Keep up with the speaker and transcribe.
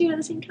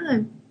the same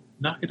time.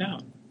 Knock it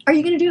out. Are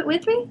you going to do it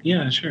with me?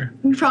 Yeah, sure.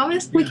 You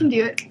promise? Yeah. We can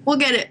do it. We'll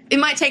get it. It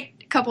might take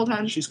a couple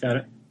times. She's got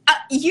it.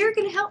 You're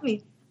going to help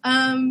me.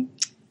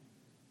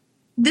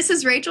 This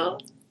is Rachel.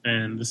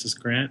 And this is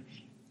Grant.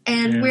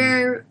 And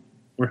we're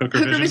Hooker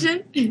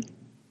Vision.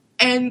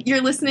 And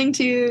you're listening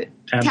to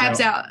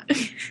Tabs Out.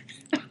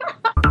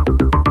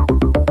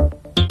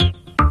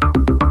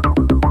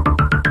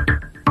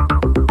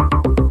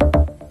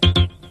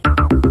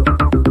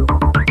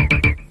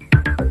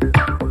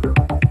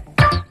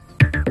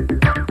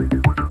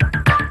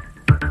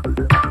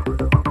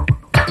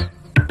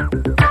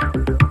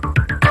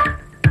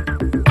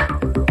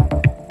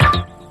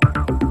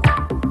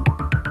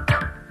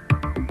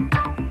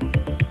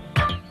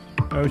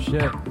 Oh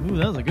shit! Ooh,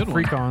 that was a good one.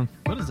 Freak on.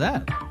 What is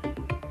that?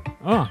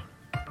 Oh,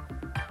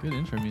 good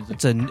intro music.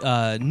 It's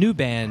a new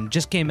band,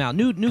 just came out.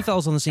 New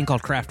fellas on the scene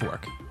called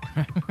Kraftwerk.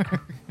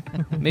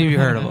 Maybe you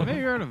heard of them. Maybe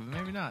you heard of them.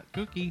 Maybe not.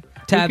 Kooky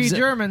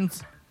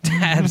Germans.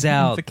 Tabs it's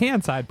Out. a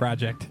can side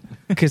project.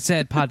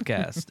 Cassette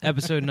podcast,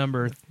 episode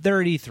number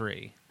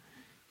 33.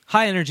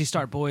 High energy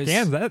start, boys.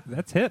 Cans,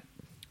 that's hit.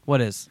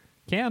 What is?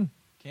 Can.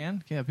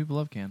 Can? Yeah, people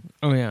love can.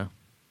 Oh, yeah.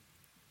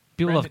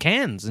 People love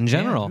cans in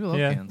general. Yeah, people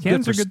love cans.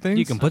 Cans are for- good things.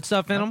 You can put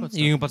stuff in them.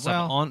 You can put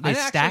stuff on. They I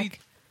stack. actually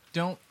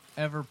don't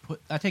ever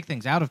put... I take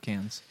things out of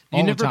cans. You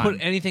all the never time. put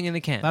anything in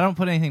the can. I don't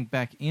put anything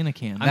back in a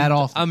can. That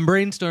often. I'm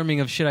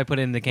brainstorming of shit I put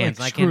in the cans.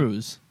 Like I can't-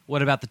 screws.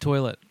 What about the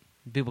toilet?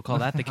 People call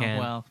that the can.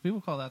 Well,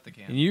 people call that the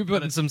can. And you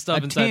putting some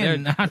stuff a inside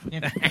tin,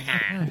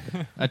 there.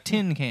 a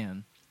tin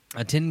can.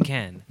 A tin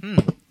can.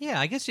 Yeah,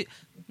 I guess you...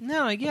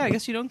 No, I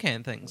guess you don't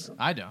can things.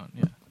 I don't,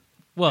 yeah.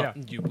 Well,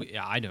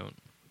 Yeah. I don't.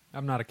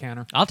 I'm not a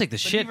canner. I'll take the But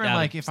shit even, out,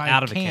 like, of, if I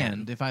out of a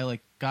canned, can. if I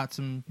like got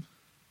some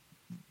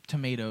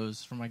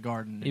tomatoes from my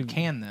garden and Maybe-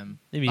 can them,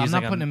 maybe I'm use,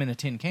 not like, putting them in a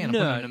tin can. I'm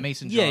putting them in a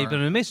mason jar. Yeah, you put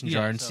them in a mason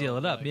jar Yeah, and so, seal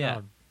it up. like, Yeah.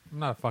 Oh, I'm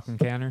not a fucking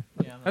canner.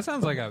 Yeah, That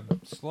sounds like a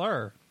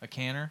slur. a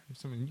canner.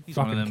 Someone, He's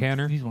one fucking of them,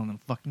 canner. He's one of them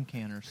fucking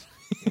canners.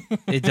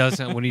 It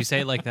doesn't when you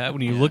say it like that.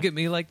 When you look at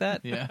me like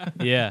that. Yeah.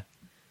 Yeah.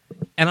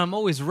 And I'm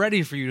always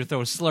ready for you to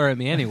throw a slur at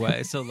me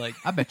anyway. So like,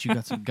 I bet you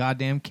got some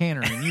goddamn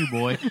canner in you,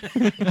 boy.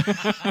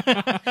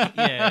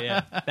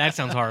 yeah. That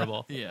sounds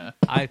horrible. Yeah.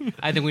 I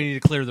think we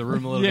need to clear the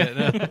room a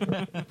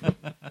little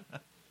bit.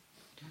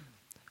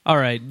 All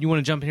right, you want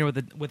to jump in here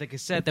with a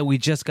cassette that we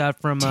just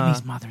got from?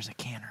 Timmy's mother's a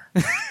canner.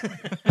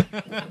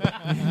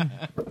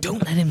 Don't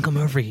let him come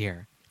over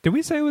here. Did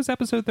we say it was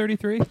episode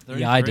 33?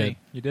 Yeah, I did.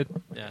 You did?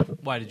 Yeah.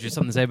 Why did you have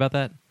something to say about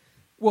that?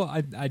 Well,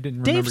 I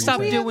didn't Dave remember you stopped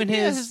saying doing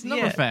his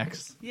number yeah.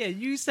 facts. Yeah,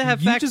 you used to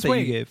have You facts just that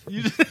wait. you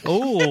gave.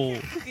 Oh,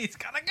 He's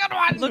got a good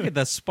one. look at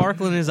the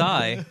sparkle in his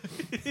eye.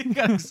 He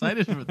got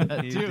excited for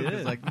that He too.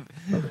 did.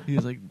 He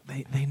was like,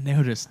 they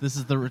noticed. This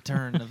is the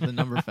return of the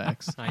number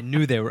facts. I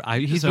knew they were.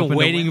 He's Just been opened a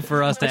waiting window.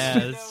 for us to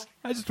ask.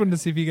 I just wanted to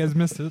see if you guys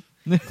missed it.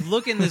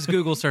 Look in this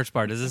Google search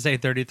bar. Does it say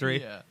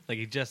 33? Yeah. Like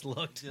he just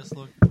looked. Just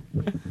look.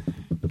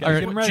 All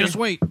right, ready. Just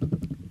wait.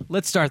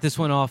 let's start this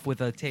one off with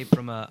a tape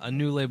from a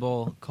new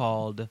label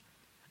called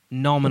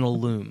Nominal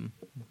Loom.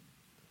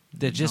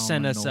 They just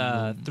sent us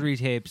Nominal Loom. 3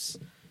 tapes.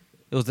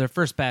 It was their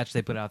first batch.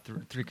 They put out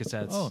 3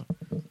 cassettes. Oh,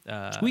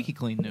 squeaky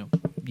clean new.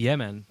 Yeah,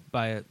 man.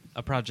 By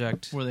a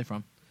project. Where are they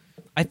from?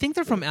 I think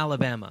they're from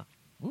Alabama.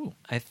 Ooh,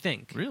 I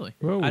think. really?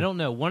 Whoa. I don't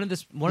know. One of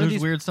There's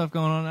these. weird stuff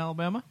going on in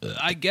Alabama.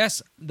 I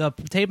guess the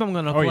tape I'm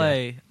going to Oh, yeah.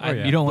 play. Oh,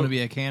 yeah. You don't want to be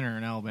a canner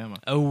in Alabama.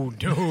 Oh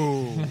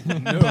no,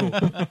 no!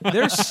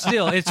 There's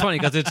still. It's funny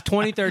because it's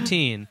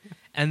 2013,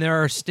 and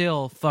there are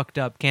still fucked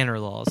up canner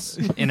laws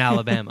in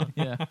Alabama.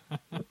 Yeah,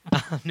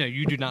 No,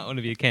 you do not want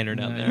to be a canner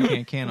down you there.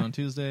 can't can on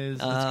Tuesdays.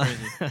 That's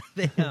crazy.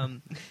 They,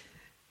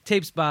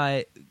 tapes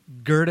by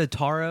Gerda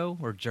Taro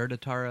or Gerda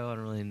Taro. I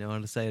don't really know how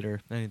to say it or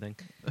anything.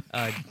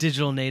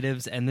 Digital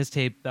Natives, and this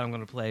tape that I'm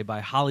going to play by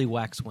Holly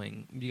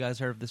Waxwing. You guys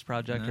heard of this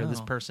project or this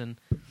No. person?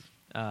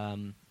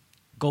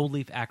 Gold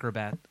Leaf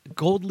Acrobatics,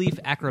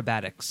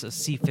 a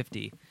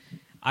C50.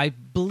 I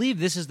believe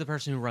this is the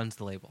person who runs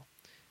the label.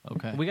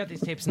 Okay. We got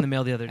these tapes in the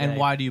mail the other day. And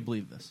why do you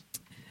believe this?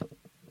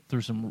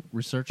 Through some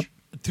research.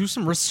 Through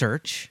some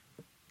research,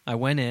 I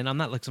went in. I'm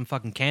not like some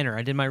fucking canner.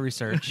 I did my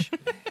research.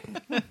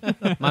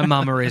 My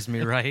mama raised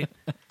me right.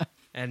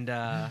 And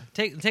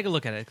take a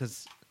look at it,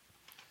 because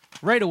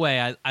right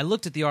away I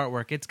looked at the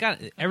artwork. It's got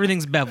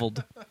everything's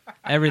beveled.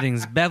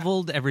 Everything's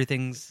beveled.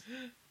 Everything's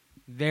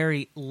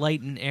very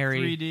light and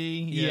airy.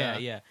 3D.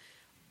 Yeah.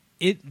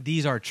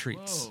 These are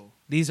treats. Whoa.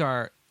 These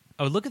are.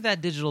 Oh, look at that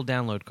digital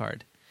download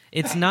card.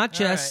 It's not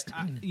just.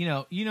 All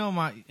right. You know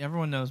my.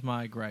 Everyone knows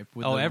my gripe.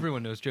 With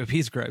Everyone knows Joe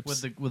P's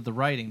gripes. with the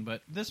writing,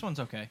 but this one's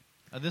okay.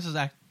 This is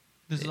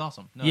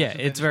awesome. No, yeah, this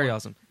it's very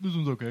awesome. This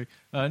one's okay.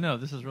 No,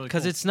 this is really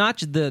Because cool. it's not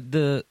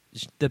the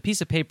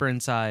piece of paper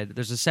inside.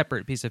 There's a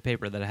separate piece of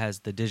paper that has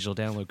the digital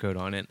download code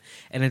on it,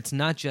 and it's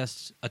not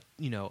just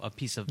a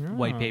piece of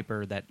white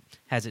paper that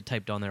has it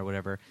typed on there or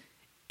whatever.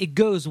 It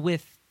goes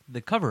with the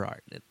cover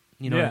art.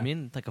 You know what I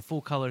mean? It's like a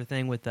full color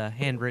thing with a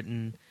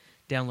handwritten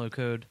download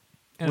code.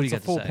 And What do it's you a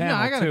got full to say? panel,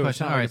 I got too. a It's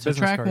question. not All like right, a so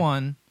business track card.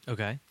 1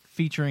 Okay,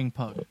 featuring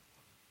Pug.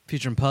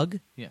 featuring Pug.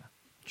 Yeah.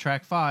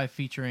 Track 5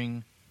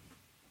 featuring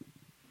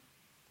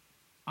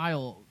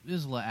Isle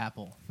Isla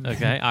apple.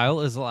 Okay, Isle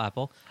Isle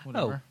Apple.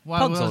 Whatever. Oh,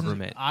 Pug's old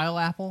roommate. Isle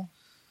apple.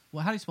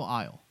 Well, how do you spell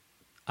Isle?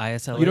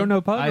 ISLE. You don't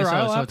know Pug or ISL,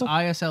 Isle so Apple?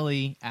 it's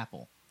ISLE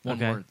apple.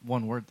 Okay.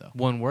 One word though.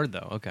 One word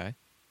though. Okay.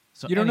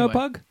 So You don't know anyway,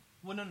 Pug?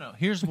 Well, no.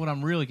 Here's what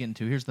I'm really getting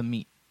to. Here's the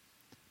meat.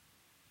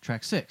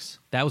 Track 6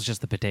 That was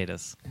just the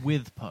potatoes.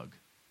 with Pug,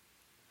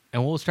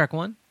 And what was track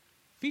 1?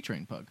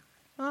 featuring Pug.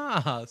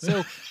 Ah,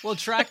 so well,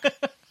 track.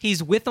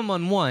 He's with them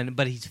on one,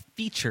 but he's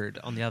featured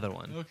on the other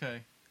one.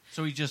 Okay.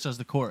 So he just does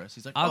the chorus.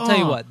 He's like, I'll tell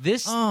you what.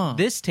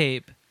 This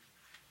tape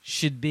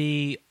should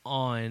be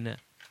on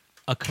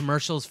a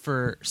commercials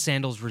for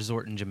Sandals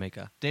Resort in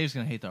Jamaica. Dave's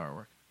gonna hate the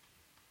artwork.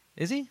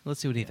 Is he? Let's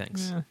see what he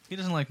thinks. Yeah. He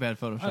doesn't like bad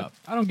Photoshop.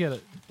 I don't get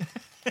it.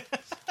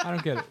 I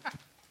don't get it.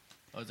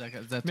 Oh, is that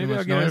too Maybe much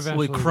I'll get it noise?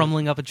 eventually. We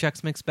crumbling up a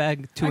Chex Mix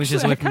bag 2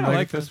 inches Actually, away I from kind the of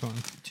like microphone.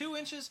 this one. 2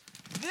 inches.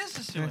 This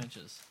is 2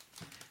 inches.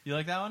 You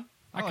like that one?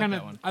 I like kind that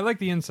of one. I like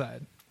the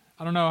inside.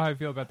 I don't know how I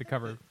feel about the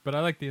cover, but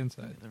I like the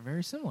inside. They're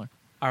very similar.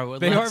 All right, well,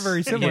 They let's- are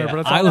very similar, yeah, but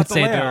it's I all would about the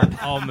say layout.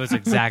 they're almost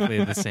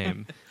exactly the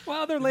same.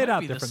 Well, they're It laid might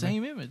out be the differently.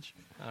 same image.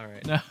 All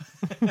right, No.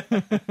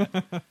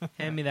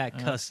 hand me that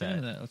Let's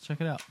cassette. Let's check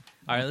it out.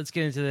 All right, let's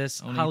get into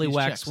this. I wanna Holly get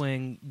these checks.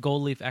 Waxwing,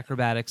 Gold Leaf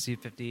Acrobatics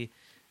C50,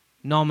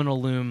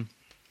 Nominal Loom.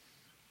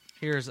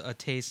 Here's a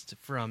taste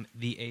from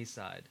the A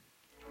side.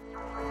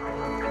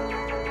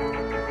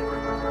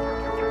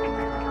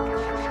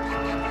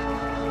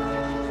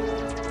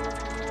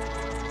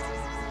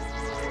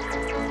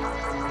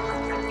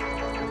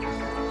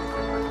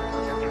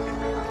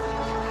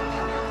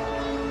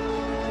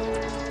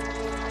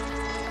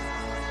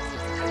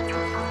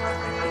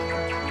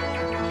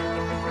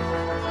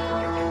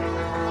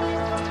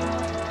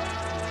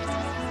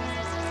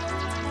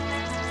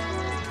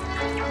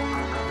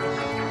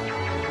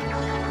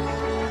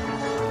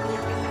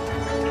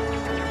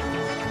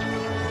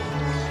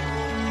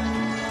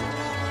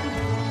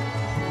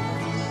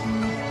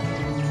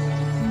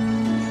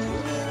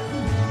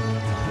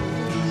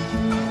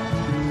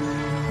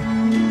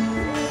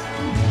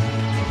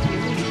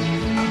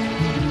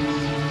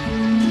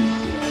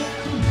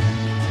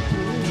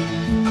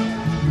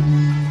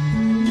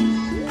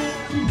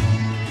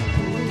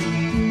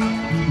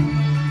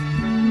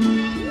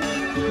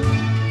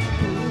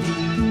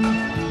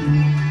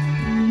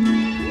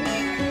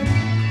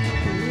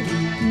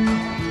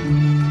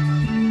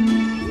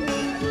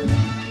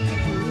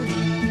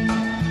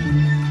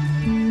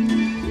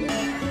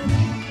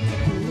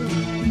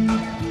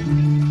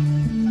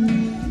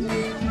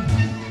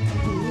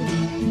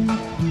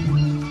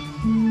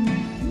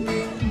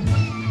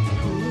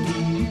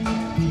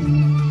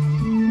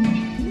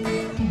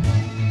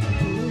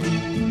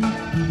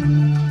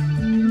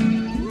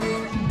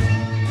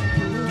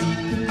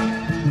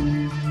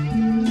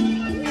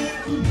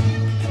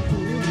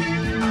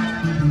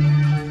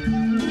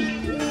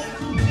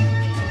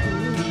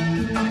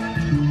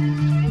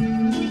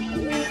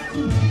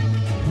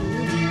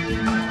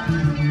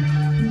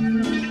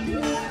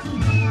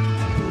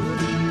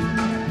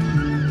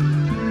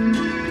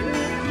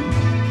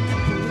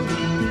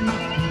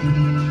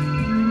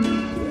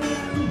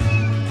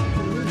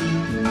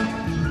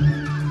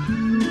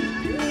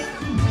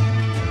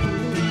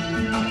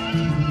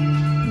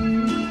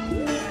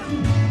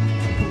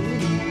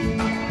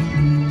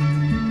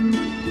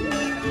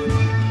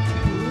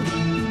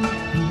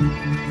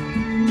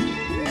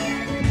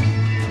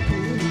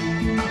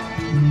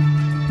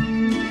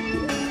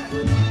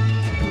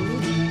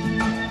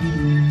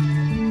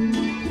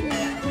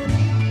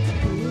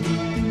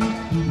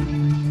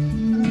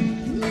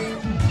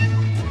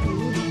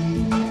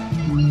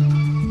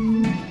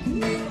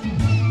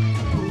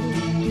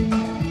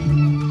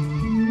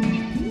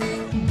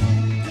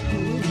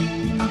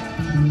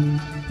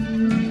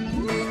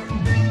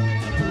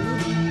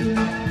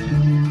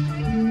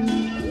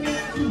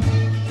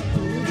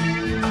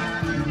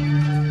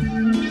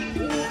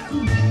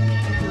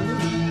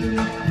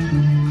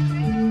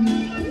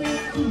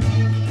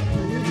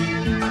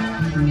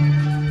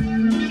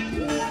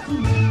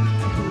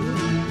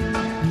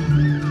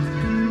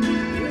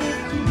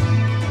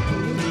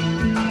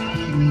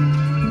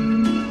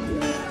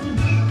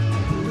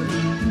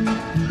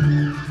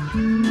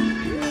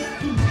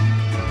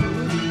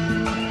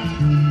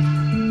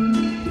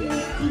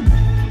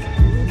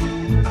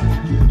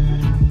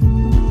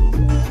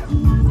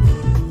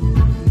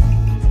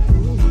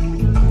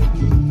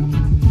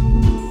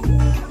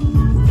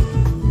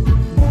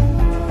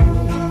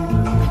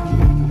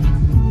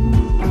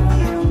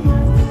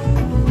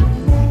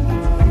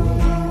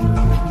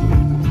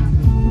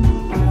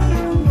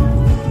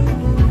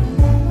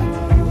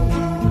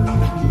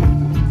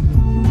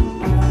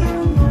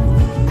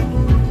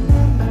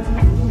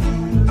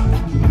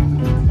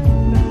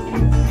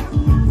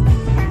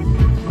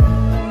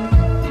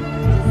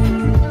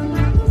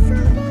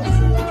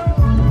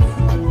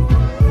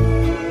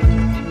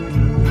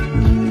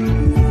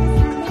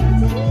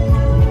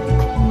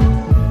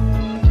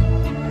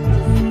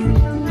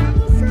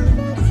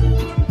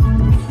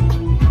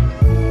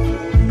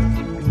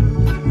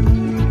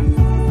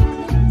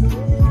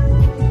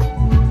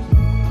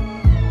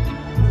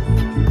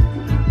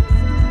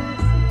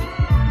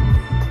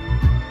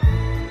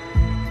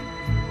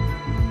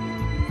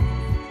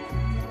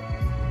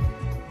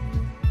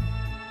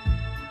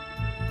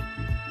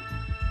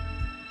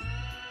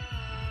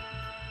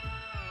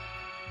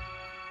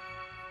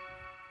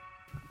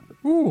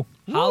 Ooh.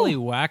 Holly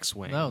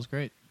Waxwing. That was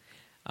great.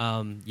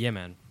 Yeah,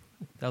 man.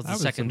 That was the That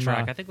was second some,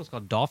 track. I think it was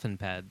called Dolphin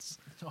Pads.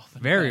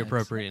 Dolphin Very pads.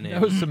 appropriate name.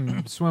 That was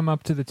some swim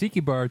up to the tiki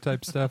bar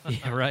type stuff.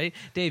 Yeah, right?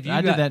 Dave, you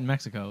I got... did that in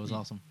Mexico. It was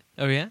awesome.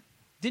 Oh, yeah?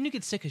 Didn't you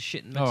get sick as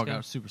shit in Oh, Mexico? I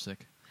got super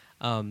sick.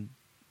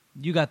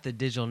 You got the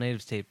Digital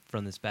Natives tape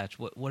from this batch.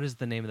 What is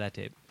the name of that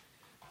tape?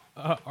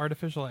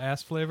 Artificial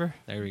ass flavor.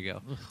 There we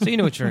go. So you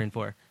know what you're in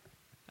for.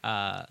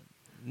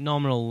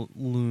 Nominal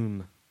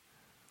Loom.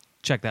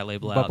 Check that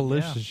label out.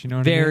 Bubblicious, you know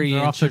what Very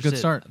They're off to a interested. good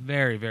start.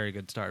 Very, very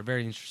good start.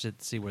 Very interested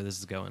to see where this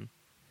is going.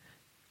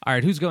 All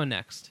right, who's going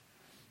next?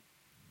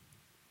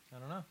 I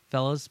don't know.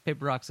 Fellas,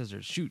 paper, rock,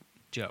 scissors. Shoot.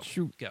 Joe.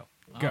 Shoot. Go.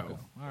 Go.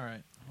 All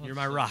right. You're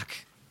my rock.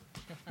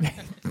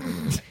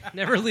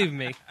 Never leave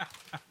me.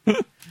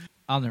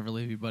 I'll never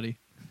leave you, buddy.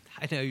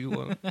 I know you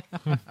won't.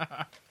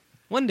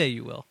 One day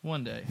you will.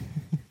 One day.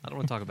 I don't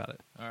want to talk about it.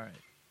 All right.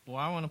 Well,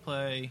 I want to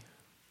play.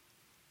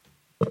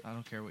 I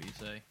don't care what you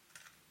say.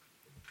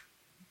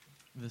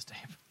 This tape.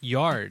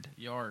 Yard.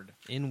 Yard.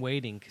 In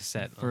Waiting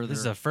cassette. Further. This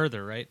is a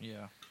further, right?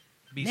 Yeah.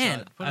 B Man,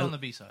 side. Put it on the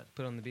B side.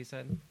 Put on the B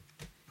side.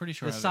 Pretty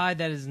sure. The I have side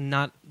that is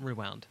not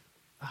rewound. it.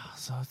 Oh,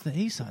 so it's the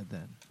A side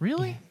then.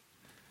 Really?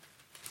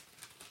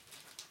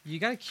 You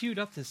got it queued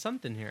up to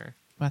something here.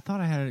 But I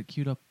thought I had it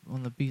queued up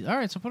on the B. All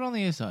right, so put it on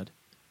the A side.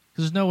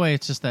 Because there's no way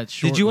it's just that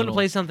short. Did you want to little-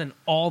 play something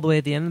all the way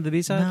at the end of the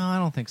B side? No, I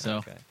don't think so.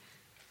 Okay.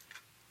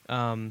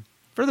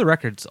 For the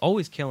records,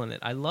 always killing it.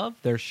 I love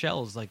their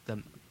shells, like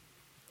the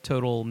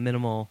total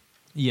minimal,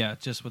 Yeah,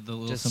 just with the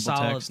little just simple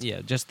solid. text.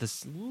 Yeah, just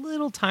this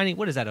little tiny.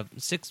 What is that? A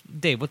 6?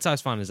 Dave, what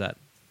size font is that?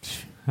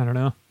 I don't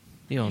know.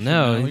 You don't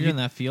know. You're in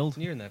that field.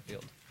 You're in that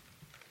field.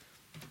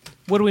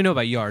 What do we know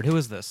about Yard? Who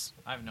is this?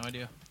 I have no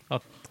idea.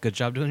 Oh, good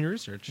job doing your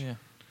research. Yeah.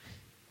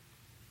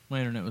 My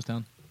internet was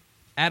down.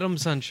 Adam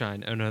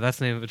Sunshine. Oh no, that's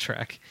the name of a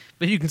track.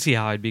 But you can see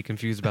how I'd be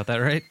confused about that,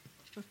 right?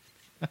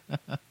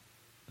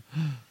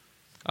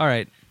 All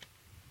right.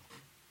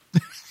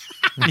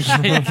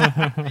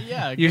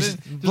 Yeah, You're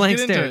blank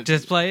stare.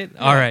 Just play it.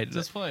 All right.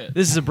 Just play it.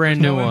 This is a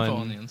brand There's new no one info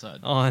on the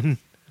inside.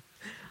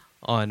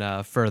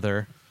 on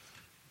Further.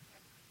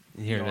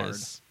 Here Yard. it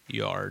is.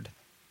 Yard.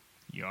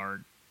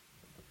 Yard.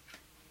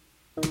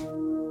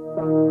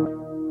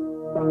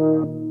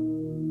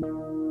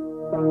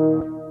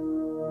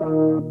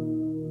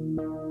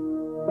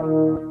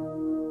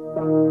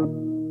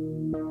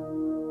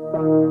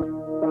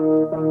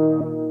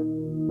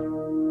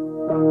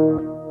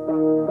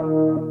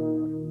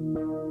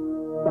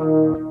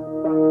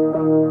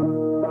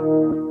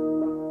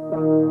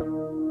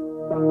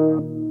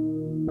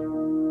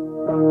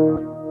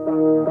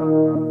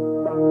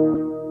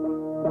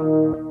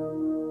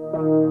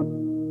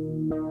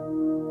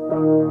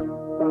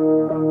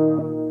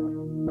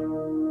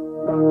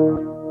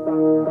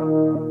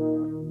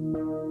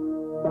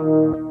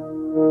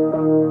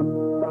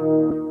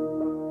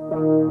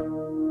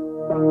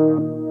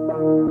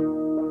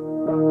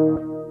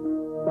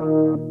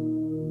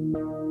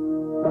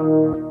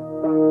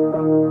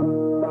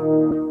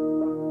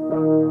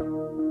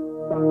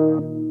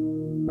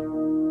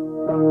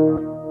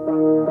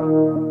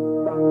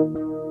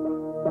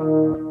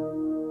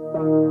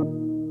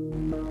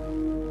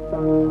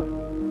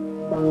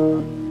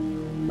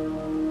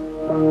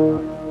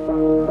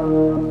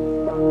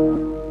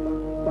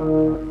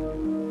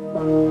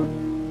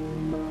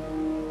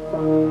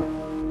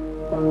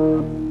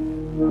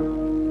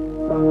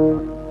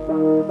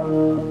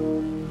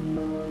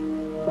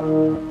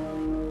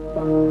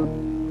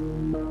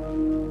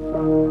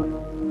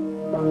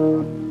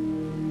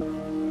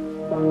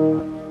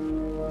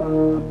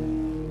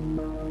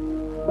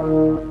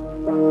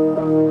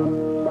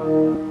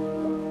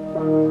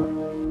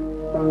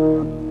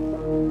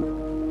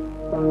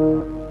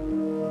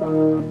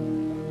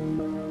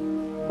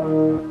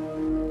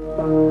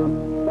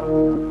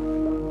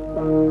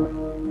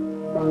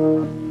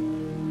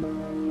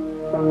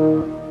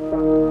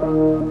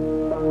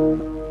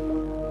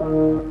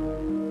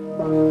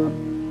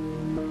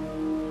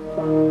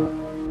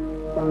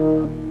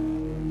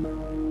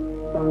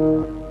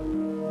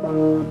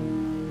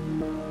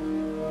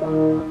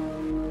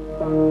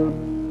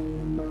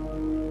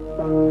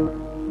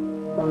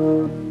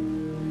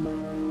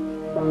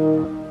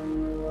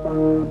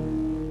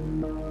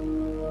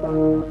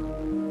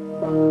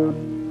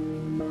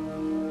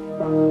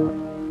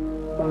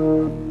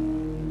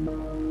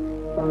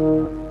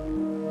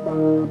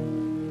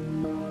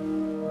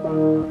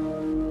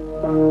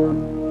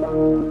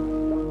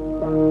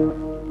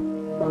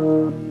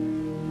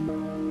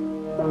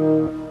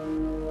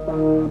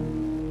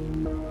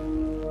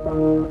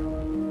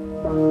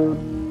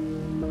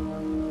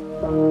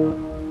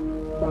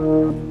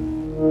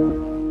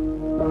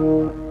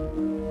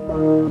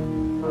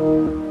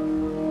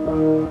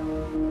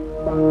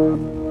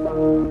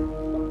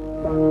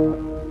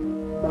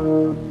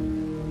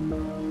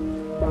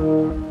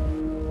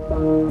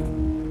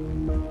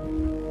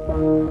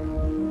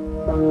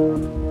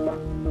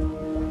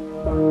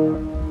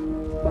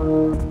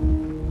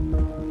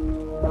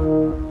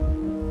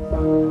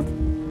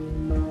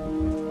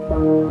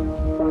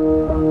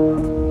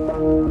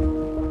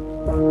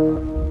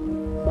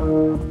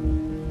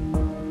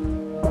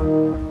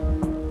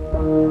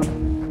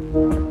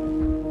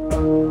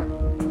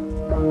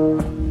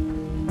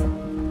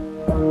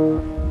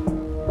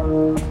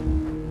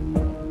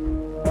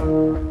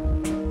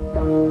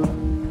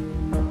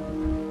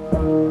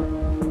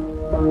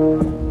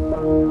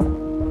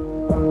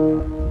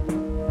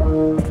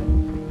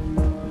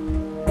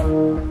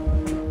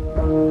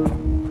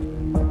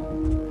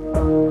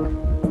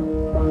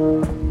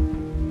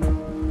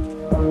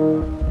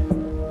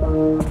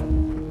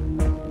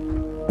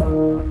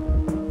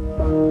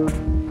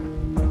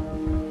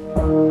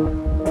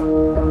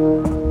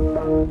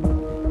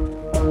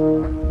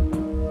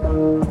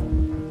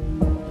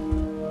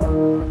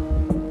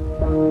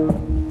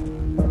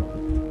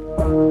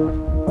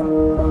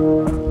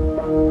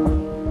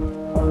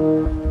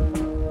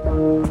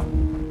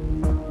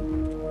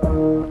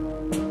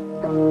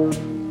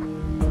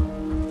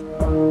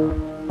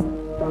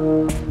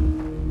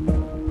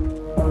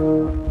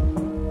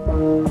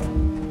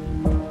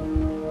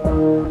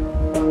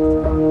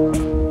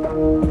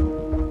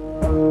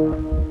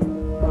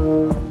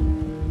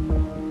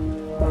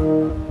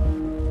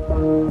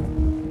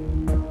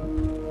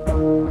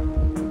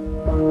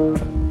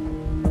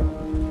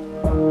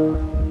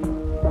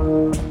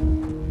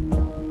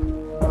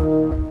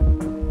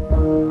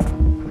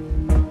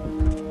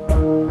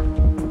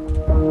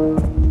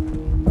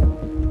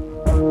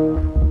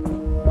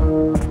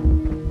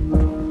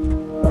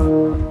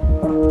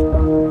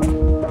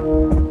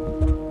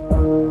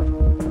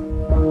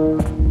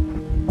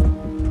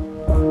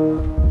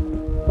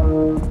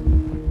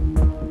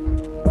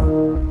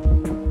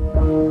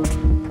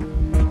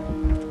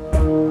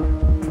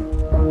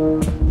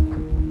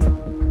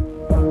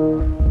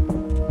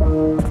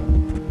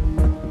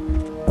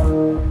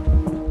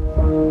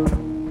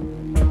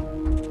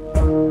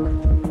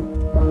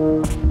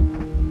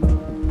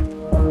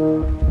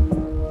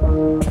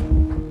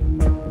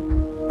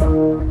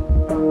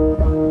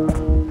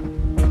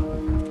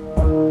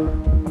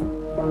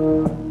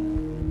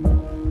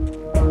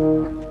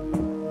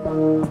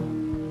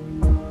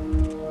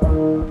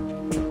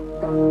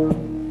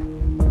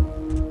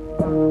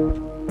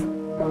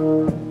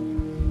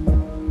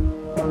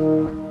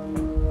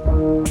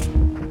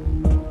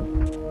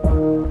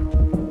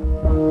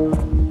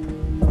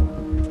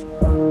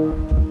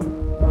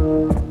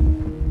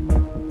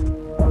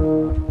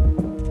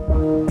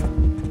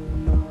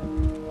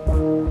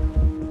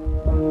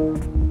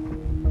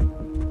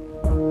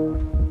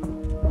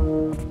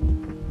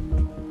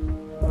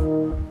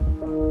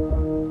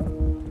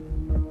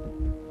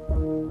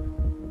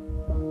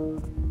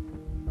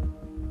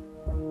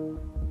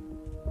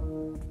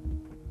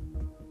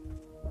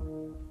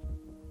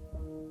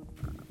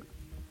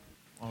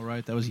 All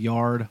right, that was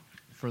Yard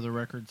for the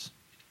records.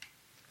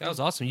 That was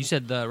awesome. You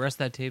said the rest of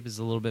that tape is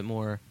a little bit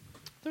more.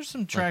 There's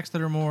some tracks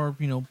that are more,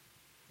 It's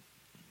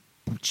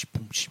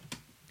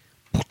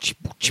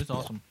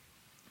awesome.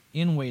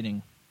 In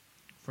Waiting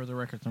for the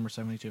records number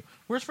 72.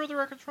 Where's Further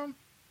Records from?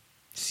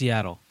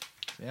 Seattle.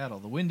 Seattle,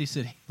 the Windy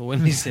City. The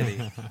Windy City.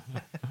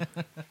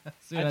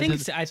 See I what think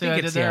did- I see think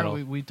what it's did there?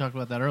 Seattle. We talked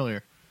about that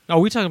earlier. Oh,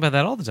 we talk about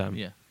that all the time.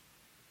 Yeah.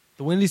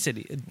 The Windy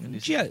City. Windy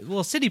Yeah,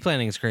 well, city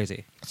planning is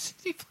crazy.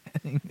 City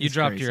planning. You is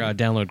dropped crazy. your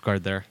download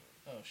card there.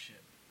 Oh, shit.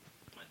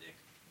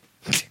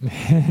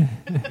 It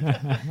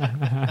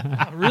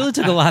really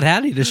took a lot out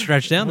of you to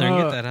stretch down there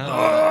and get that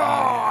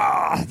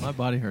out. My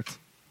body hurts.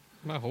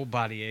 My whole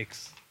body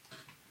aches.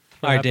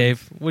 All right,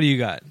 Dave, what do you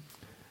got?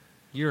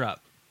 You're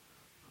up.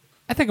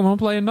 I think I'm gonna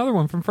play another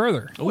one from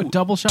Further. Oh, a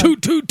double shot. Two,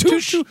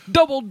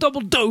 double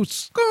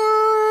dose.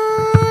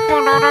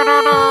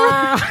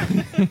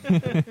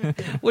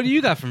 What do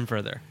you got from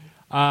Further?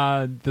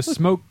 The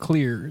Smoke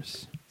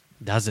Clears.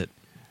 Does it?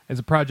 It's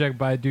a project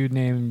by a dude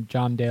named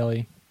John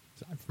Daly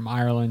from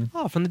Ireland.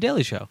 Oh, from The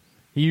Daily Show.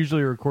 He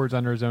usually records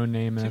under his own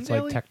name, and Jim it's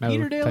Daly? like techno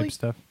Peter Daly? type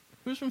stuff.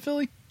 Who's from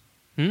Philly?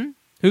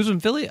 Who's from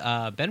Philly?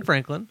 Ben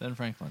Franklin, Ben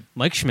Franklin.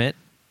 Mike Schmidt,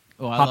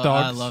 Oh, Hot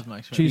dogs, I love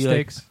Mike Schmidt.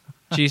 cheesesteaks,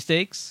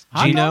 Cheesesteaks,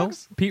 Hot Gino.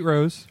 dogs? Pete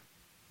Rose.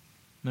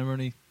 Remember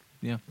when he...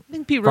 Yeah. I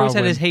think Pete Rose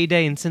had Probably. his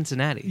heyday in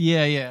Cincinnati.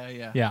 Yeah.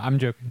 Yeah, I'm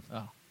joking.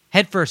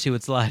 Head first, he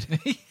would slide.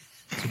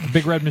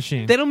 Big Red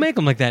Machine. They don't make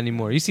them like that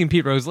anymore. You seen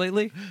Pete Rose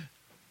lately?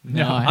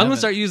 No, I I'm gonna haven't.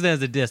 start using that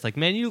as a diss. Like,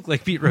 man, you look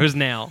like Pete Rose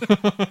now.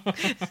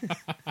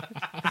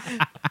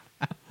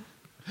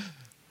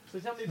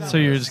 So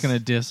you're just gonna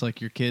diss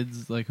like your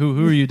kids? Like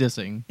who are you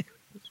dissing?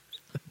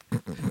 I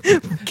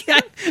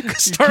could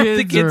start with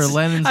the Kids or kids.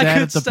 Lennon's I dad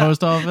could at the start-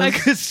 post office? I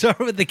could start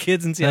with the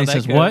kids and see And how he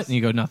that says goes. what? And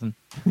you go nothing.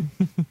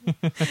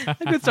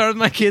 I could start with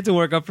my kids and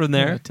work up from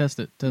there. Yeah, test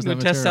it. Test Go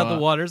that test out material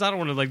the waters. I don't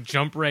want to like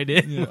jump right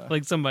in Yeah.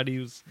 like somebody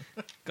who's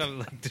gonna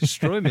like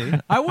destroy me.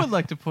 I would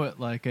like to put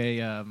like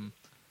a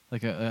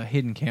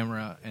hidden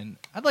camera, and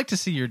I'd like to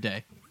see your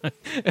day.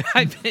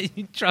 I bet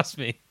you trust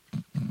me.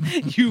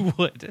 You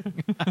would.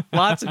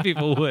 Lots of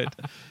people would.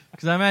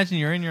 Because I imagine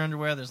you're in your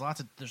underwear. There's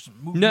some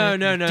movement. No.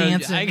 you're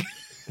dancing.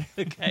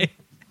 Okay.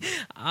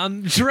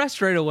 I'm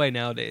dressed right away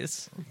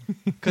nowadays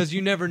because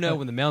you never know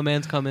when the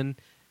mailman's coming.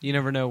 You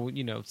never know.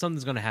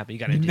 Something's gonna happen. You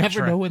got to You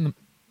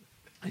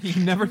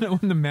never know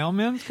when the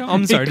mailman's coming.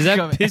 I'm sorry. Does that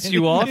Come piss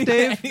you off,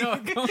 Dave? No,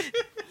 go-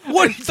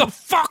 What the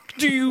fuck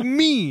do you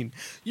mean?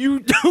 You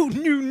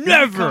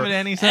never come at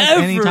any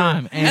ever,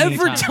 anytime.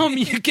 ever tell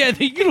me again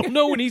that you don't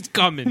know when he's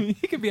coming.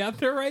 he could be out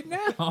there right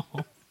now.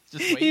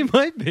 Just He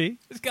might be.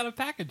 He's got a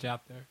package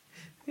out there.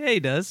 Yeah, he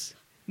does.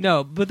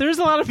 No, but there's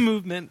a lot of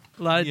movement.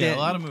 A lot of Yeah, a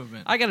lot of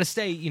movement. I gotta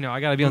stay. I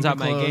gotta be on top of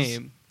my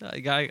Movement clothes.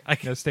 game. I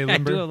Gotta stay I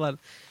limber. do a lot.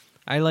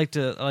 I like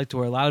to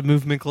wear a lot of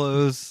movement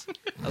clothes.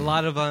 a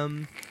lot of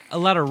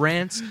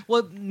rants.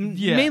 Well,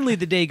 Yeah. mainly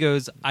the day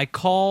goes. I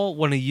call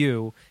one of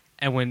you,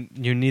 and when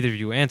neither of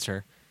you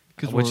answer,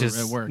 'Cause which we're is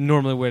at work.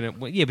 normally when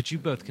yeah, but you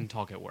both can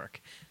talk at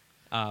work.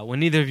 When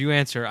neither of you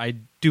answer, I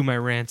do my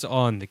rants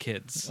on the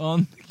kids.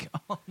 on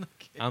the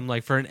I'm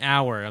like for an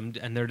hour, and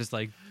they're just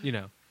like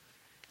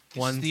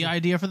What's the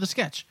idea for the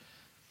sketch?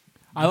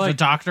 I like the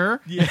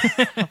doctor.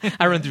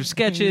 I run through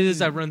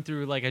sketches. I run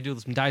through I do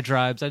some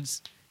diatribes. I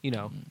just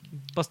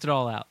bust it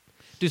all out.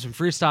 Do some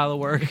freestyle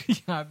work.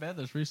 Yeah, I bet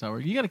there's freestyle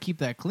work. You got to keep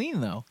that clean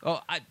though.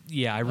 Oh, I All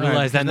right,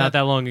 realized that because not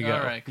that long ago. All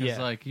right, because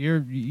yeah. you're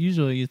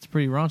usually it's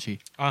pretty raunchy.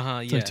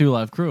 It's Yeah. like 2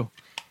 Live Crew.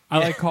 I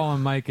like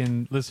calling Mike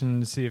and listening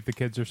to see if the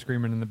kids are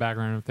screaming in the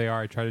background. If they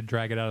are, I try to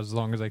drag it out as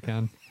long as I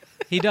can.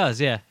 He does.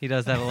 Yeah, he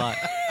does that a lot.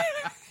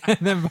 And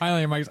then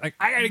finally, Mike's like,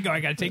 "I gotta go. I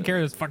gotta take care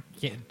of this fucking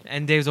kid."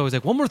 And Dave's always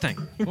like, "One more thing."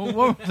 One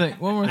more thing.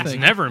 One more It's thing.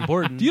 never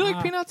important. Do you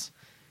like peanuts?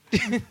 Do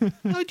you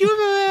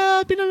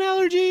have a peanut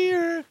allergy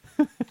or?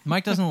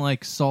 Mike doesn't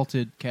like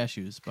salted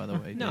cashews, by the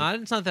way. No,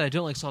 Dave. it's not that I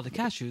don't like salted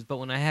cashews, but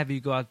when I have you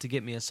go out to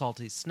get me a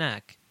salty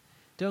snack,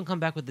 don't come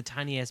back with the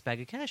tiny ass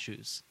bag of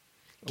cashews.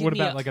 Get What me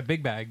about like a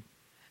big bag?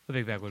 a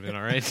big bag would have been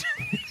all right.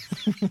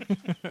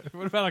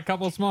 What about a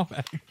couple of small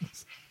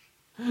bags?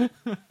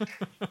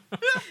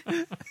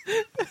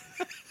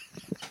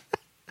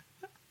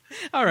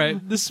 All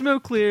right, the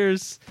smoke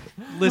clears.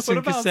 Listen,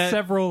 What about cassette.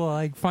 several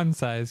like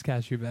fun-sized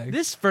cashew bags?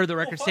 This further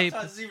record tape.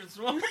 even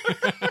smaller.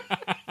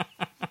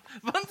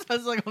 Fun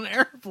size like on an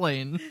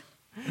airplane.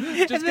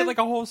 Just get like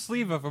a whole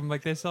sleeve of them,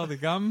 like they sell the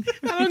gum.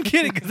 I don't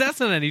get it because that's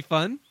not any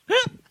fun.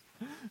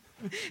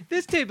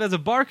 This tape has a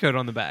barcode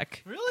on the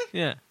back. Really?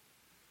 Yeah.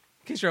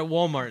 In case you're at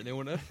Walmart and they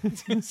want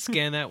to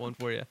scan that one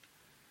for you.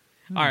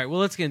 All right, well,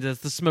 let's get into this.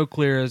 The Smoke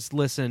Clears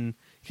Listen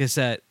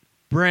cassette.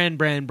 Brand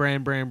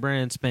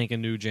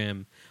spanking new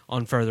jam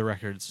on Further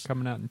Records.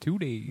 Coming out in 2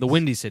 days. The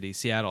Windy City,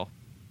 Seattle.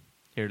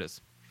 Here it is.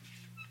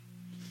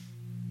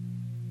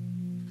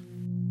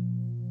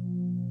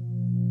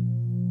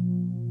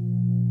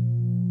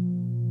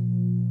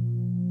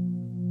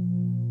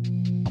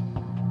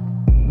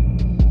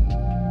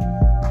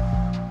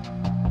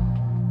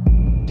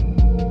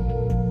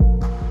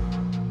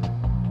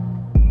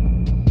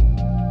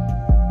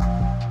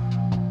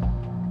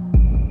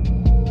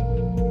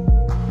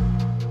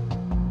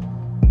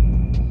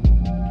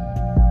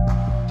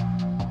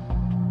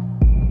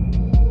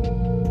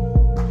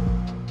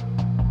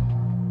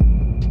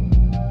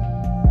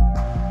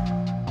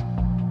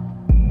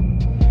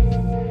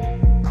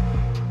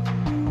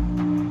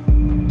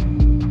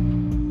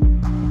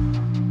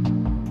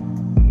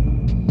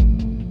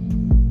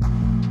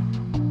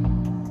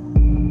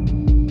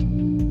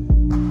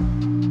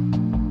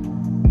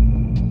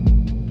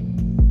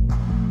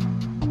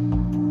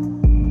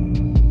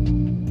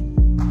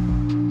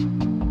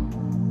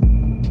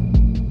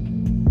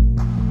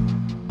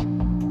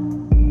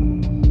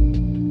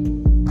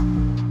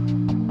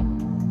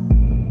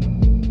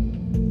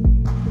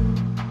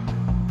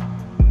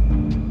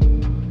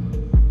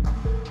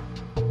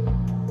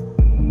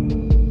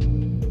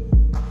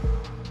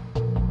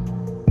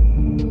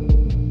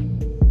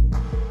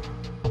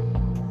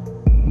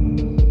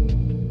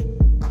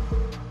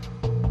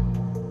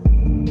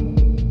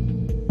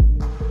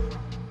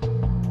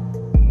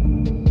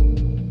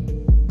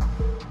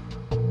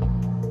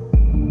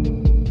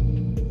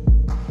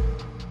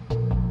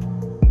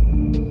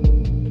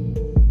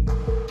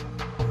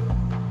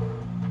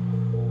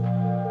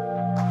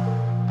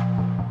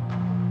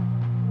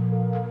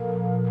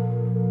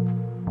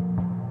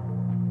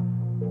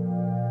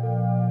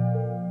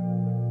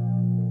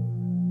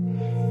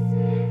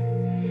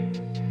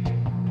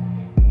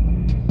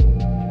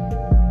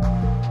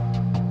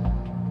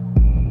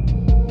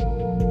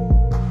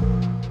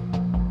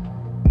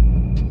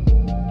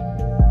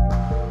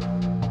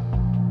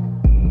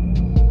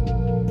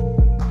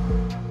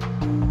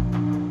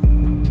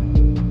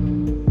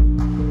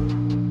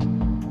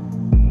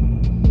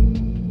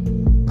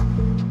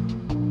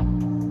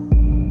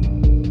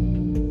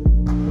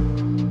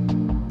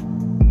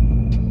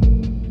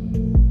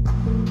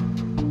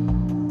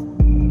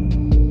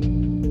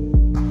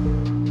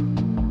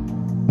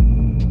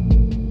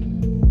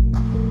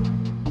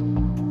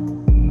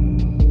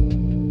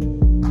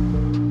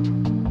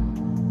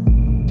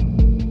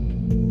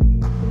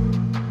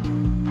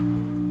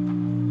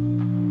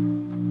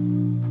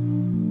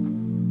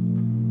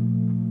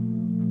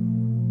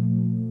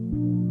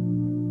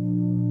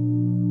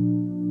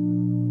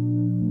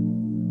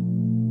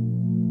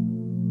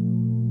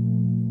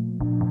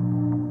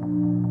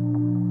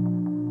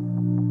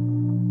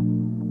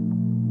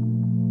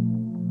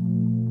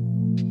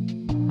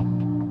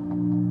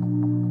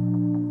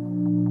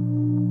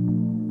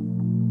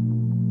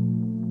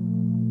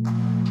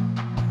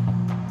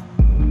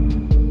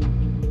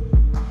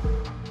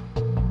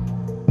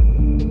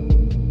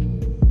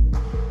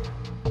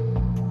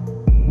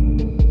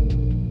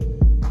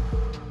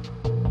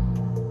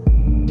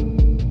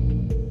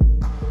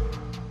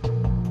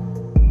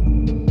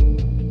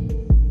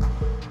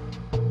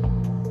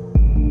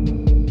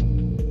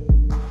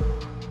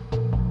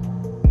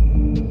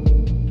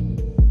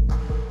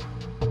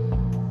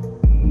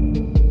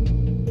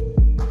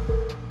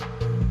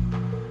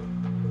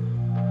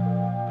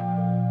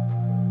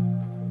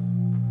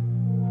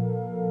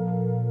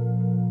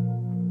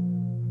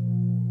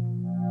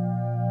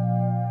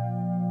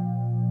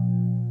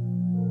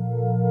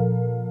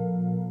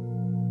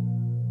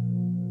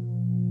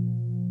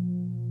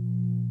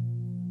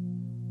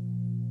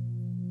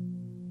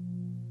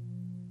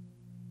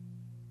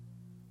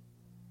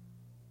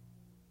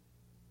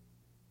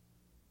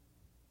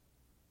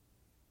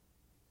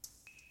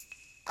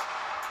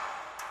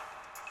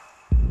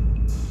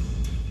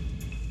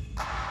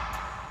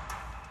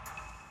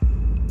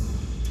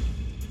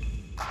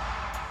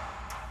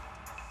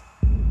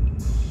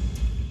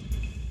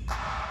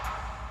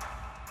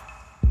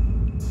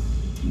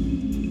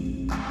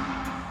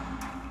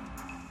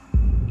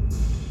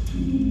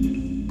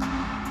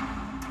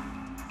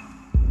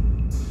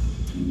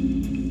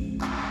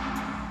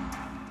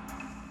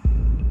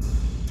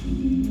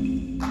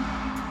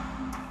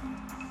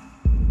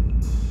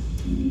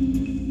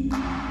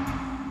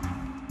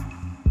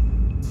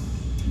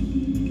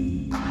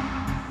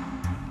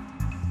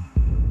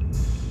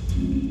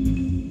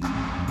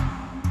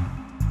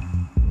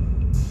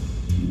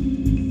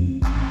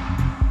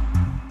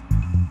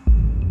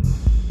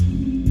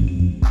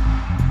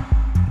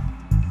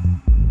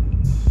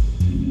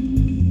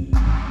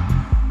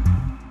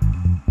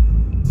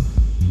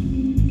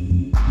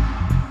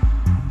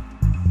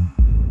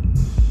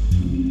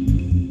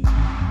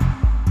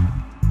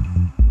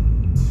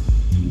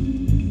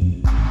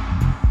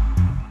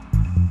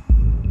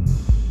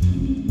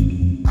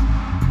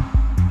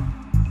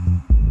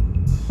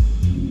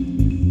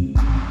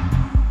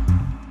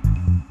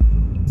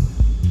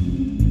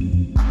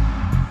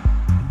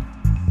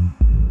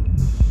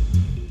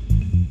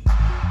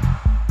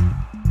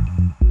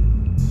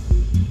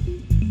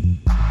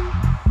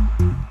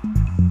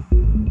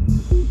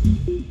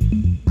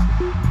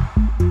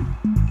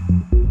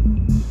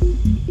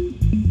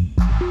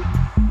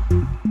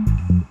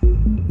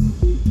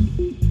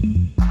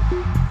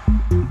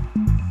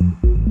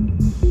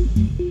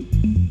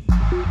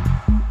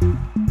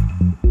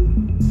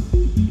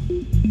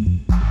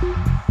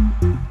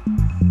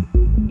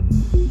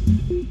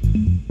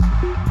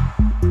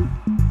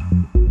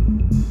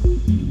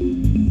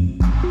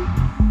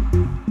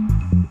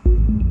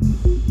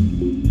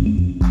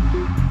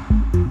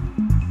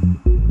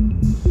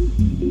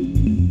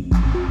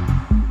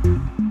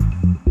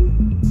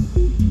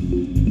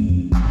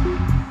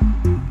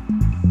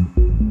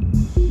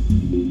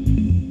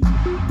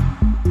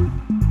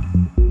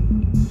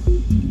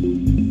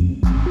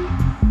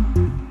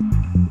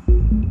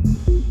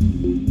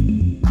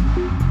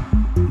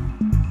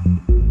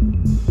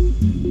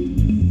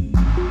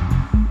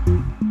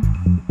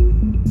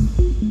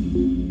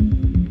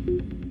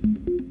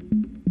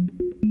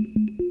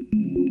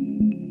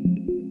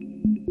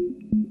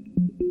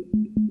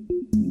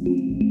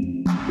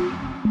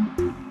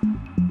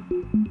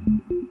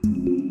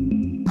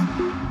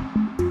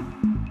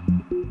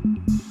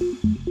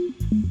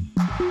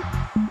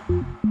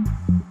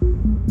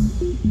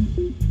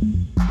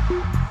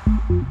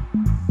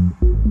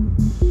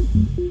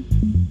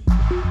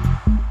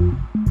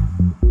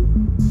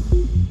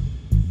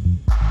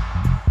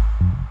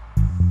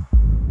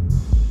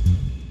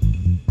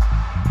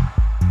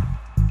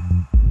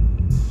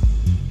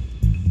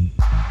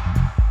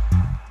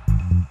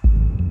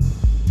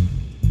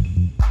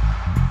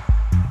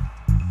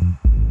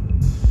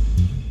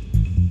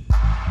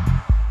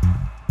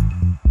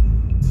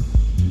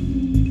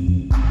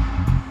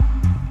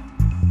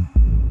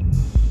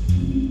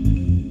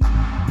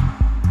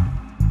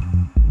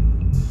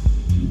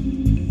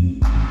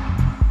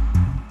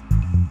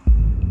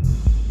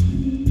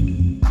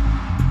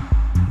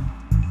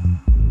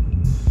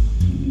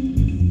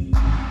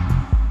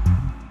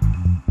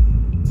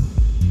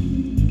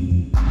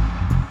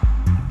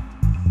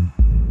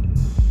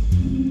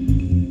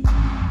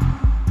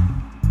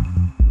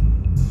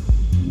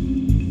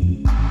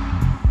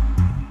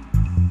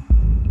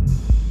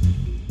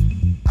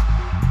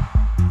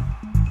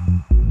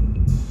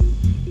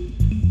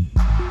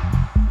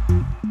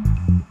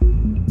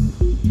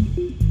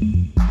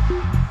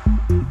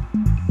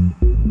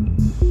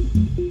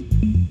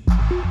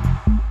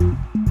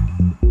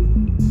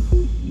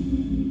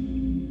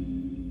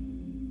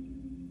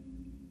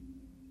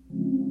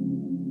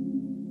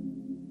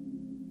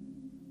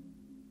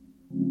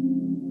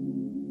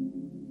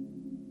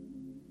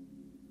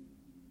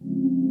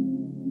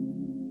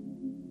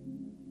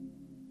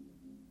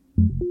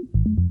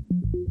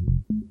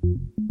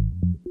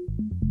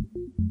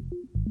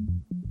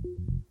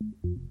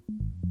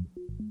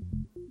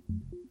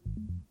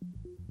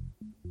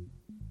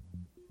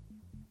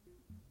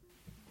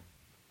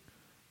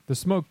 The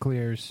smoke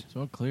clears.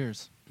 So it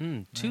clears.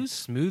 Two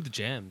smooth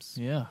jams.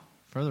 Yeah.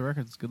 For the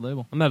record, it's a good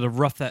label. I'm going to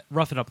rough it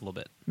up a little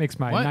bit. Makes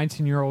my What?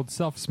 19-year-old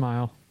self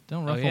smile.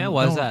 Don't Oh, ruffle. yeah?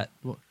 Why is don't- that?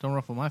 Don't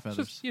ruffle my It's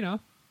feathers.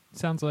 just,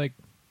 sounds like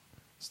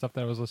stuff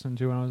that I was listening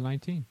to when I was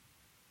 19.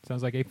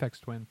 Sounds like Aphex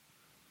Twin.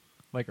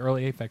 Like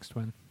early Aphex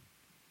Twin.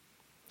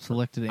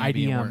 Selected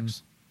ambient IDM.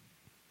 works.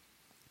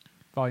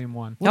 Volume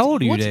 1. How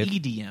old are you, what's Dave?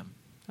 EDM?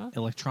 Huh?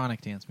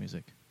 Electronic dance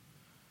music.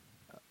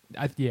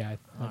 Yeah.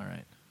 All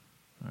right.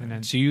 And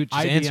then So you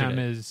just answered IDM it.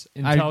 is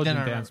intelligent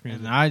I dance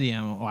music. And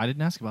IDM. Oh, I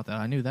didn't ask about that.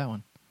 I knew that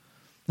one.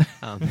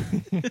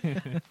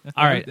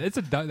 All right.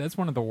 That's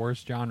one of the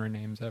worst genre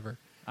names ever.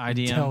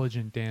 IDM.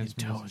 Intelligent dance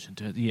music.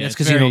 Intelligent. Yeah, That's it's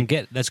because you very- don't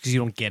get. That's because you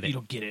don't get it. You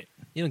don't get it.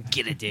 You don't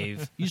get it,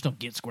 Dave. You just don't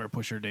get Square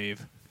Pusher,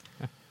 Dave.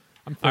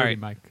 I'm 30, All right.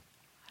 Mike.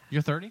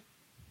 You're 30?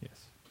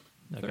 Yes.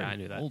 Okay, I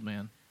knew that. Old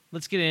man.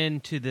 Let's get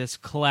into this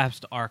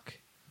Collapsed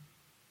Ark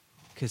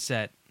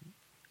cassette,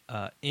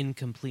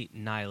 Incomplete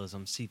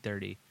Nihilism,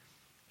 C30.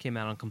 Came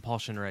out on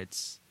Compulsion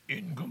Rights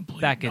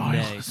Incomplete back in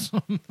May.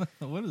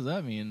 What does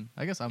that mean?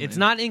 I guess It's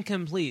not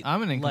incomplete.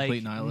 I'm an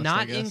incomplete like, nihilist, Not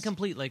I guess.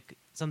 incomplete like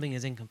something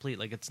is incomplete,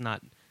 like it's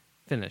not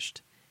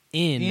finished.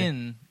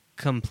 In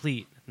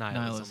complete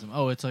nihilism. nihilism.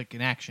 Oh, it's like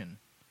an action.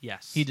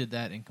 Yes. He did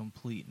that in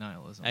complete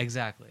nihilism.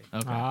 Exactly.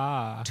 Okay.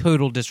 Ah.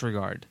 Total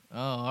disregard. Oh,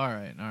 all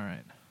right. All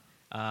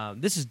right.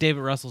 This is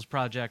David Russell's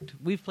project.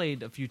 We've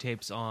played a few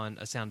tapes on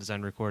a sound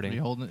design Are recording. you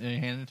holding it? Are you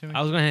handing it to me?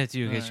 I was going to hand it to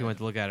you in case you Alright. went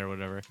to look at it or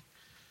whatever.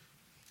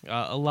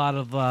 A lot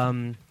of,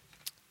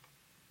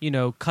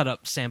 cut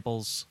up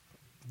samples,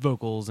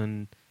 vocals,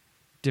 and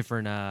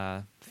different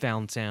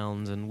found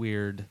sounds and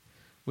weird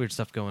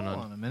stuff going Hold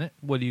on. on a minute.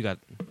 What do you got?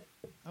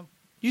 Oh,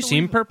 You so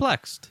seem we've-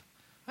 perplexed.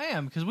 I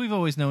am, because we've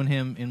always known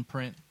him in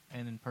print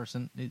and in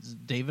person. It's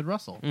David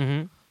Russell.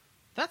 Mm-hmm.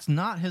 That's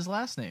not his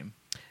last name.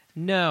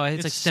 No, it's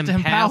like It's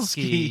Stempowski.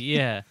 Stempowski.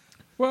 Yeah.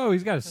 Whoa,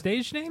 he's got a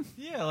stage name?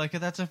 Yeah, like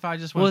that's if I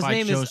just Well, went his by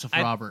name is- Joseph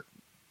I- Robert.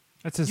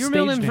 That's his Your stage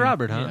middle name's name.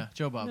 Robert, huh? Yeah,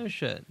 Joe Bob. No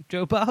shit.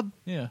 Joe Bob?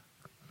 Yeah.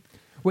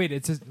 Wait,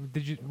 it's his.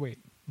 Did you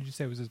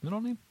say it was his middle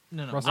name?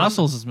 No, no. Russell?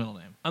 Russell's his middle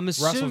name. I'm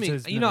Russell's assuming.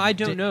 his I middle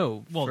don't name.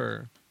 know. Well,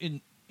 for,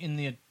 in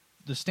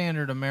the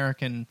standard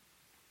American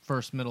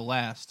first, middle,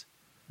 last,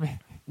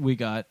 we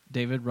got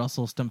David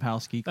Russell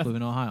Stempowski,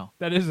 Cleveland, Ohio.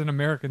 That is an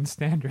American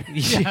standard.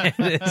 yeah,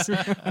 it is.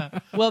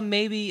 Well,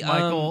 maybe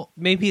Michael,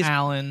 maybe his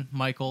Allen,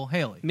 Michael,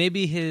 Haley.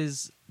 maybe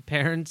his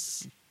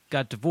parents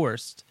got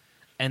divorced,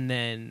 and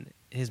then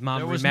his mom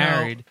There was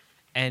remarried,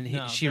 and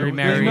No, she there- There's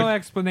remarried. no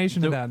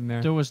explanation to that in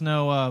there. There was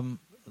no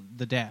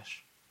the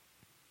dash.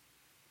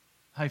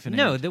 Hyphenated.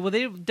 No,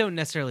 they don't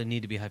necessarily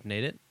need to be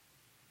hyphenated.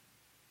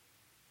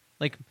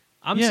 Like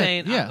I'm Yeah,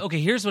 saying, yeah. okay,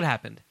 here's what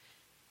happened.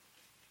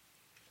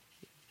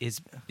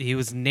 He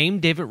was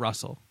named David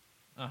Russell.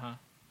 Uh-huh.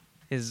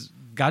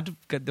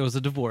 There was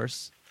a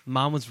divorce.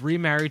 Mom was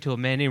remarried to a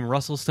man named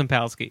Russell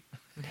Stempowski.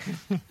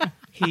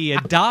 He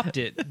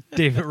adopted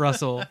David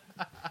Russell,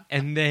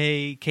 and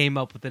they came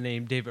up with the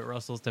name David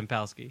Russell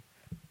Stempowski.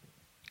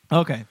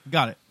 Okay,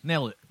 got it.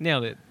 Nailed it.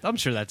 Nailed it. I'm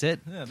sure that's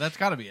it. Yeah, that's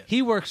got to be it.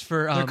 He works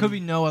for. There could be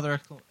no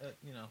other,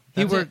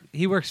 He that's it.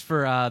 He works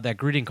for that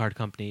greeting card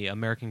company,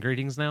 American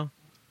Greetings now.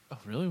 Oh,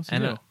 really? What's he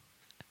And do?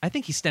 I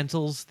think he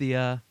stencils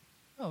the.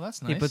 Oh, that's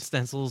He nice. puts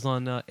stencils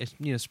on.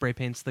 Spray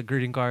paints the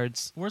greeting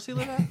cards. Where's he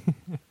live at?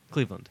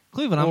 Cleveland.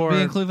 Cleveland. I'm Or going to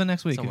be in Cleveland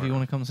next week if somewhere. you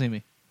want to come see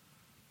me.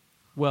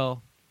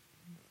 Well,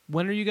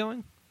 when are you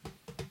going?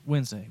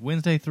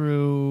 Wednesday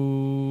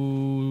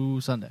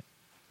through Sunday.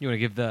 You want to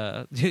give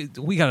the?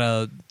 We got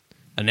a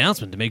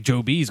announcement to make.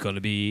 Joe B's going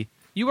to be.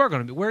 You are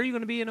going to be. Where are you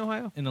going to be in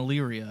Ohio? In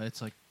Elyria,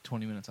 it's like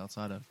 20 minutes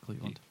outside of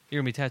Cleveland.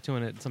 You're going to be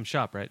tattooing at some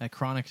shop, right? At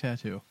Chronic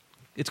Tattoo.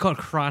 It's called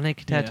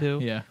Chronic Tattoo.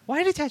 Yeah.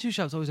 Why do tattoo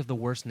shops always have the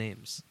worst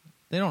names?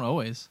 They don't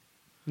always.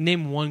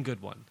 Name one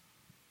good one.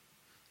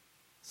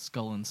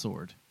 Skull and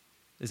Sword.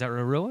 Is that a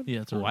real one?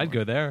 Yeah, it's a Oh, real I'd one.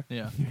 go there.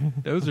 Yeah.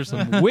 Those are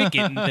some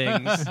wicked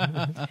things.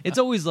 It's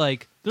always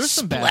like There's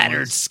some bad splattered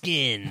ones.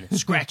 skin.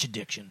 Scratch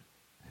Addiction.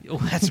 Oh,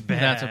 that's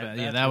bad. That's a bad.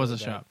 Yeah, That's that was a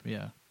really bad. shop.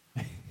 Yeah.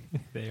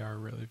 They are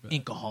really bad.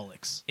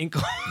 Inkaholics.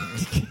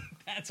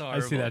 That's I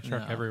horrible. see that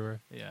truck No.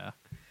 everywhere. Yeah.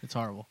 It's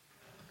horrible.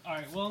 All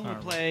right, well, I'm going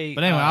to Horrible. play.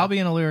 But anyway, I'll be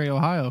in Elyria,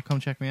 Ohio.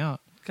 Come check me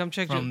out. Come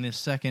check From the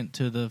 2nd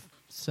to the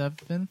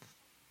 7th?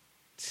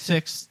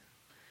 6th?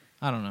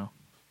 I don't know.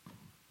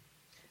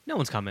 No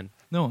one's coming.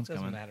 No one's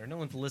Doesn't coming. matter. No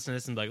one's listening to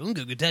this and be like, I'm going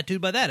to get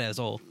tattooed by that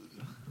asshole.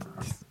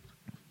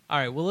 All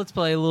right, well, let's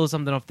play a little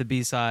something off the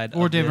B-side.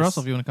 Or of David this.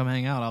 Russell, if you want to come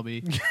hang out, I'll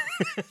be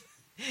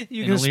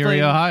You in can Elyria,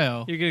 explain-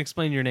 Ohio. You're going to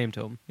explain your name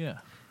to him. Yeah.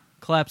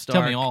 Collapsed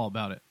Tell Ark, me all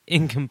about it.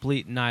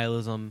 Incomplete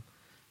Nihilism,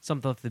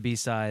 something off the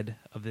B-side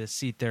of this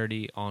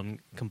C30 on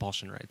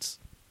Compulsion Rights.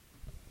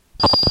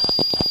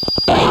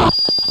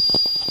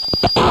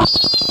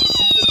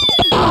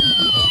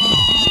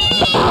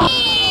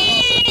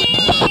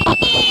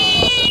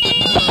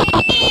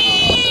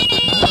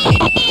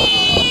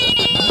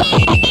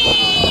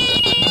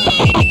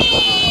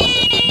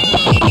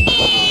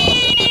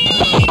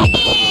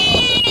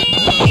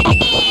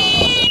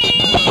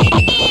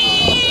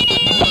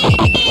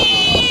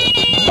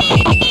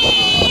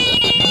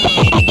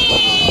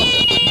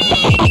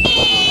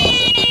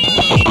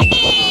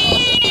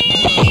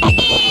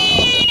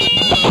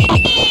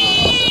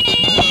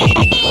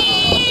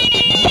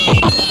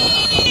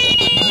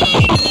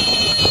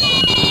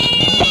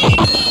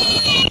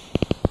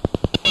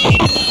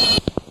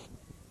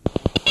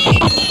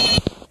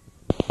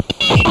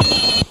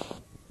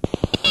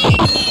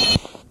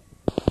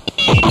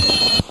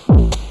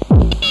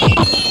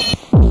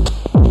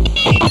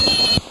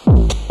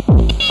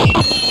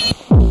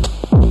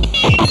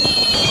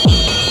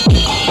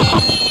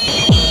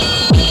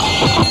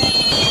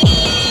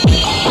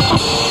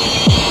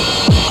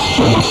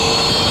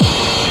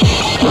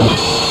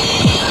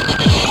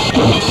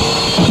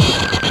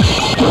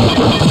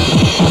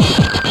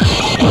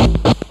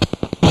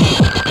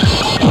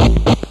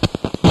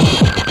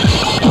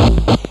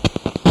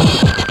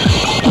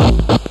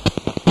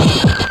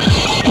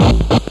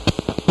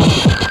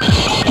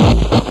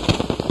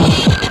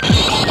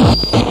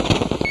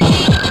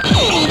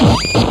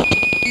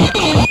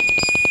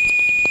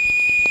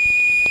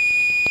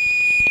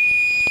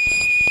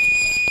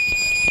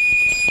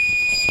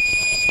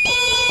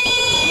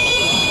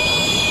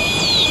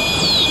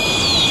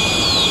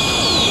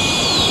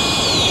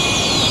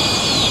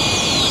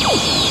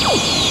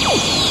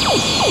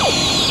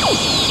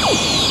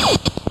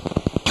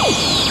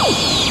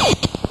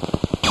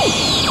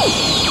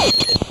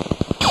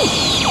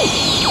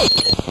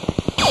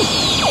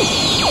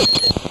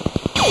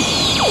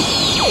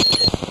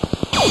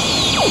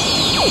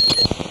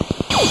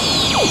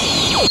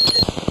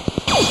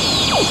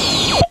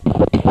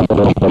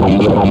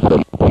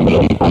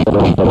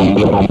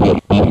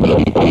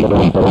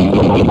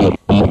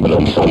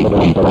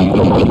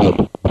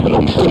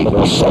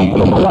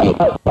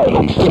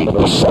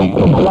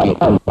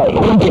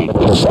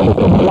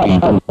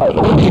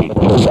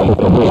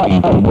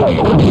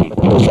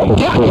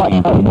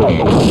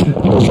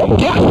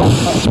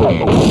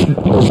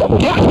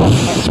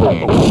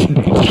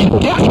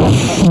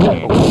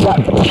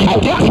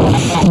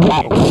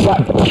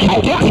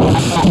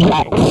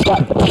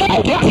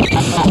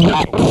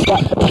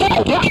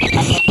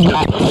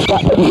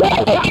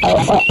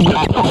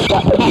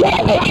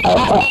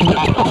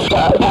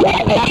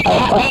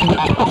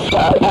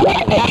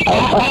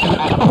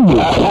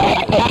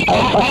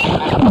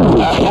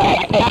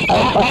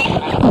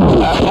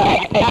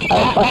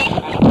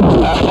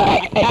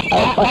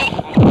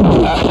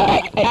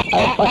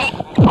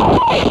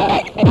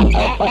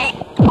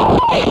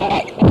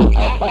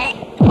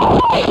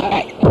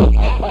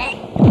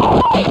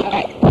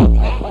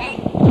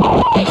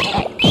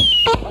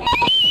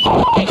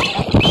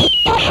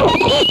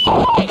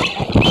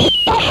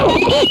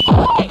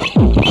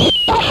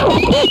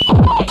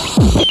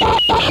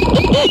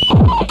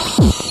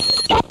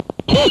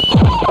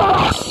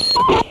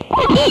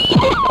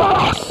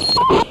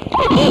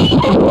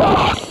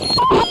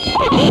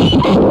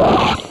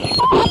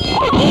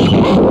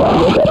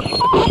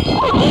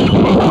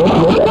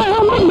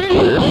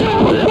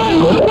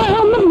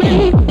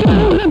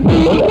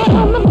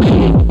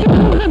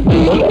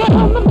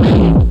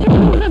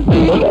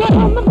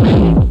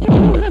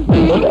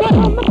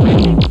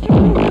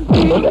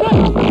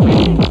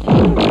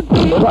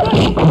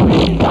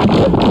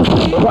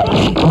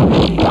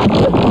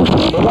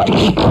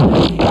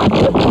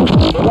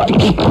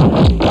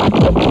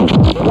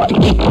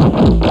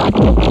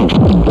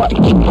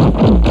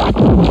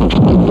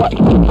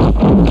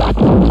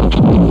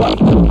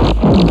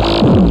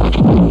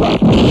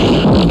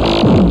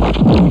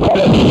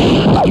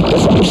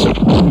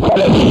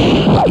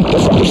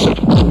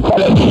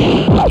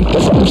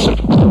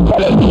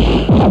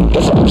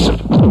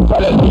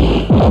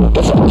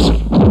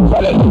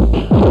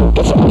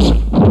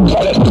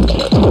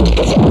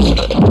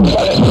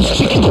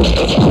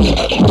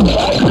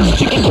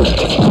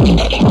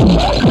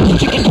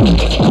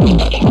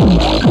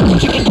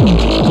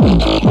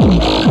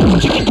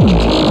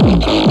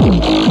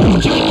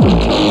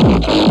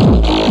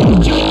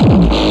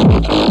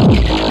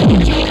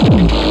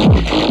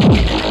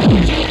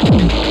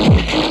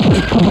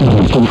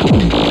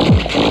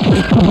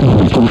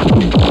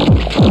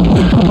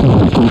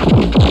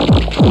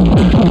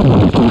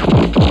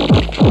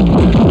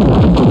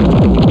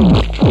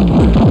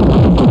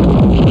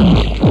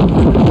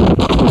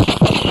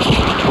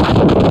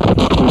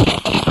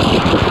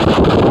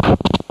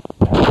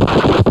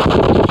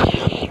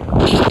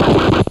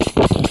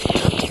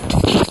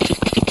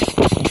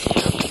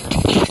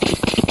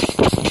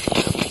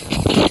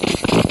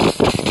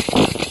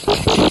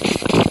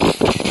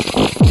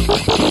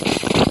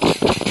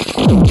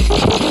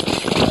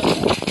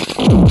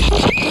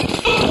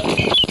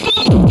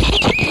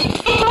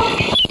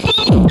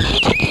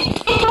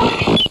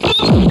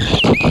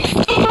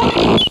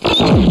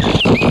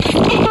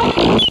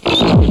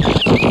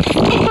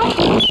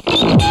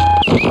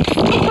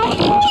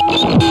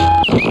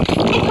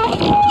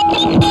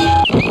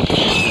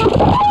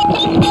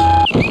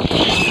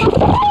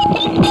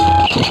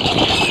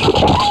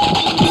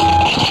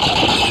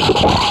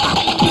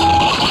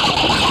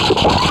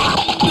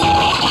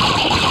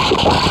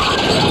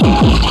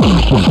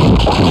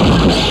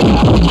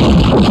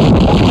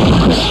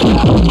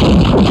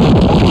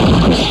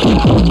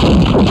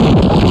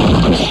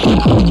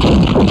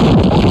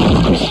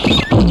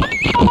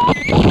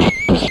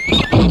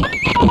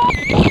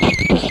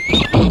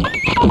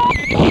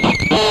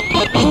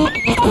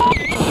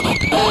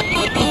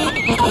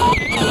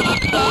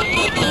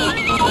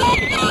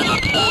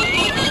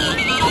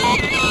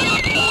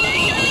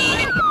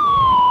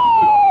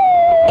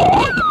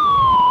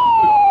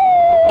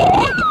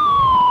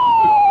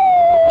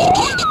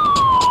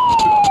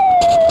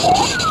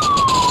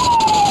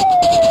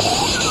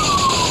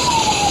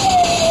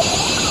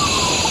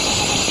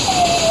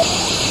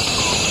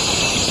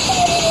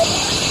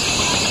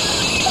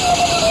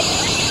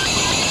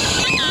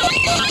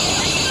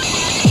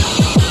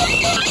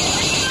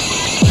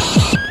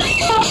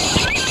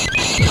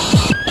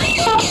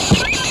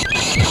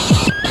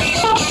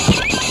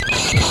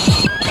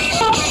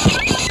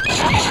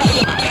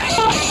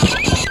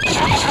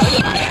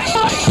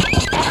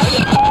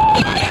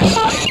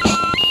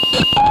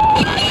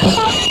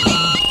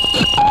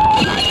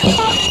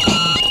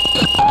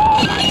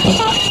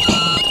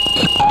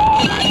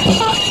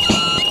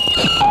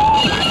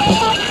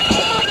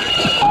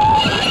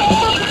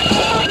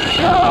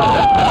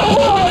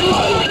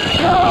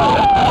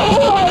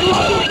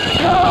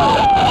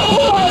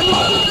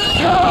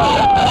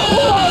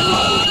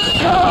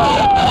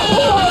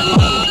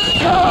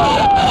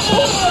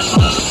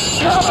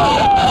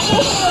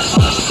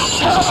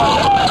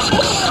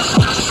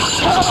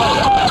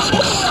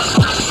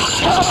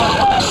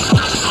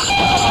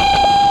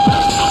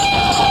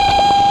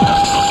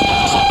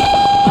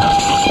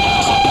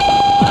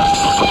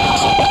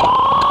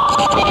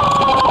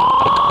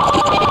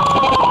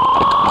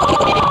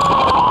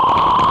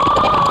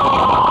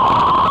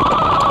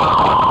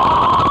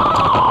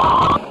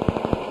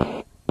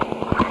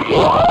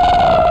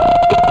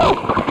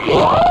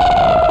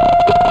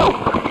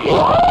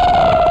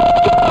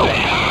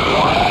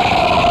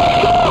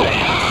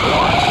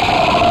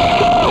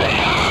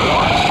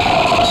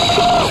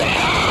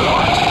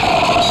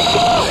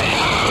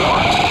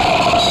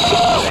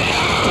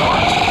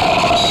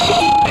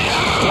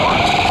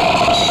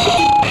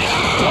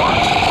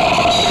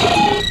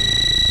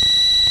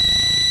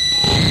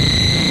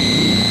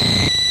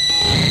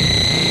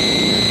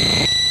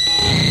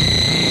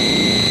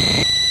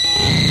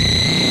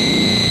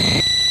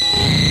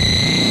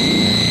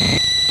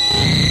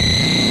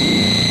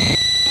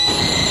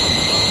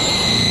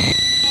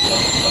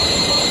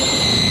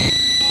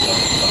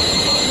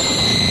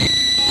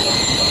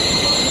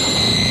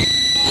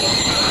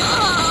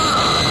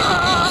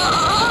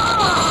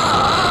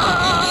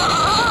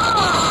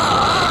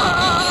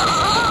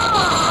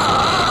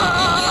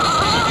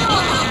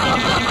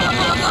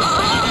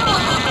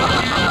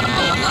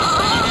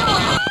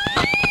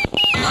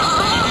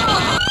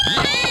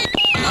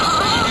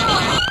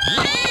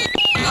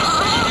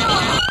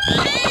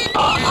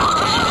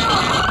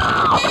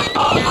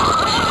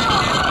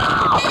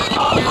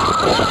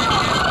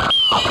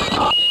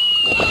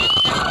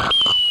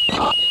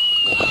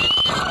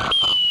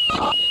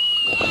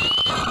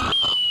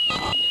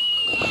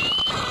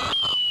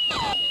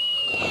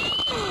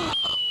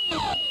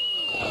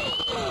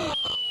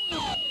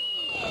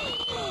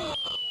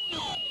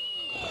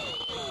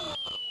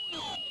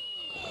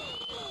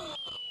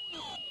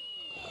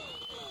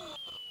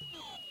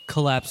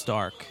 collapsed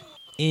arc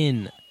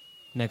in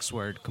next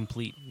word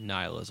complete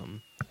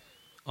nihilism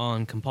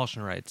on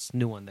compulsion rights.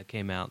 New one that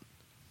came out,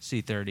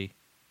 C30.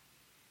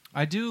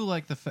 I do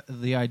like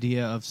the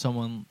idea of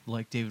someone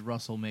like David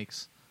Russell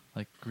makes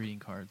like greeting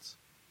cards,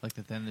 like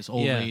that. Then this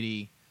old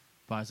lady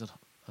buys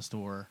a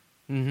store.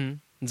 Mm-hmm.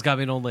 It's got to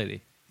be an old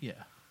lady. Yeah,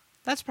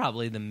 that's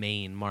probably the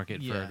main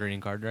market for a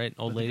greeting card, right?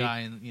 Old lady. The guy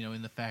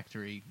in the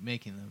factory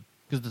making them,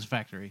 because it's a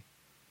factory.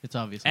 It's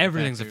obviously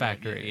everything's a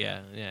factory.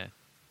 Right? Yeah.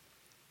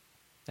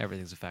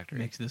 Everything's a factory.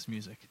 Makes this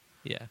music.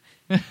 Yeah.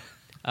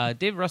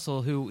 Dave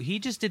Russell, who he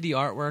just did the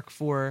artwork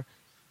for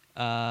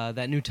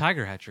that new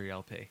Tiger Hatchery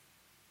LP.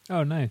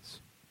 Oh, nice.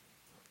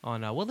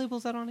 On what label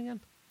is that on again?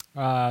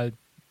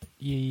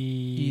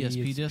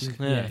 ESP disc.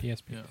 Yeah,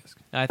 ESP disc.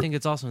 I think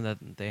it's awesome that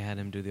they had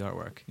him do the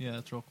artwork. Yeah,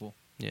 that's real cool.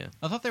 Yeah.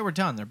 I thought they were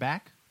done. They're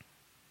back.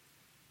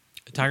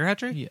 Tiger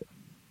Hatchery? Yeah.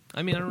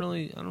 I mean, I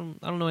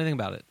don't know anything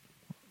about it.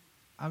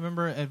 I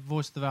remember at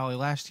Voice of the Valley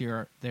last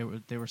year, they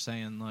were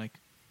saying like,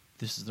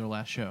 this is their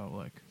last show.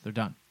 Like they're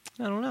done.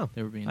 I don't know.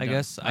 They were being. I done.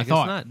 guess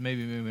thought not.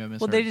 Maybe I misheard.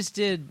 Well, they just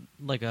did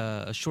like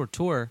a short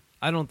tour.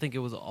 I don't think it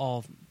was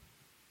all.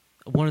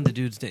 One of the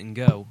dudes didn't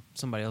go.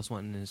 Somebody else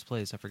went in his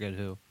place. I forget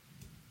who.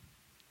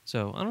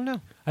 So I don't know.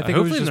 I think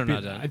hopefully it was they're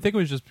not just. done. I think it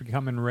was just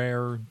becoming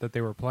rare that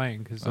they were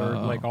playing because they're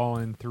like all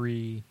in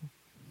three.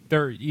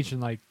 They're each in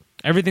like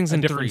everything's a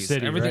in different threes.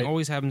 city, Everything right?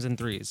 always happens in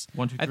threes.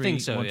 1, 2, 3. I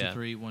think so. 1, yeah. 2,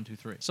 3. 1, 2,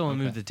 3. Someone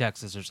moved to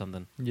Texas or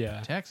something.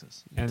 Yeah,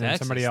 Texas, and then Texas,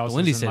 somebody the else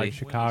Windy is in like City.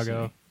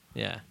 Chicago.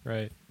 Yeah.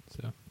 Right.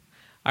 So.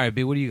 All right,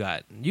 B. What do you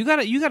got? You got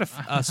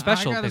a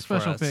special I got pick a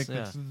special for us. pick.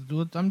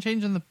 Yeah. I'm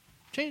changing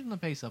the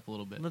pace up a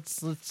little bit.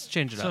 Let's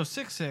change it So up.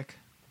 Sick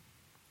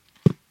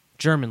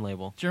German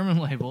label. German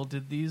label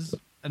did these,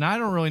 and I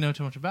don't really know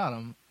too much about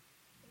them.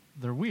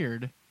 They're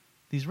weird.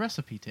 These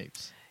recipe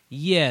tapes.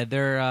 Yeah,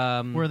 they're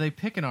where they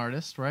pick an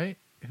artist, right,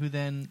 who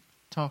then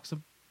talks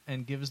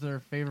and gives their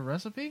favorite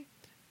recipe.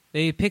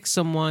 They pick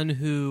someone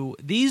who.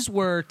 These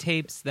were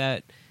tapes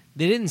that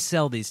they didn't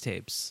sell these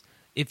tapes.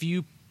 If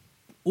you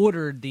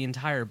ordered the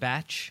entire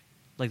batch,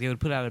 like they would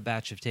put out a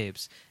batch of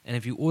tapes, and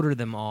if you ordered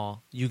them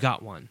all, you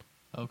got one.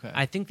 Okay.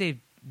 I think they've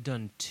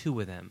done 2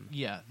 of them.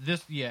 Yeah.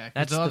 This. Yeah. 'Cause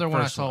That's the the other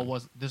one I first saw one.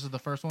 was. This is the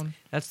first one.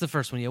 That's the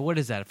first one. Yeah. What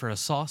is that for a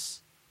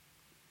sauce?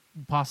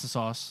 Pasta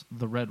sauce,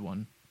 the red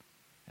one,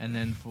 and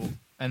then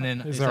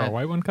Is there a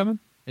white one coming?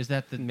 Is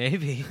that the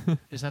Maybe.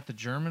 is that the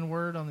German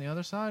word on the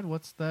other side?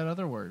 What's that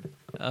other word?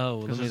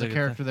 Oh, Because there's a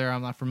character there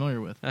I'm not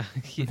familiar with.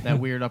 Yeah. That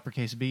weird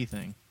uppercase B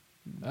thing.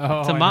 Oh,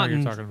 I know what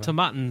you're talking Tomaten.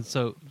 about. Tomaten.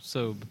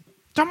 So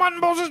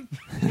Tomaten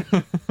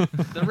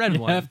bullshit. the red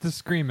You one. have to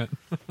scream it.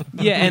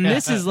 Yeah, and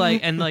this is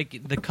like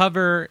the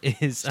cover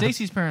is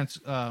Stacy's parents.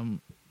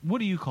 What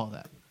do you call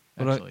that?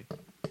 Actually,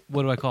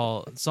 what do I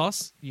call it?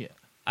 Sauce? yeah.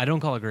 I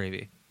don't call it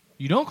gravy.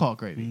 You don't call it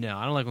gravy. No,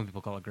 I don't like when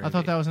people call it gravy. I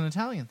thought that was an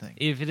Italian thing.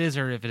 If it is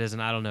or if it isn't,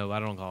 I don't know. I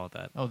don't call it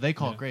that. Oh, they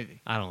call Yeah. it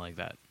gravy. I don't like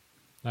that.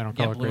 I don't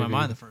Yeah, call it blew my gravy.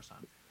 mind the first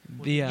time.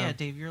 The, yeah,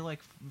 Dave, you're like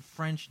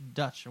French,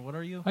 Dutch, or what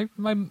are you?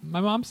 My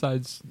mom's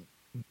side's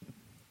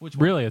Which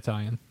one? really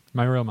Italian.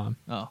 My real mom.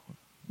 Oh,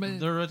 But-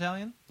 they're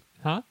Italian.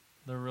 Huh?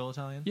 They're real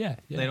Italian. Yeah.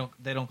 They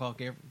don't call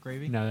it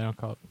gravy. No, they don't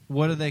call it.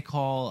 What do they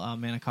call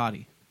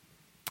manicotti?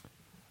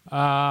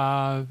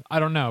 I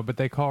don't know, but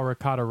they call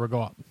ricotta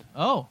rigot.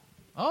 Oh,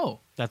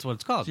 That's what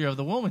it's so called. you have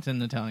the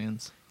Wilmington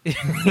Italians. Yeah.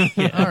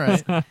 All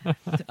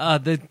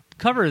right. The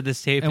cover of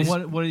this tape And is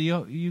what do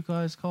you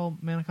guys call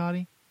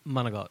manicotti?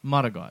 Monagot.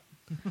 Matagot.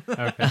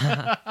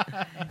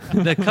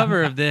 Okay. The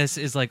cover of this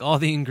is like all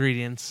the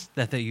ingredients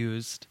that they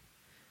used,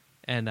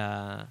 and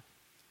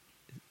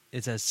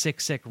it's a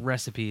sick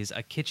recipes,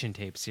 a kitchen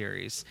tape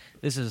series.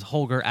 This is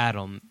Holger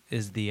Adam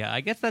is the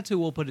I guess that's who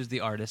we'll put as the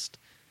artist.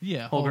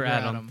 Yeah, Holger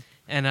Adam.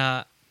 And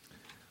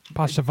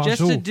Pasta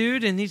just a fazool.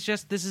 dude, and he's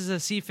just this is a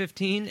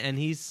C15, and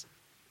he's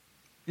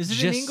Is it in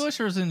Just- English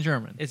or is it in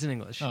German? it's in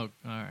English. Oh, all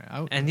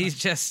right. And he's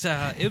just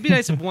it would be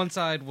nice if one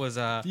side was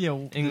the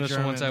English and one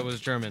German. side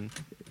was German.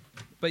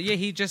 But yeah,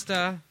 he just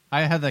I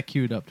had that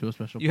queued up to a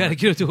special. you had to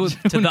part. go to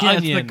When the he has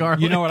onion.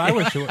 garlic. You know what I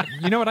wish it was?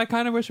 You know what I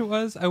kind of wish it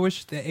was? I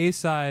wish the A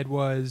side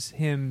was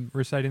him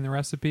reciting the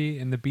recipe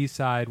and the B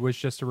side was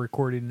just a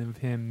recording of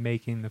him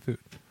making the food.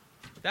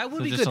 That would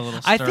So be just good. a little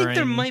I think there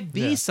stirring. might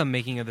be Yeah. some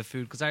making of the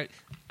food because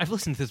I've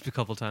listened to this a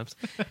couple times.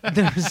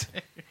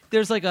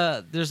 There's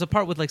a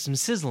part with like some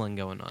sizzling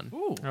going on,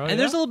 Ooh, Oh, and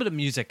there's a little bit of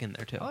music in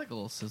there too. I like a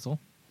little sizzle.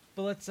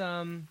 But let's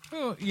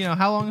Oh,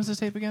 how long is this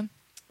tape again?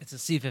 it's a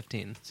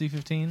C15.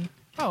 C15.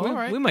 Oh, we, all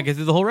right. we might get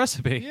through the whole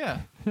recipe.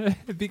 Yeah.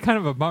 It'd be kind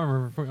of a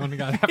bummer if we only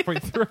got halfway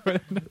through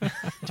it.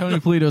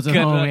 Tony Polito's at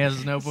Good home. luck. He has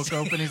his notebook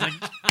open. He's like,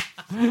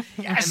 And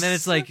then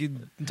it's like it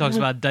talks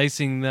about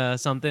dicing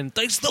something.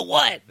 Dice the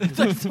what?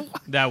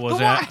 That was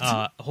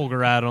The it.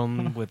 Holger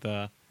Adam with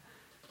All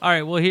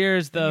right. Well,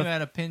 here's you the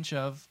had a pinch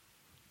of.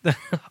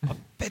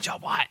 bitch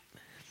of what?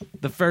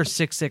 The first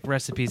sick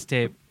recipes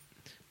tape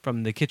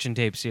from the kitchen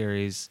tape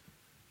series.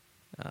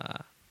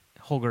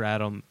 Holger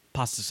Adam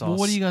pasta sauce. Well,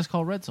 what do you guys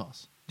call red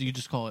sauce? Do you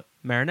just call it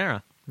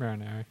marinara?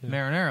 Marinara. Yeah.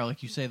 marinara?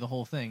 Like you say the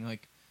whole thing.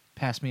 Like,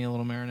 pass me a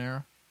little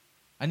marinara.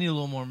 I need a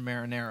little more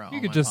marinara. You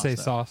on could my just say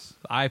pasta. sauce.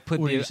 I put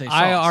Or you the say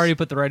I sauce. already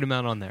put the right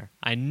amount on there.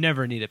 I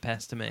never need it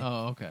passed to me.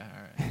 Oh, okay.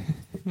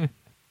 All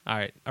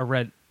right. All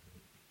right,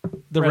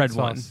 the red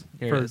one. sauce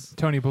Here for it is.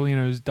 Tony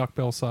Bellino's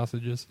duckbill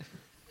sausages.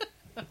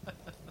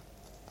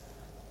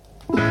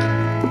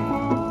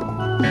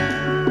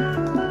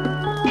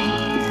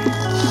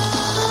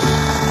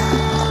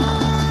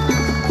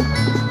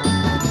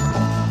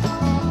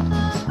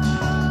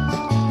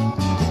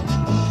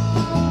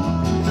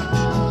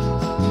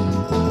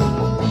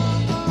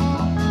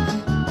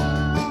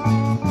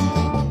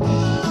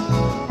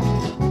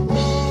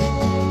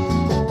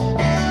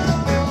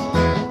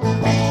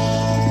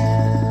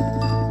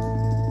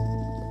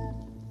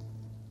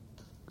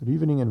 Good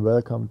evening and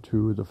welcome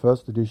to the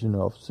first edition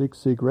of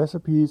Sig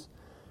Recipes,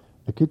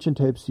 a kitchen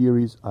tape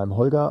series. I'm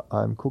Holger,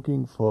 I'm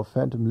cooking for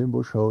Phantom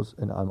Limbo shows,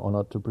 and I'm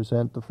honored to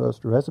present the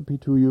first recipe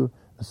to you,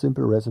 a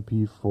simple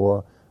recipe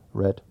for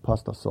red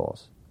pasta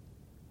sauce.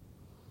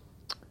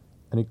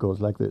 And it goes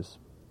like this.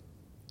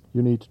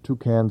 You need 2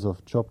 cans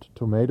of chopped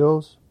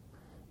tomatoes,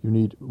 you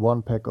need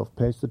 1 pack of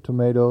pasted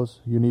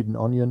tomatoes, you need an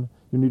onion,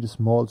 you need a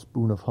small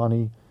spoon of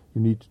honey, you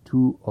need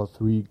 2 or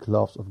 3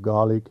 cloves of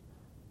garlic,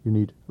 you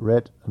need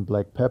red and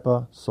black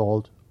pepper,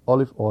 salt,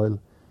 olive oil,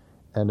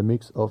 and a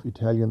mix of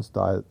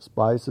Italian-style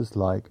spices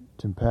like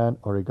thyme,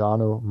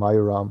 oregano,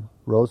 majoram,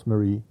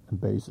 rosemary, and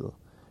basil.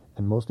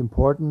 And most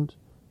important,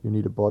 you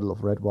need a bottle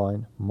of red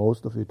wine,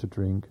 most of it to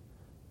drink,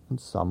 and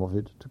some of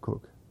it to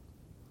cook.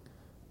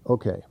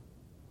 Okay,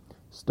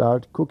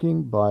 start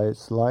cooking by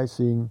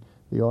slicing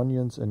the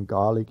onions and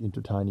garlic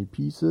into tiny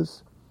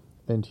pieces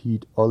and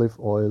heat olive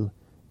oil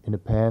in a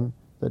pan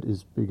that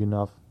is big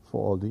enough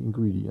for all the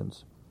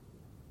ingredients.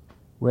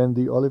 When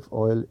the olive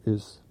oil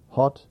is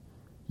hot,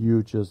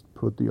 you just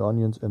put the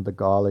onions and the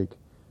garlic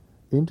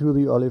into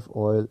the olive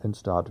oil and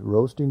start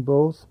roasting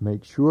both.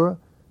 Make sure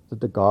that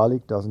the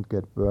garlic doesn't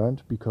get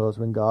burnt, because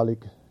when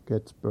garlic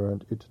gets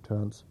burnt, it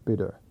turns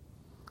bitter.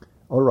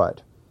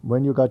 Alright,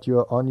 when you got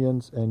your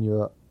onions and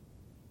your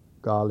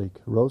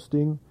garlic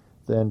roasting,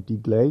 then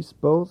deglaze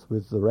both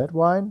with the red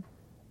wine,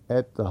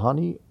 add the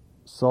honey,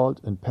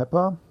 salt and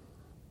pepper,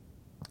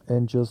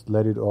 and just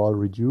let it all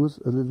reduce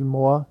a little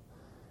more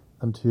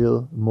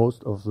until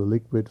most of the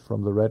liquid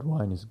from the red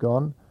wine is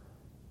gone,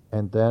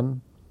 and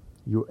then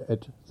you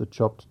add the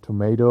chopped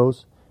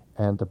tomatoes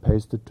and the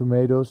pasted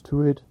tomatoes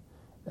to it,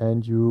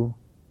 and you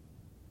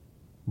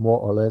more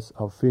or less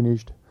are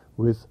finished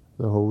with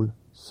the whole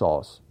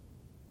sauce.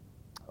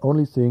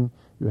 Only thing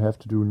you have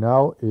to do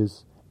now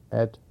is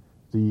add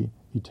the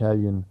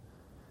Italian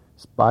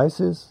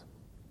spices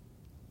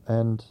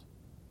and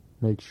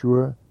make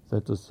sure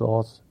that the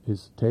sauce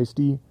is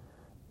tasty.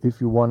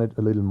 If you want it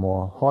a little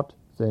more hot,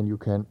 then you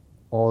can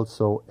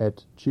also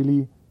add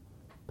chili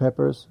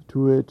peppers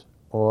to it,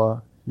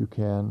 or you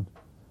can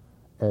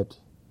add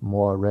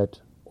more red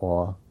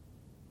or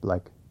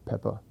black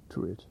pepper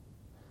to it.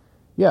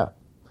 Yeah.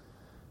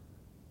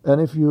 And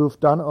if you've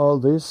done all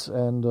this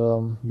and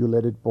you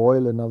let it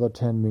boil another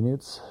 10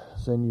 minutes,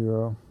 then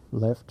you're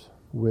left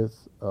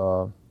with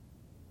a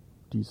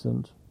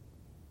decent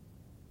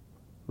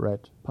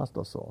red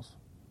pasta sauce.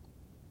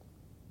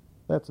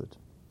 That's it.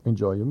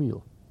 Enjoy your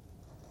meal.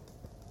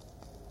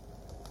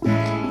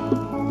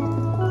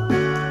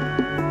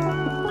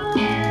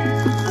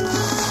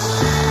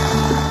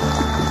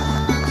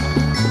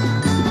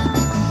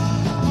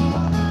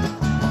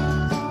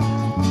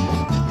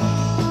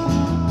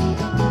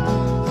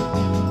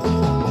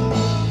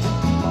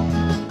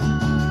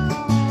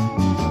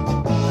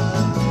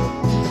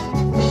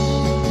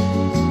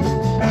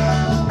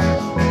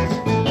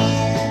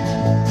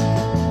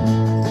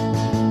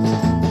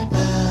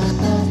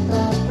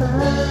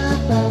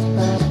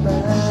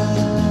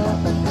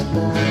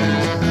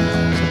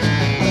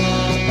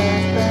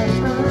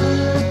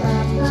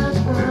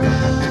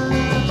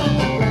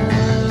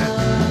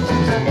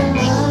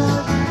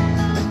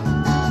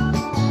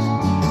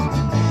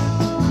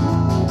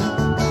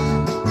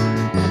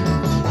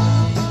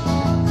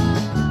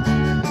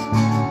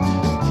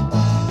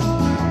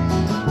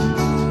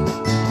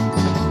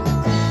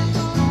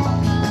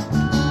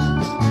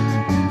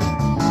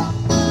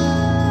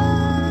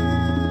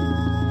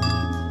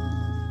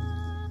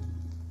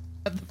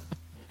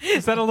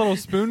 Is that a little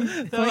spoon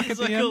That clink was at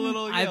like the a end?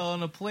 little,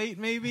 on a plate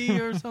maybe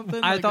or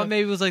something. I like thought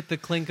maybe it was like the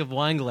clink of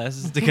wine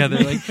glasses together.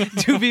 Like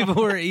 2 people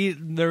were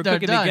eating, they were They're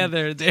cooking done.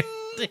 together.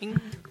 Ding.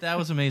 that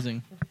was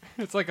amazing.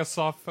 It's like a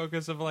soft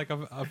focus of like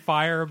a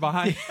fire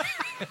behind.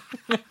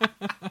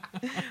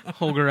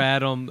 Holger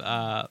Adam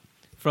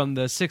from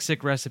the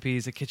Sick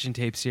Recipes, a kitchen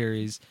tape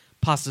series,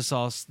 pasta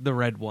sauce, the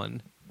red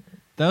one.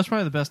 That was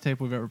probably the best tape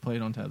we've ever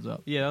played on Tabs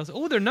Up. Yeah,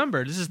 they're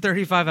numbered. This is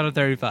 35 out of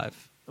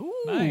 35. Ooh,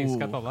 Nice,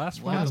 got the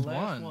last one. Last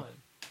one.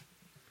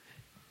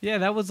 Yeah,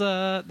 that was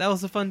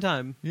a fun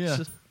time. Yeah.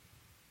 So-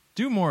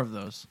 Do more of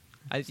those.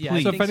 I So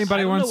if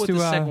anybody I don't wants know what to,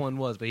 the second one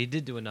was, but he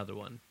did do another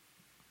one.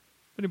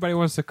 anybody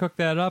wants to cook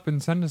that up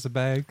and send us a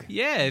bag.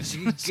 Yeah, if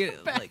you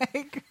get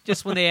like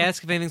just when they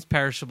ask if anything's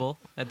perishable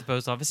at the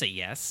post office, say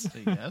yes.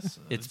 Yes.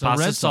 It's a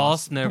pasta red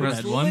sauce, and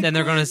then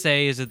they're going to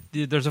say, "Is it?"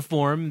 There's a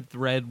form,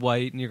 red,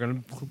 white, and you're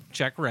going to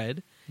check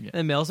red,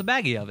 and mail us a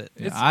baggie of it.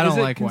 Yeah, I don't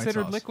like white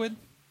considered sauce. liquid?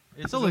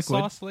 It's Is a liquid.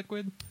 sauce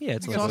liquid? Yeah,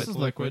 it's Sauce liquid. is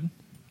liquid.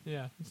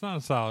 Yeah, it's not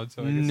a solid.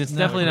 So I guess It's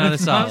definitely not a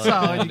It's solid.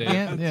 not solid. You Dude.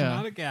 can't. It's Yeah.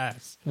 not a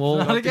gas. Well,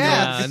 not a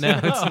gas. No,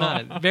 it's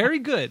not. Very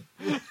good.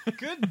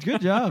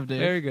 Good job, Dave.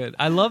 Very good.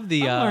 I love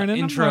the I'm learning,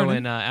 I'm intro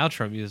learning. and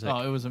outro music.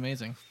 Oh, it was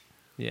amazing.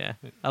 Yeah,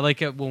 I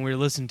like it when we were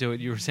listening to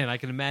it. You were saying I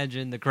can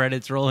imagine the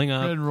credits rolling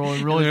up, And rolling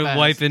and really they're fast.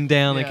 wiping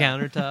down the Yeah.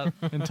 countertop.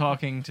 And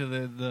talking to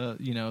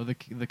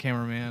the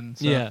cameraman and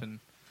stuff, Yeah. and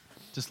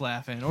just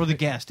laughing, or the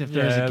guest if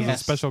there's Yeah, a as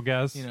guest, a special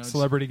guest, you know,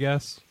 celebrity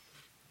guest.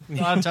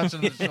 not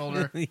touching the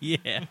shoulder.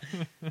 Yeah.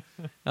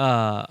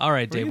 All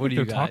right, Dave. What do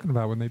you they're got? talking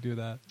about when they do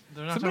that?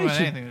 They're not Somebody talking about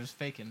should- anything; they're just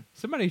faking.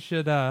 Somebody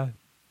should.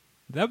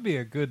 That'd be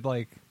a good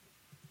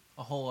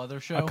A whole other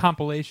show. a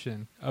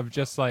compilation of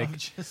just like Of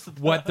just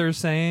the- what they're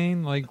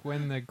saying, like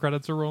when the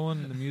credits are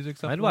rolling and the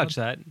music's I'd uploaded. watch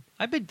that.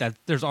 I bet that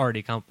there's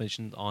already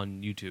compilations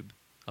on YouTube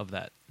of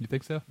that. You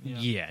think so?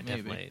 Yeah,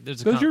 maybe. definitely.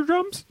 There's a Those your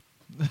drums?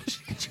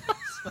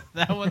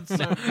 That one's so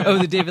good. Oh,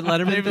 the David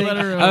Letterman David thing?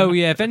 Letterman. Oh,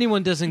 yeah. If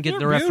anyone doesn't get They're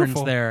the reference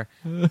beautiful. there,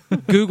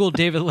 Google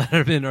David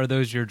Letterman, Are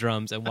Those Your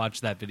Drums? And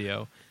watch that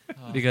video.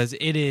 Because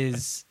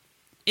it's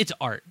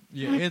art.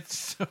 Yeah, it's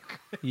so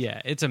good.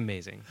 Yeah, it's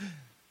amazing.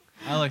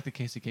 I like the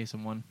Casey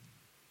Kasem one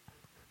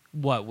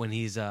What, when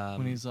he's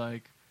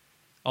like,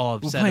 all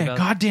 "We'll upset play a about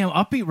goddamn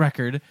upbeat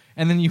record,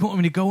 and then you want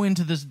me to go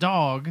into this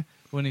dog."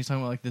 When he's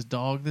talking about like this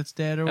dog that's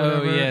dead or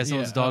whatever. Oh, yeah,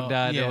 someone's dog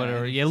died or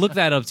whatever. Yeah, look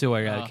that up too.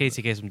 I got it.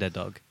 Casey Kasem, Dead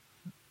Dog.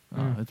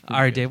 Oh, it's pretty All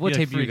right, good. Dave, what He,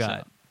 tape you freaks got?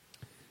 out.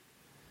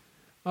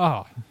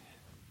 Oh,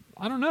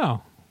 I don't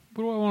know.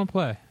 What do I want to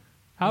play?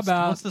 How What's-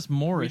 about what's this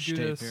Moorish we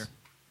do tape this- here?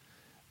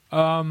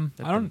 I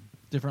don't.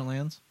 Different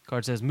lands.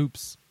 Card says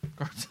Moops.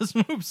 Garza's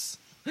moves.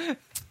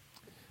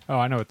 Oh,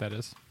 I know what that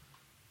is.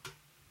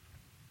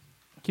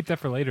 Keep that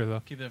for later,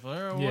 though. Keep that for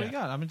later. What do Yeah. you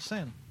got? I'm just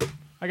saying.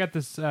 I got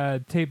this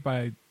tape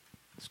by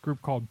this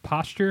group called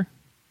Posture.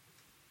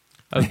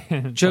 Oh,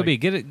 It's Joby,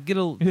 like- get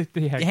a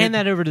Yeah, hand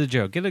that over to the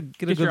Joe. Get a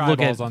good your look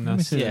eyeballs at on Let me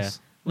this. see Yeah, this.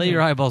 lay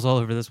your eyeballs all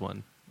over this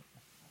one.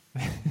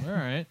 All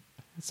right.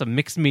 Some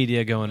mixed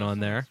media going on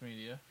there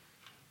Media.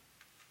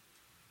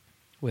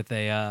 with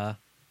a.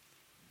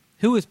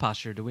 Who is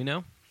Posture? Do we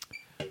know?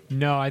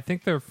 No, I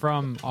think they're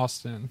from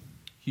Austin,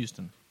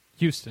 Houston.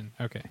 Houston.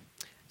 Okay.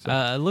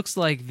 It looks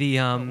like the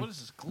What is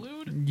this,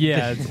 glued?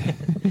 Yeah.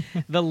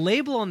 it's- the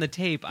label on the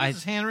tape. This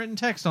is handwritten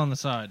text on the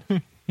side.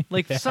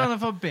 Like Son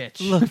of a bitch.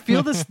 look,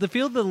 feel this. The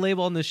feel the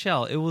label on the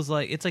shell. It was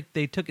like it's like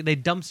they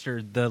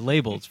dumpstered the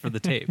labels for the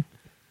tape.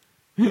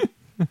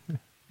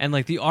 And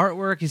like the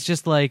artwork is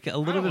just like a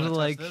little bit of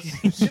like Get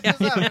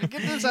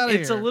this out of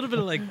it's here. a little bit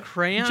of like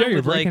crayon. Joe, you're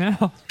with, like, breaking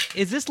out.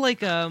 is this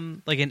like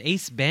an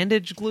ace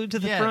bandage glued to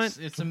the Yes, front?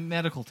 it's a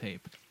medical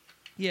tape.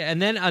 Yeah,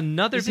 and then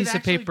another Is it piece of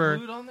actually paper.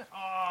 glued on there?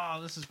 Oh,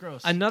 this is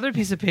gross. Another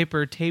piece of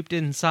paper taped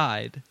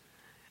inside.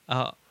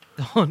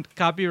 On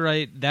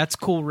copyright, That's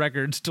Cool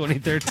Records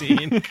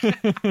 2013.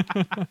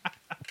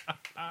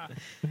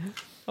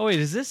 Oh wait,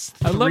 is this?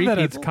 I love three that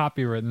it's people?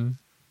 copywritten.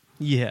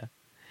 Yeah.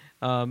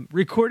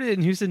 Recorded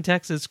in Houston,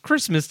 Texas,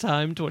 Christmas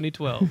time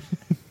 2012.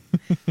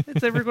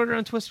 They recorded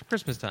around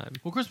Christmas time.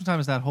 Well, Christmas time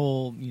is that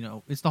whole,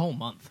 it's the whole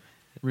month.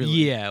 Really.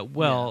 Yeah,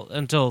 well,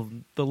 until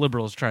the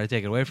liberals try to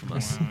take it away from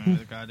us.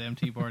 The goddamn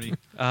Tea Party.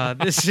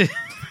 This is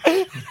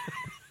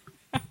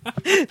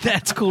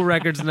That's Cool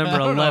Records number I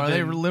don't know, 11. Are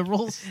they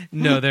liberals?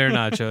 No, they're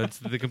not, Joe. It's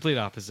the complete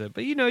opposite.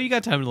 But you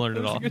got time to learn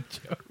it all. Good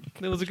joke.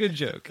 It was a good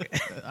joke.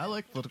 I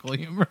like political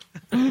humor.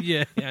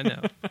 Yeah, I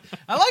know.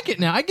 I like it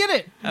now. I get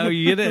it. Oh,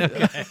 you get it?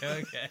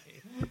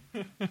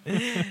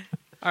 Okay.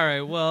 All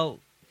right, well,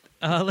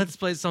 let's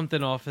play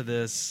something off of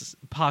this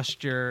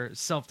Posture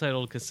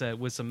self-titled cassette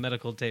with some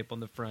medical tape on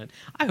the front.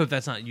 I hope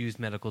that's not used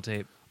medical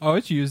tape. Oh,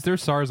 it's used.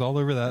 There's SARS all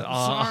over that.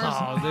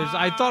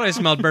 I thought I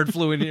smelled bird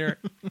flu in here.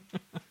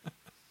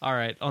 All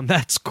right, on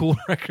That's Cool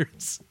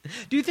Records.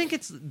 Do you think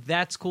it's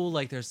That's Cool,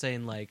 like they're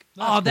saying, like,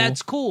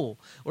 that's cool?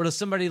 Or does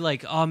somebody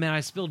like, oh, man, I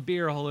spilled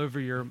beer all over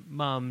your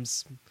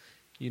mom's,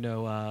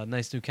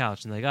 nice new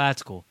couch. And like,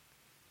 that's cool.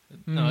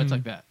 No, it's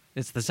like that.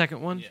 It's the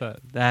second one? Yeah.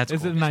 That's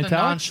Is cool. it It's the italics?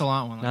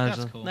 nonchalant one. Like, that's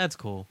Nonchalant. cool. That's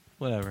cool.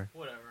 Whatever.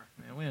 Whatever.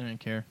 Man, we don't even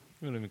care.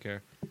 We don't even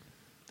care.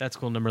 That's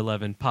Cool number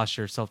 11,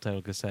 Posture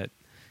self-titled cassette.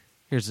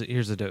 Here's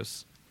a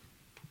dose.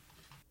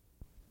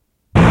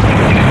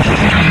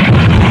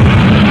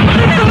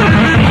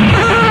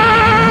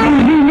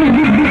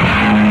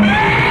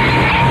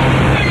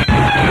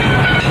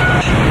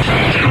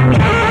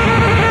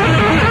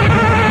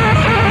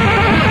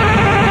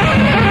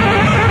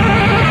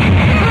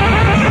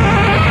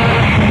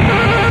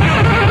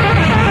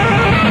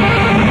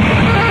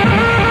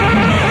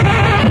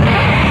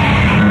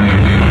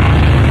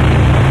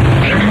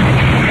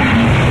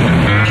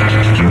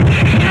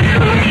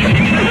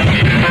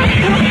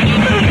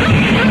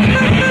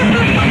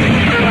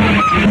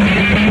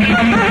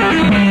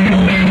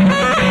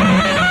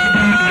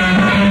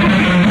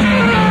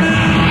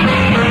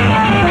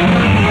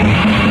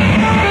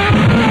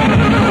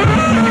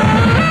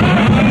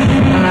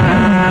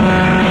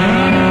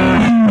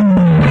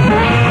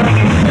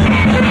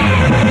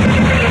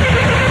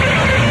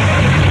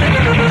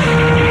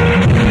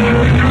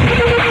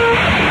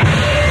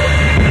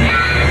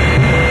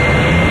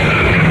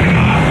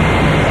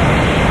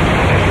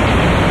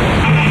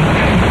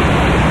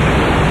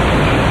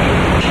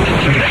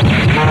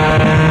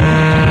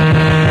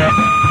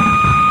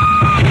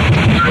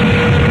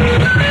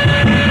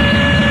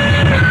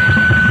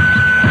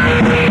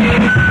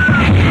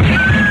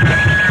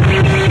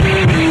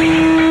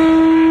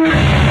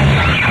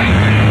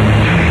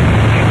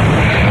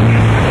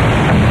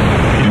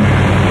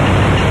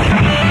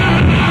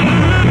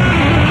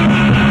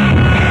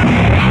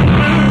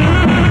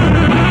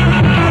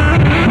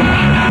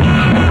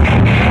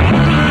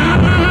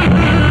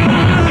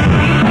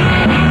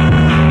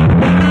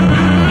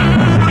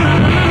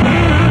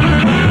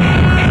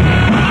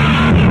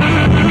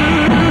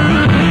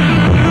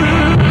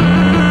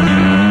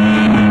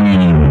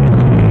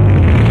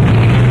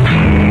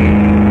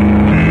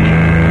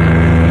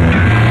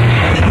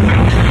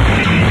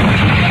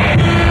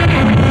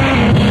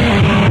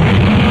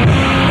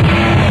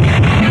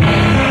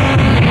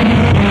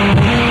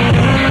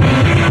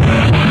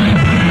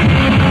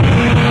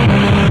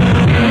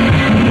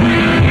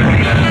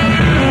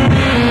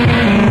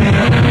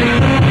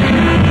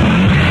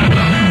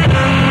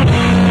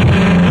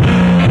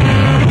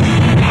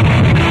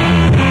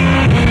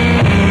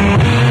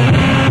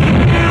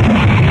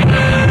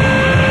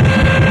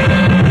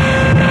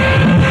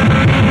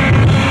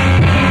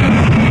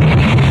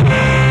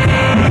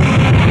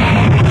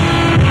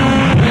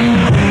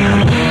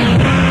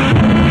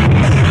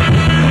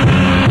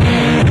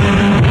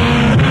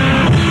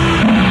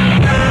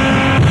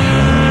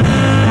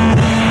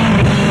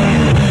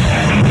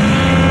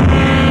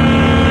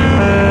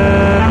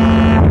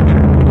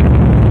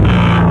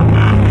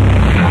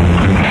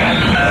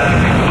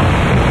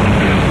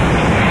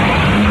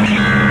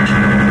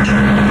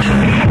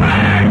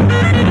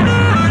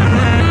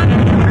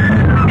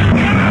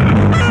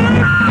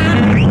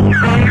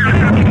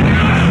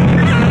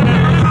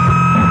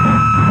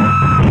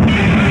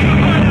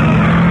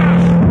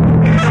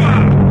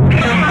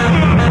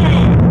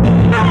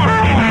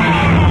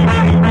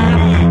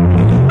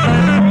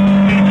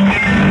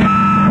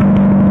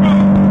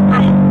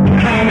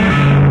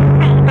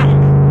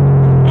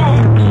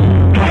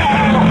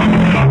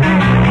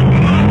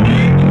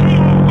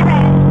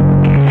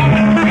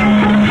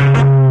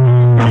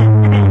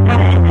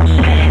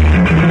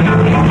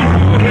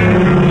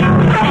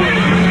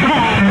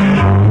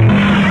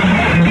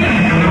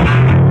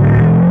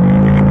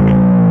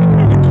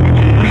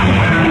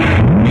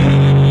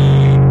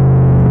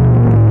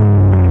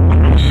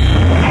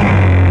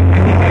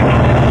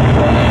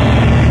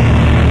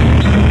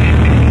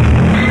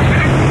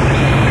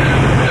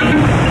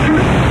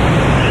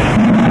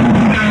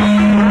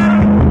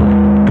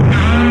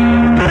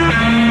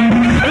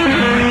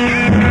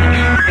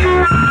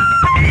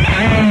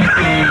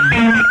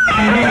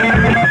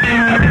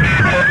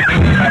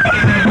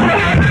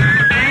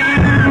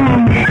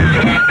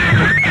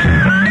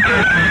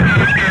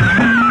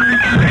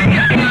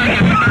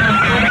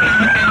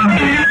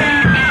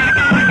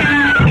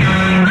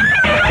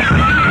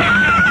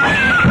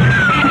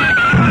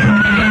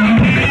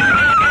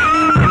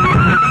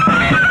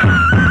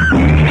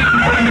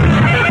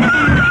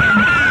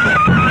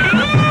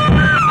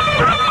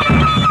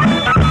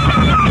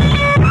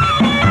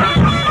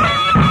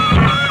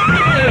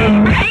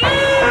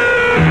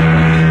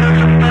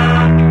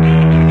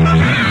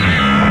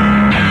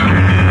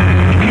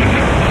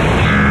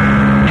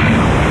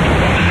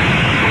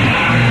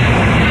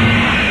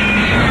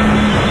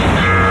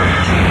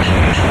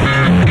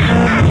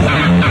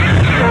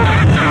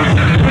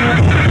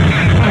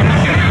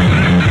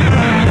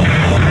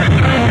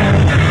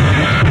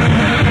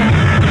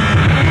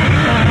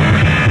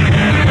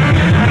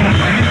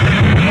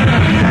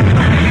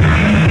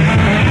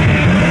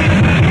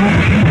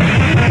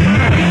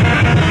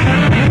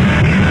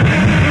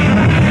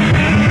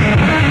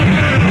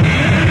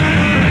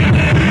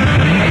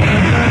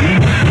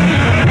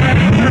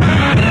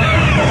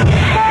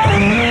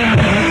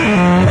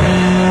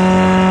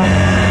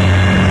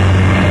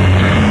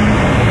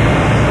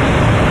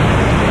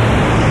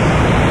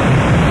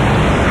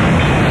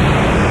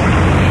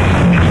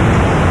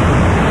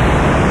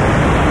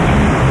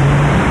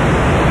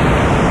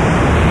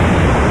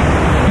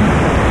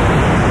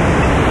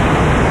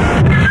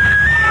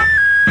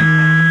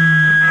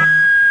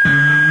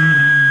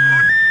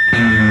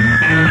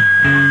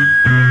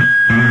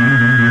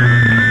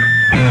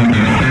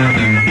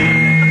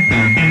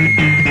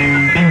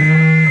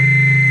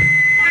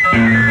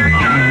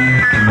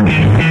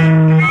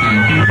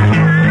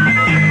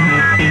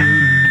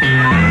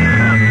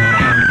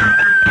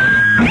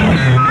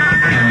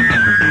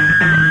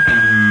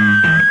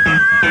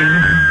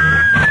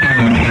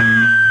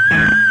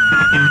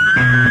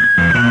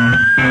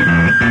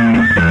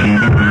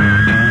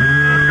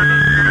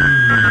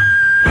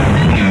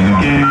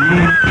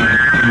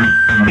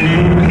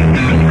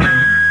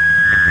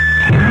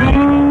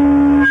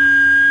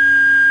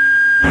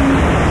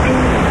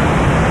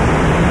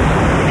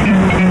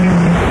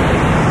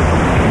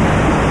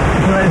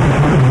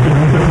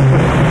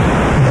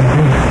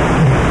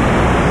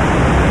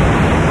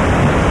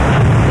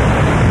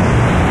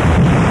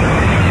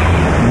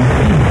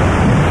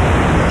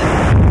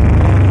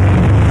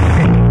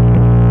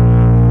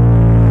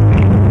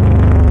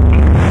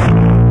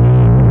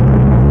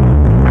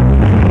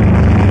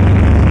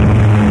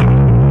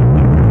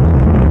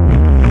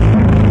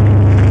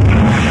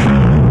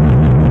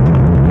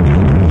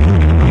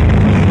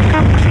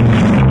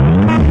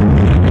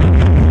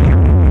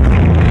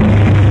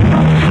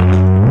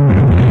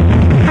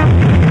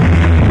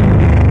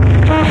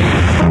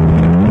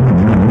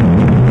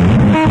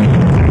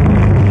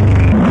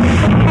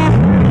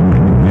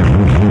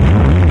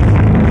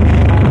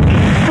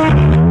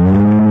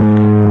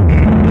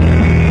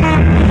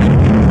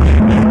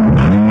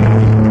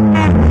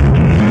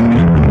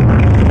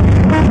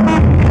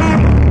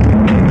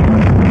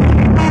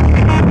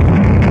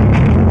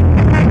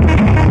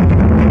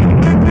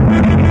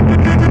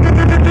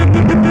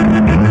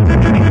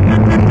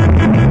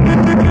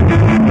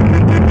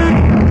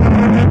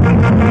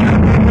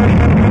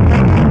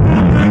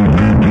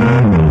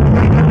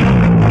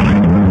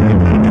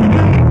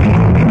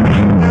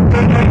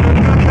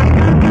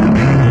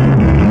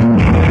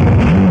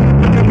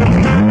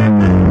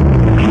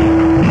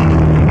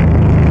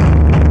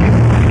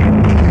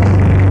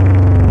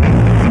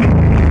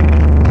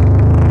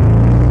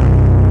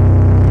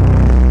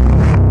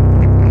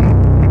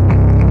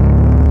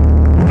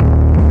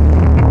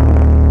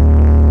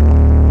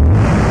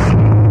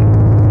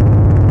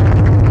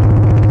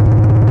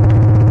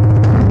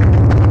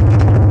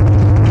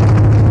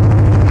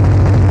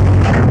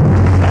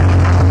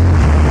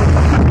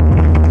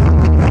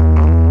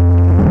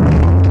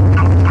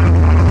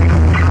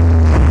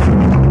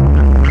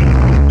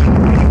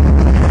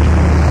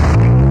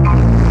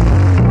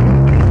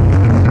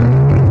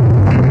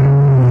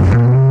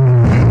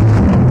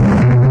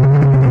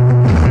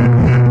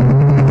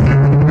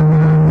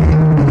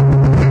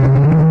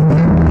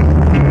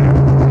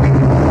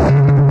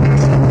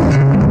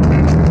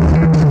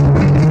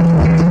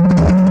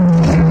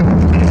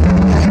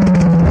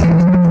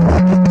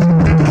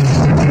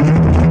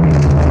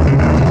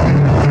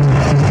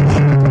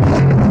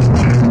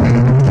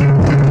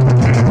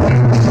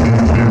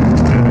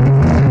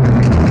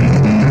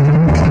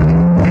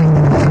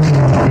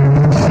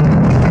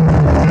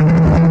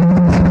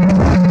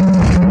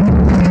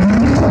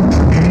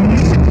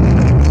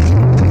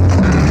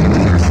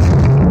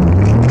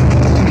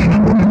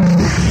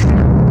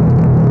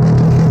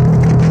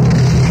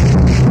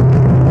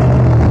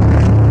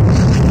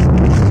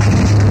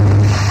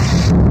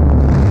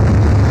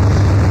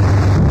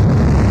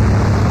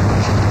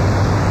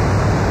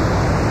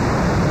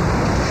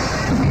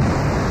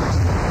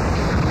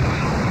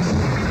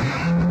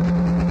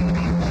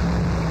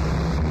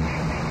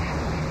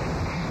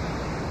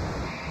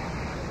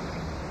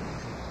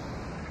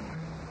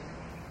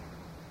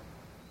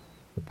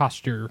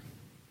 posture.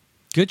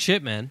 Good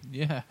shit, man.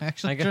 Yeah,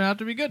 actually I got- turned out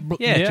to be good.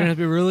 Yeah, it turned out to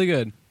be really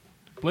good.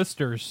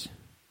 Blisters.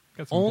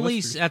 Got some Only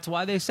blisters. that's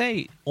why they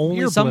say only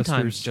Ear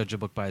sometimes blisters. judge a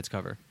book by its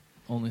cover.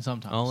 Only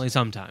sometimes. Only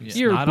sometimes,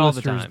 Ear not all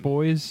the blisters, time.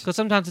 boys. Because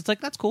sometimes it's like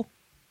that's cool.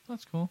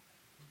 That's cool.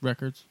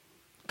 Records.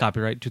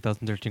 Copyright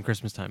 2013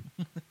 Christmas time.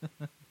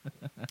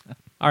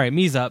 All right,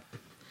 me's up.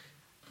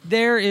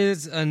 There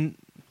is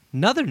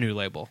another new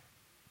label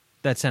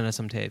that sent us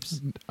some tapes.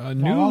 A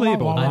new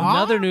label.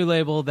 Another new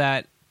label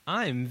that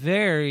I'm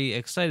very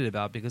excited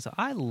about because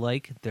I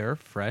like their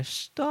fresh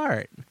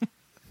start.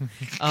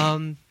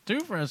 2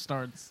 fresh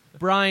starts.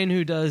 Brian,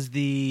 who does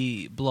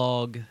the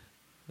blog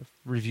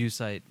review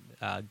site,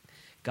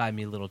 Guide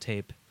Me Little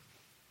Tape,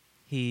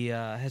 he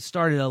has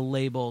started a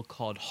label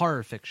called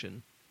Horror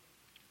Fiction.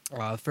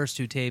 First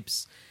 2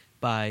 tapes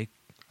by...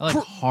 I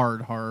like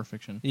hard horror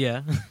fiction.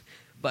 Yeah.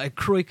 By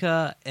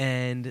Kroika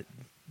and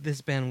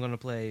this band I'm going to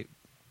play,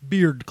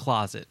 Beard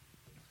Closet.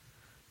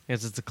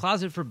 Because it's a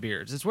closet for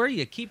beards. It's where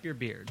you keep your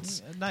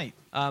beards. At night.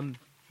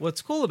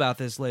 What's cool about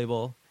this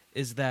label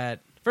is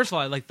that, first of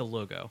all, I like the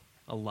logo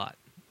a lot.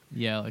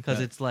 Yeah, like Because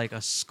that. it's like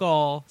a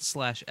skull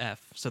 /F.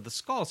 So the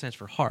skull stands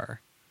for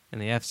horror,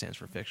 and the F stands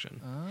for fiction.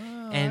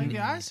 Oh, and-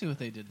 yeah, I see what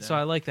they did there. So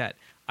I like that.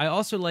 I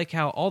also like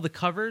how all the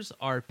covers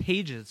are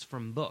pages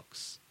from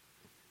books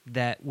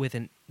that with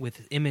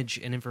image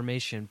and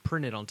information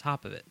printed on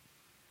top of it.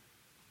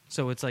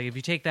 So it's like if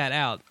you take that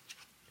out,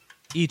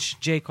 each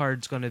J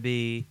card's going to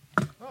be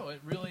Oh, it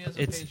really is a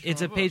page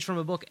it's a page from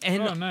a book,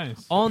 and Oh,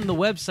 nice. on the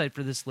website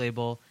for this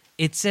label,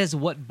 it says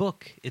what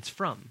book it's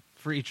from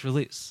for each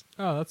release.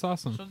 Oh, that's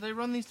awesome. So they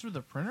run these through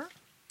the printer?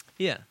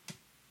 Yeah.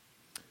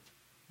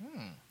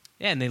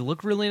 Yeah, and they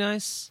look really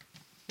nice.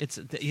 You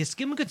give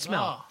them a good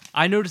smell. Oh.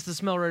 I noticed the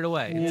smell right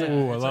away. It's,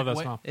 Ooh, I It's love like that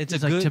white- smell. it's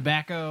It's a like good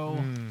tobacco.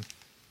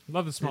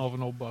 Love the smell of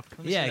an old book. Let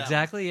me see Yeah, that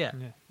exactly. Yeah.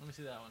 Yeah. Let me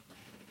see that one.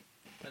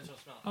 I just don't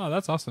smell it. Oh,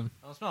 that's awesome.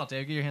 I don't smell it,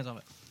 Dave. Get your hands on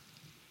it.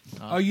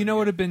 Oh, you know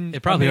what would have been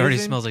It probably already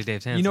amazing? smells like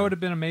Dave's hands. You know though. what would have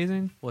been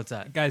amazing? What's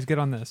that? Guys, get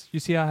on this. You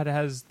see how it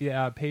has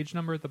the page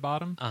number at the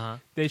bottom? Uh-huh.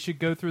 They should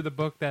go through the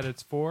book that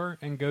it's for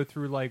and go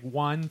through like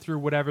 1 through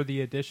whatever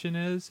the edition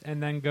is,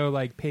 and then go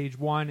like page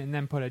 1 and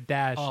then put a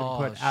dash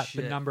Oh, and put at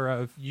the shit. number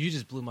of. You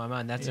just blew my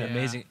mind. That's Yeah,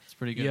 amazing. it's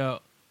pretty good. Yo,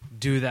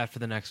 do that for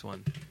the next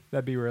one.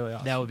 That'd be really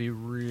awesome. That would be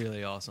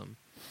really awesome.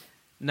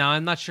 Now,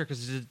 I'm not sure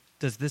because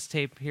does this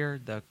tape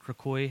here, the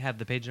Krakoi, have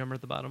the page number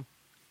at the bottom?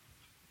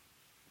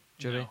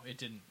 Should No, it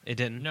didn't. It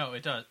didn't. No,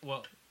 it does.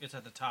 Well, it's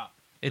at the top.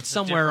 It's It's a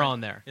somewhere different-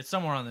 on there. It's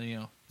somewhere on the,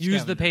 Use the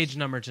scavengers. page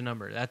number to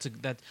number.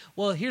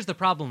 Well, here's the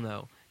problem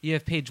though. You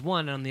have page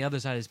 1 and on the other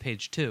side is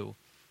page 2.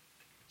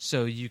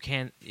 So you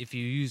can't if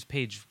you use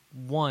page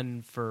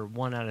 1 for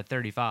 1 out of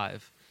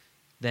 35,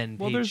 then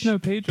well, page, there's no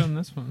page on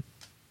this one.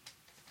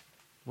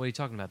 What are you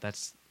talking about?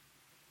 That's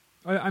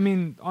I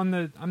mean,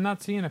 I'm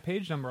not seeing a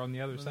page number on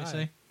the other What did side.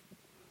 they say?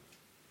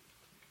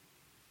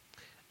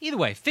 either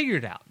way, figure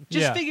it out.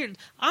 Just Yeah. figure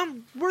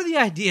we're the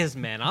ideas,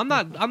 man. I'm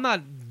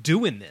not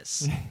doing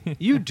this.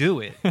 You do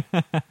it.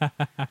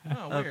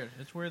 Oh, weird.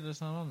 It's weird that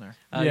it's not on there.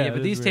 Yeah, Yeah, it but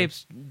is these weird.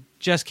 tapes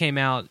just came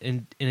out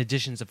in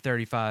editions of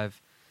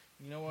 35.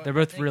 You know what? They're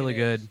both I think really it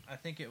is. good. I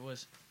think it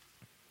was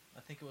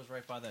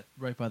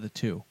right by the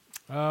 2.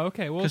 Oh,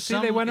 okay. Well, 'Cause see,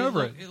 they went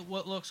over it.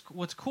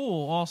 What's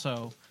cool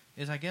also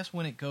is I guess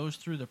when it goes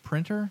through the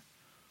printer,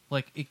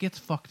 like it gets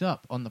fucked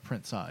up on the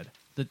print side.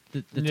 The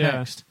Yeah.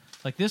 text,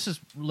 like this is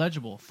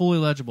legible, fully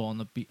legible on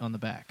the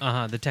back.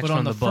 The text But from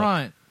on the book.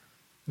 front,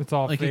 It's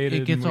all like faded.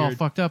 it gets and all weird.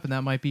 fucked up, and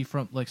that might be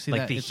from like see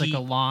Like that the it's like a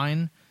heat.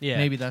 line. Yeah.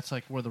 Maybe that's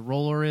like where the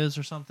roller is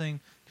or something.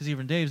 Because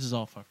even Dave's is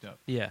all fucked up.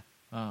 Yeah.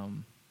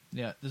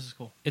 Yeah, this is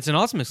cool. It's an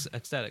awesome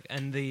aesthetic,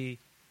 and the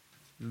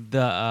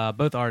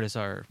both artists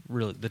are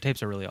really the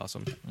tapes are really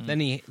awesome. Then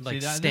he like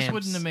See, stamps. this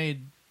wouldn't have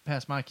made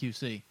past my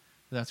QC.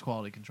 That's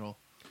quality control.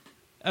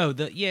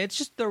 It's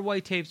just their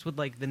white tapes with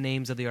like the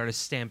names of the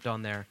artists stamped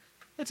on there.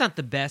 It's not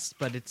the best,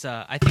 but it's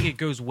I think it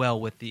goes well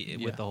with the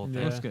whole thing.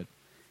 Yeah. Looks good.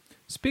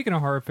 Speaking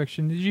of horror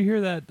fiction, did you hear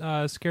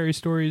that Scary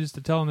Stories to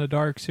Tell in the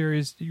Dark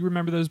series? Do you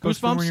remember those books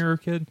from when Goosebumps? you were a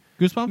kid?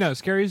 Goosebumps? No,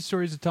 Scary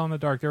Stories to Tell in the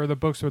Dark. They were the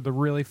books with the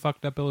really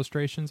fucked up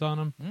illustrations on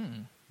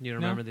them. You don't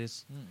No. remember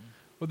these?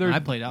 Well, they're I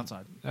played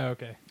outside. oh,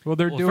 okay. Well,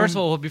 they're Well, doing first of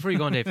all, before you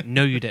go on, Dave,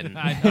 no, you didn't.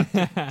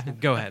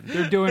 Go ahead.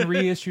 they're doing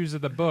reissues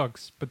of the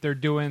books, but they're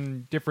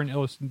doing different.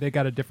 They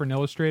got a different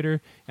illustrator,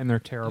 and they're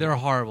terrible. They're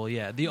horrible.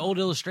 Yeah, the old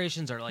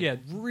illustrations are like Yeah.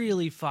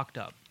 really fucked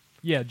up.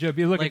 yeah, Joe,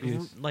 you look Like at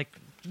these.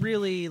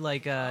 really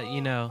like you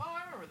know Oh,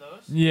 I remember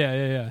those.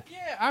 Yeah.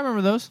 Yeah, I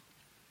remember those.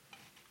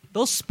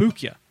 they'll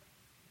spook you.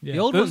 Yeah, The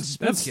old those- ones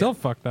spook that's you. still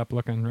fucked up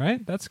looking,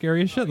 right? That's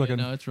scary as shit looking.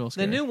 No, it's real The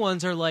scary. new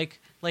ones are like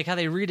how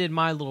they redid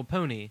My Little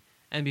Pony,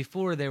 and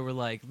before they were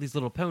like these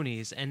little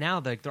ponies, and now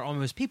they're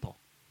almost people.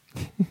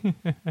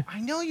 I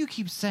know you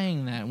keep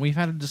saying that, and we've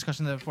had a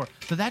discussion of that before,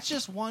 but that's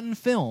just one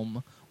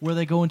film where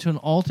they go into an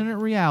alternate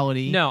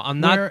reality. No, I'm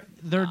not-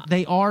 where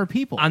they are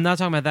people. I'm not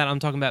talking about that. I'm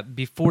talking about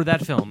before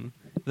that film.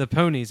 The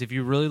ponies, if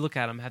you really look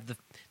at them,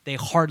 they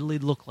hardly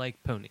look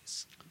like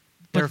ponies.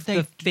 but they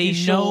the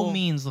facial. in no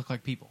means look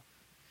like people.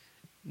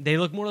 They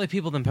look more like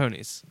people than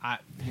ponies.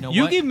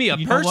 You give me a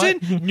person,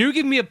 you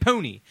give me a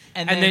pony,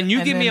 and then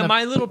you give me a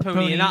My Little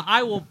Pony, and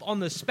I will, on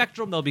the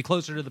spectrum, they'll be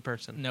closer to the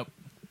person. Nope.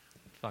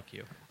 Fuck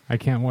you. I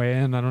can't weigh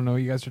in. I don't know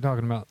what you guys are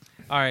talking about.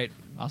 All right.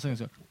 I'll sing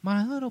this.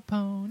 My little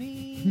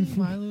pony,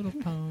 my little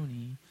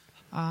pony.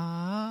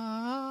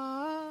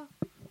 Ah,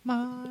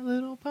 my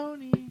little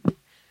pony.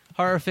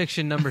 Horror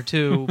fiction number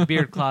 2,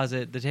 Beard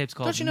Closet. The tape's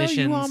called Don't you know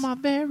Missions. you are my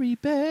very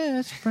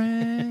best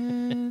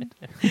friend?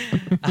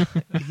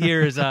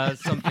 Here's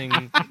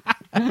something,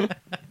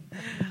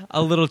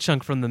 a little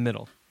chunk from the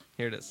middle.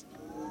 Here it is.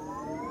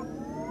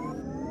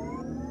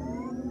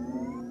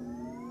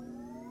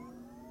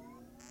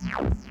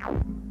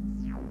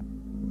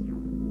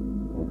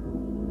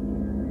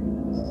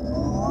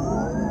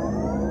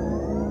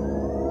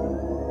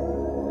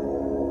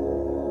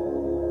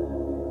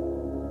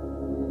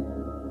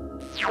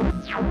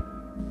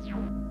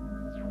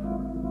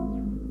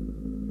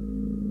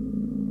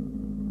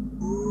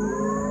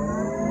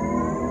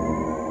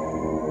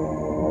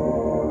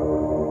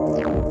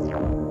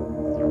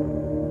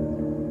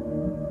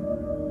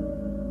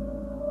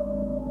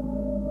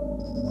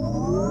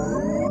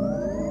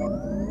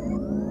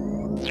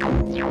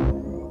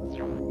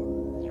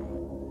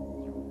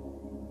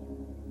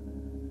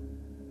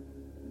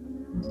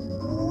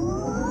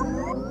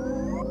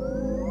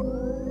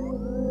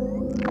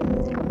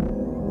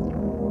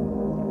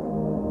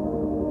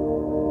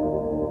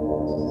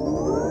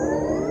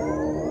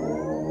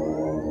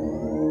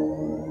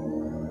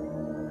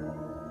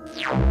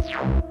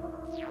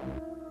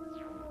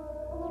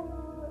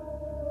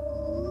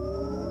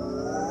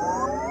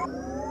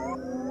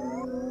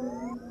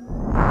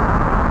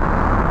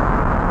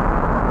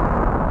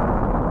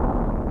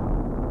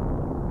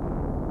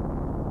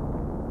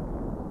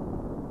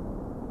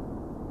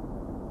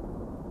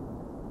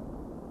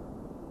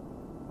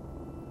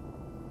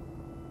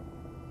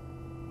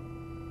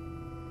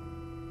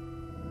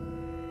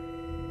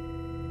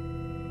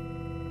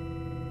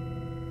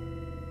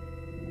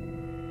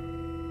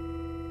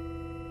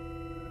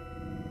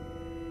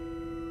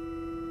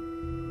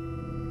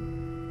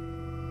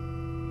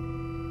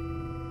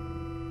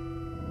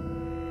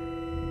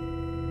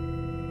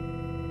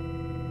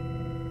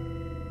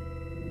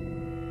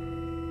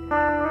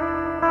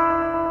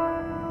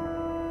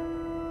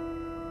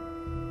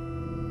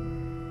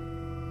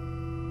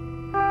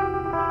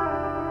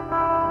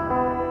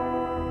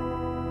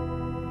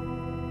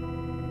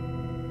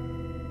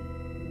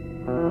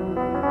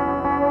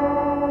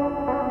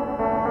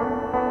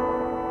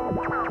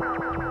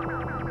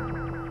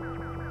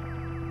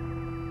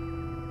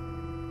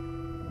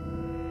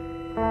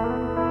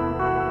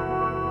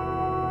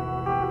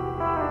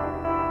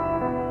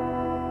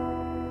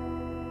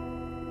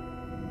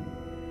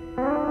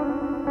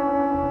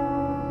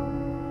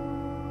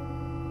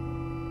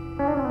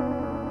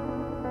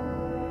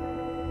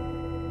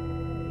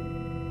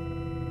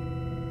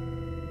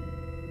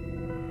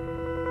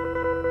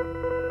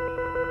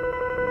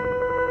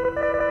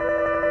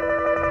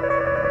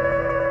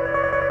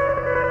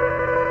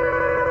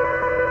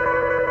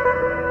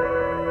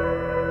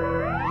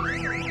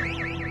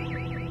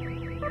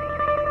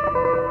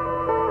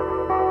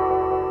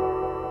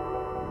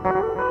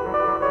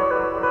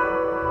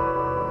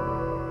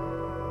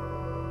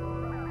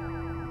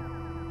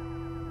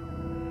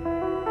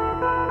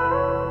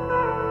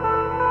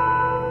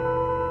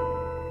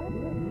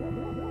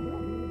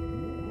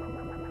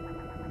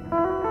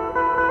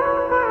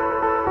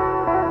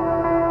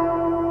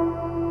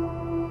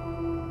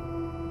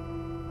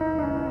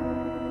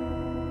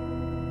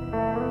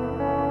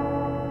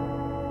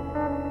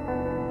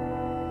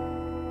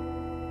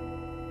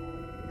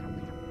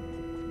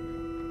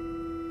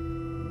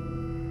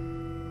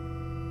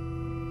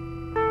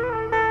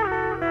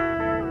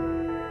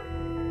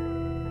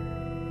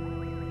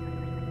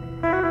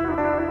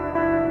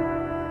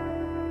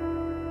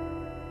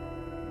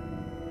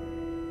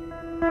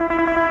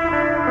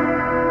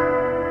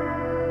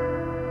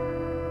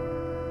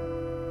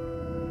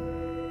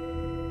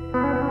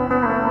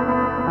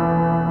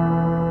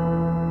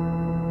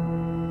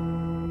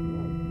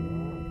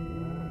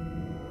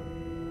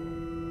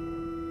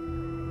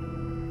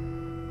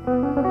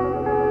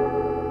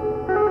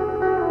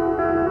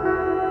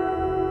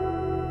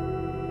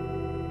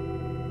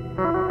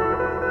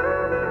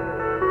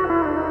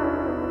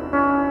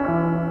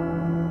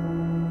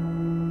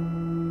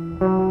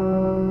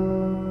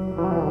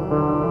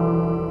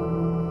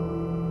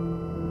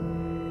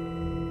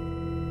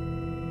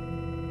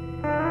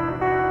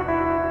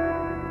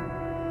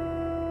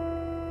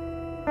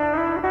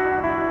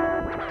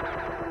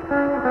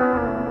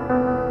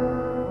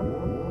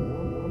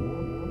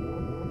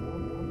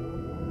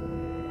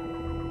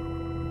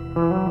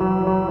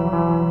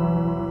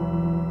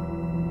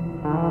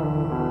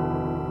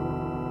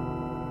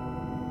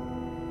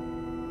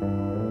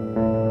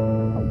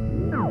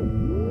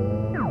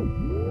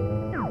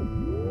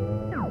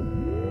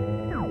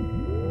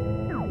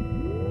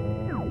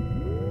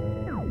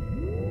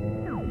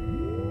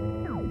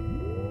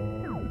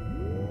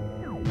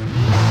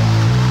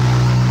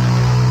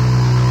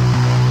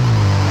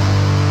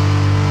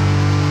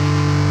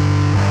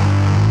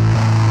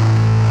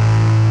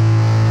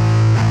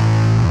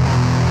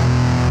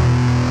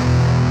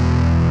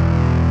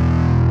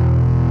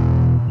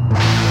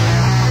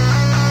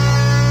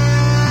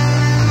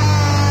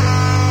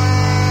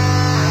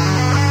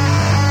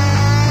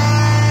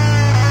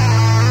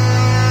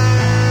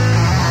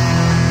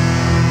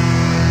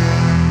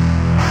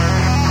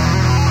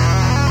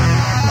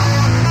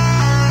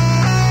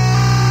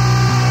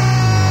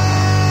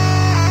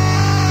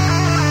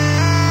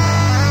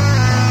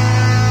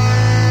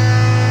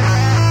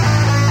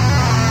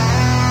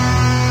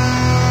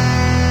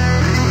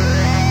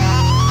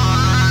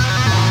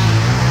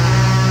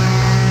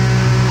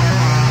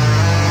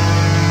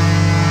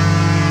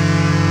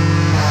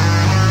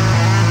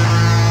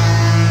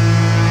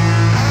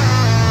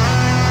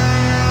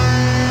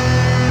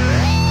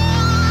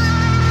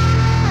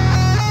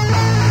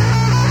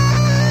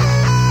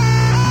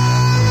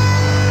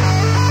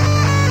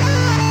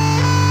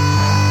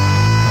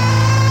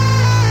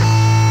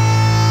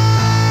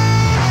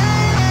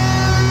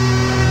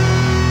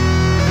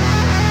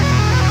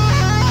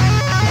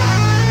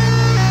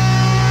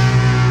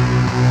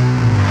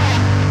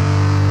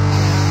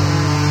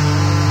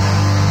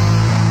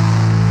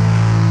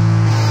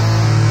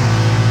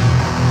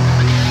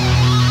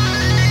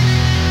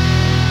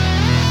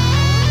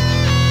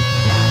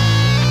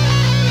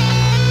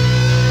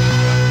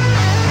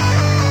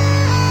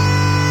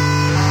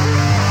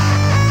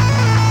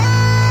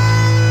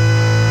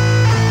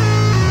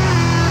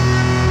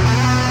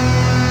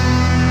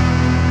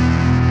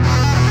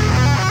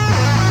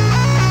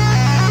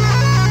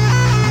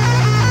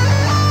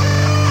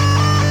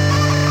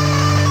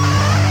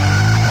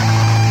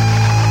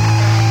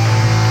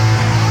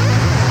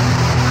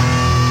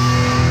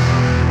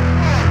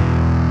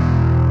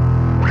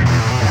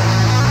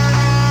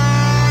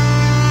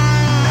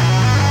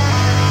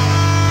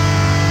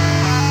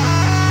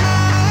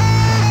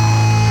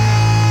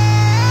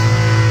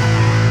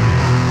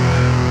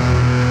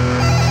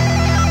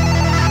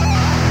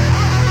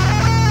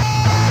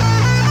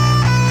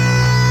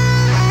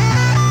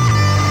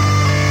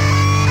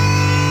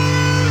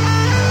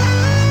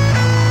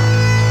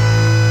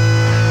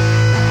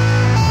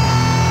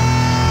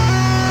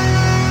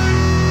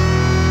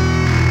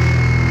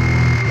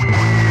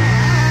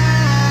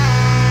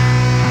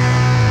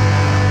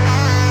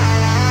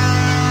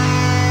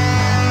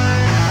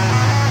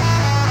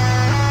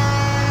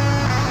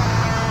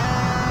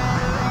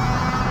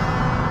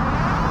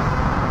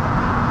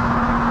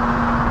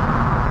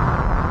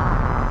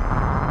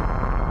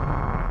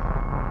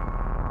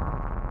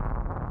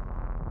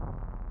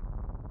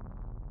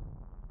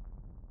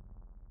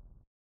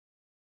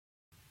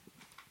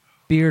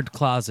 Beard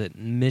Closet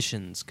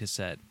Missions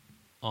cassette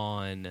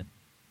on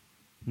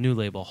new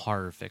label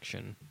Horror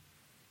Fiction.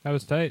 That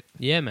was tight.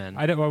 Yeah, man.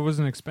 I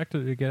wasn't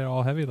expected to get it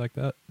all heavy like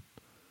that.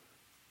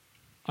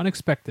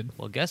 Unexpected.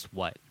 Well, guess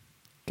what?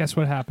 Guess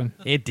what happened?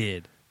 It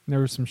did. There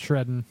was some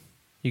shredding.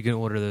 You can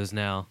order those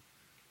now.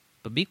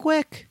 But be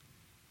quick,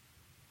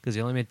 because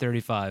you only made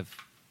 35.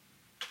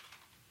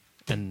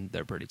 And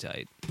they're pretty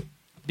tight.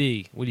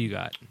 B, what do you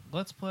got?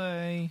 Let's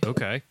play.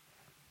 Okay.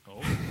 Oh,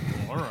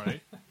 all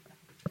right.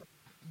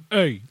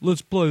 Hey,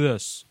 let's play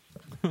this.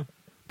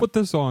 Put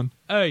this on.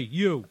 Hey,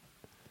 you.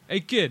 Hey,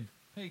 kid.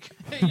 Hey,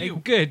 Hey, you.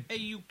 kid. Hey,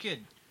 you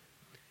kid.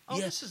 Oh,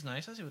 this is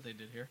nice. I see what they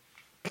did here.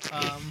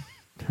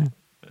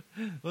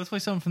 Let's play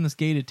something from this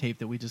gated tape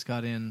that we just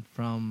got in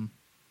from.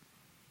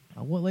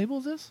 What label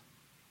is this?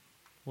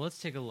 Well, let's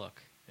take a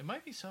look. It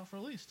might be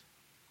self-released.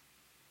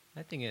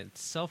 I think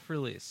it's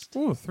self-released.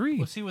 Oh, 3.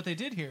 Well, see what they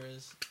did here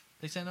is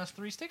they sent us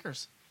 3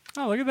 stickers.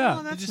 Oh, look at that.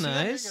 Oh, that's Did you see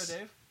nice. that? Here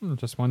you go, Dave.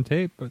 Just one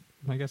tape, but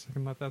I guess I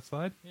can let that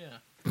slide. Yeah.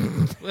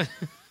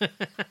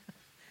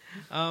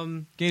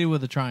 Gated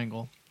with a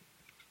triangle.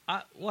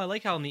 I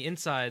like how on the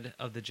inside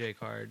of the J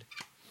card,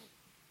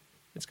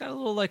 it's got a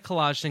little like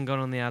collage thing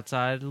going on the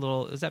outside. A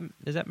little is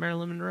that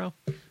Marilyn Monroe?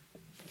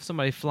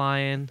 Somebody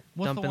flying,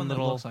 What's dumping the one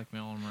little. that looks like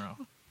Marilyn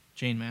Monroe?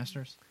 Jane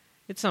Masters.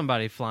 It's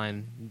somebody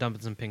flying,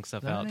 dumping some pink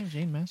stuff Is that her out, name?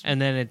 Jane Masters.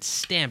 and then it's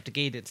stamped,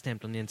 gated,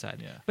 stamped on the inside.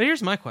 Yeah. But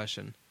here's my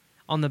question: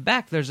 on the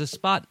back, there's a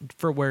spot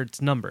for where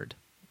it's numbered.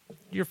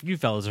 You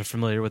fellas are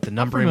familiar with the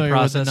numbering Familiar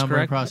process, with the numbering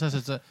correct? process.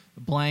 It's a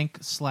blank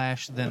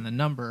 /, then the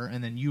number,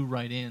 and then you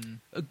write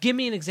in. Give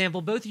me an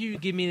example. Both of you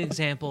give me an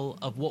example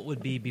of what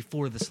would be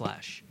before the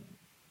slash.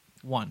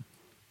 1.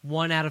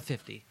 1 out of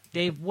 50.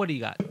 Dave, what do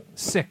you got?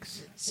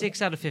 6.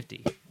 6 out of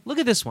 50. Look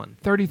at this one.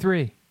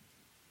 33.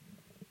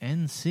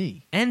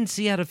 NC.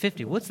 NC out of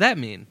 50. What's that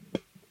mean?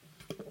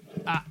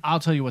 I'll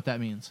tell you what that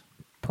means.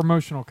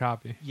 Promotional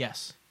copy.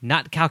 Yes.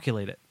 Not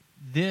calculate it.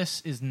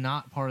 This is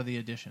not part of the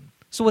edition.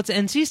 So what's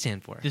NC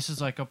stand for? This is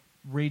like a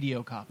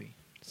radio copy.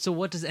 So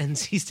what does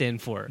NC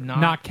stand for?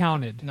 Not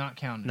counted. Not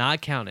counted.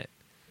 Not count it.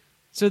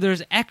 So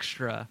there's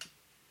extra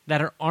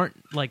that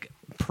aren't like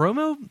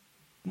promo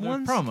They're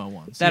ones? promo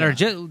ones. That yeah. are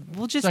just...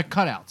 Well, It's just... like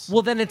cutouts.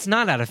 Well, then it's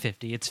not out of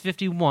 50. It's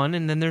 51,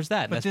 and then there's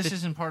that. but That's this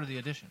isn't part of the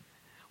edition.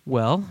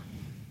 Well,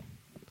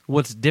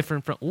 what's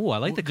different from... Ooh, I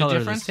like the color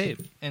of this difference?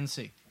 tape.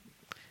 NC.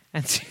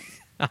 NC.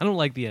 I don't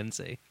like the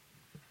NC.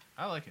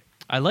 I like it.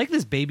 I like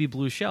this baby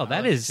blue shell. I That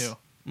like it is... too.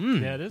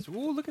 Yeah, it is.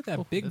 Ooh, look at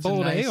that big That's a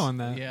bold nice- A on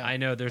that. Yeah. I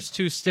know. There's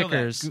 2 Feel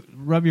that. stickers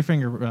Rub your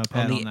finger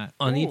pad on that.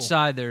 on each Ooh.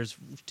 side. There's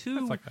 2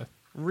 That's like a...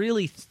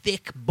 really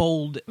thick,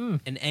 bold, Mm.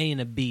 an A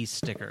and a B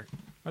sticker.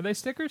 Are they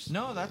stickers?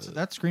 No,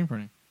 that's screen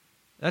printing.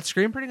 That's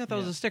screen printing? I thought it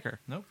was Yeah. a sticker.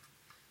 Nope.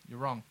 You're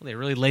wrong. Well, they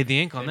really laid the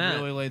ink on They that.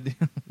 really laid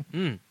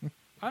the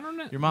I don't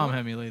know. Your mom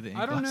had me lay the ink.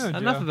 I don't last know.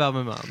 night. Enough Joe. about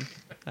my mom.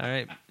 All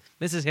right.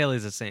 Mrs.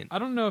 Haley's a saint. I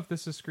don't know if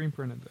this is screen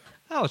printed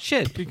though. Oh,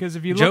 shit. Because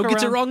if you Joe look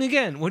gets it around- wrong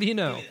again. What do you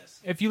know?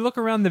 If you look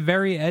around the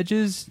very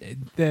edges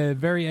of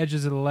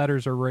the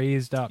letters are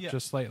raised up Yeah.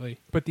 just slightly,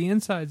 but the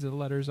insides of the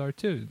letters are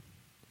too.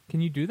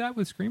 Can you do that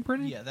with screen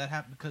printing? Yeah, that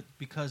happened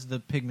because the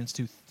pigment's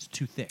too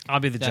thick. I'll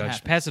be the That judge.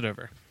 happens. Pass it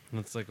over.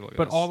 Let's take a look at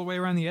But this. all the way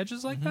around the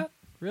edges like that?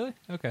 Really?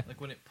 Okay.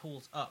 Like when it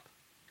pulls up.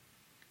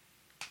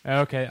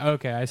 Okay. I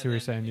see what you're then-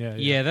 saying. Yeah.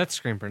 Yeah, that's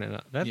screen printed.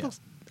 That's Yeah. that's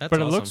But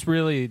it awesome. looks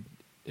really.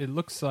 It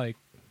looks like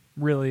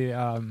really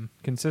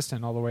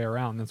consistent all the way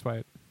around. That's why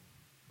it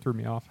threw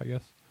me off. I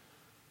guess.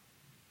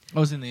 I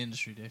was in the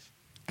industry, Dave.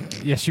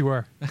 Yes, you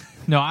were.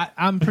 No,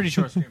 I'm pretty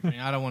sure it's screen printing.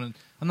 I don't want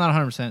to. I'm not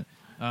 100%.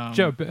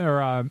 Joe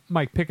or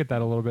Mike, pick at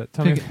that a little bit.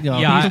 Tell me.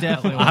 Yeah, he's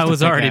definitely wants I to was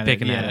pick already at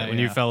picking at Yeah, it when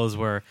yeah. you fellas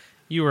were.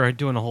 You were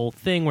doing a whole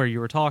thing where you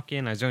were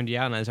talking. I zoned you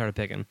out and I started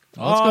picking.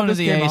 Well, let's go to this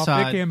the came A off.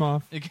 side. It came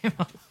off. It came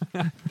off.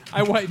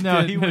 I wiped No,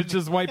 it. he and it wouldn't.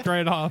 just wiped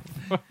right off.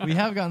 We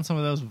have gotten some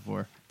of those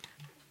before.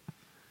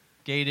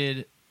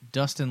 Gated,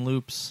 Dustin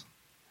Loops.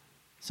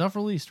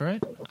 Self-released,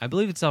 right? I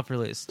believe it's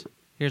self-released.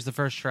 Here's the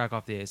first track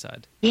off the A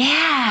side.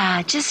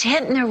 Yeah, just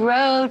hitting the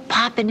road,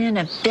 popping in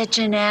a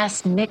bitchin'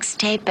 ass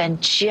mixtape,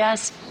 and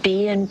just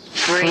being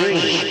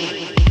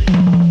free.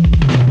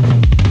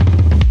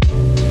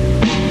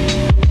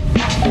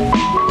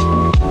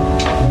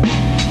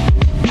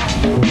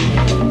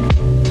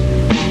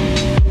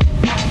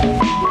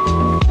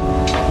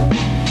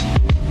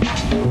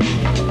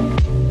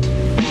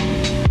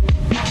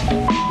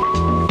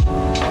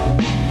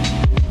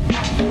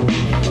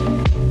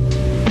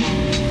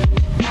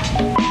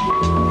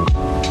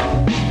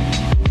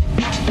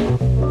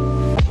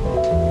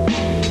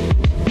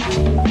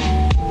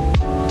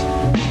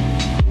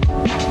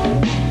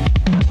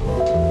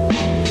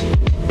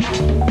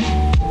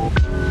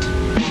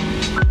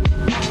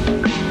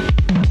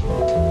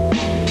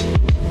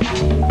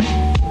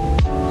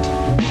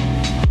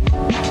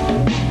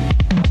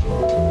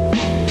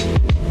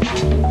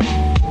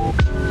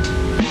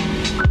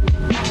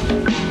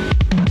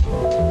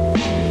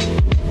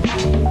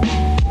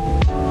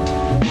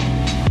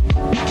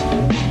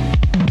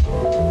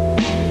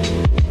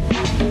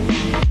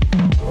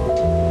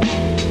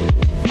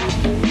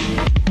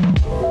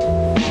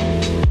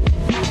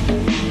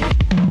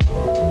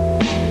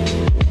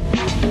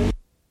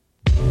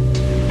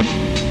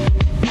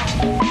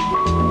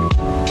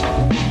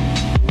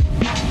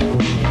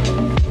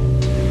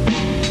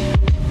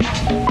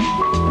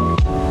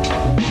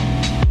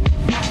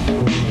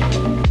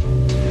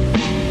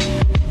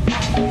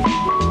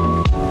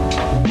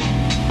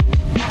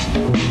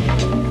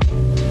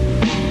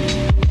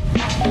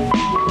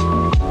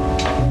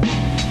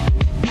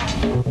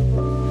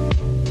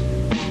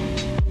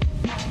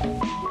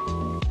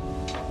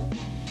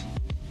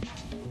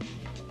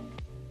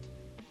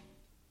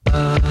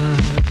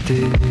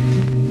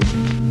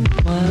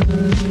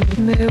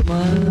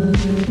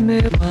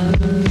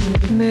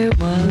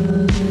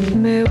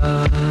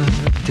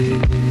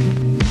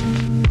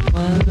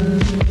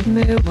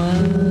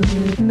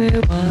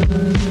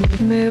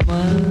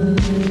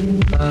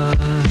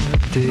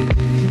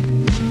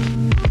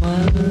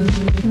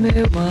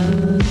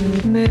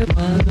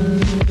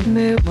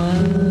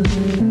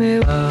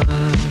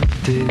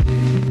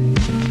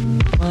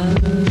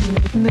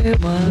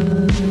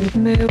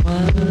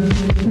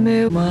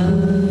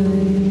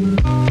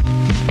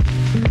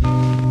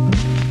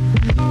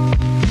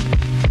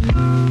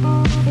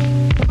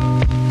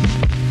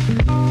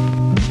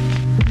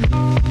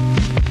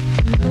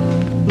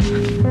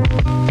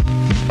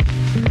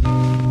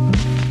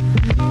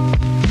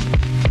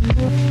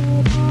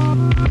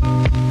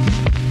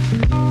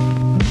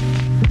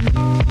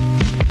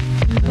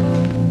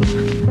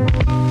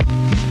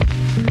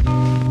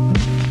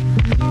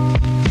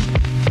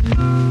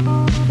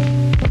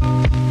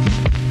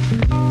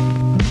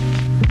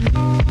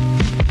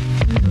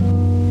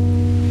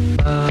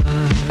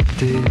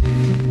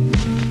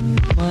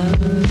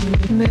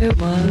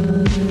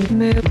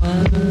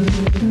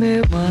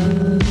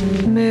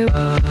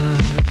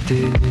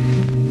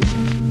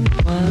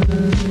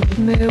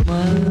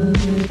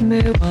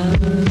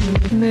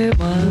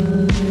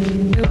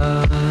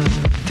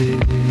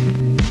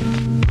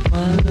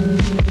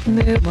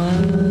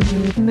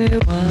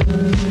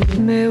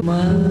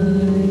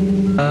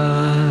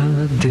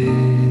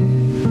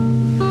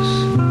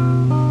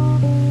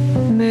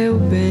 Meu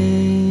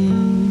bem,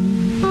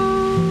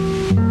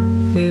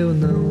 eu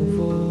não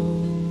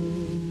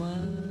vou mais.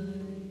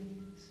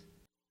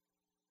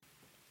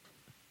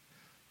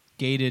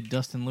 Gated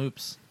Dustin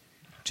Loops.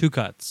 2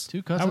 cuts.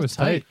 2 cuts. That That's was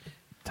tight.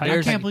 I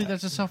Tight. can't believe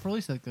that's a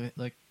self-release.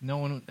 Like no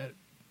one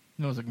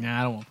was like, nah,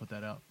 I don't want to put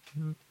that out.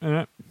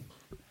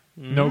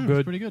 No It's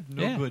good. pretty good.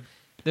 No Yeah. good.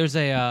 There's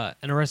an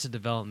Arrested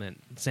Development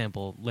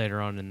sample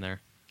later on in there.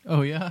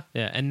 Oh yeah.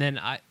 Yeah, and then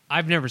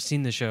I've never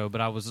seen the show,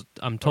 but I'm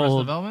Arrested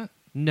told Development.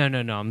 no.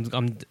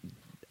 I'm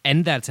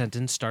end that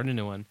sentence, start a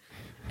new one.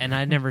 And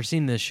I'd never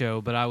seen this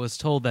show, but I was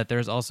told that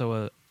there's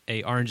also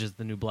a Orange Is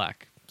the New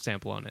Black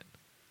sample on it.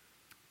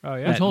 Oh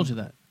Who yeah. told you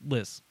that?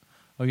 Liz.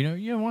 Oh, you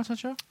haven't watched that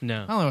show?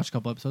 No. I only watched a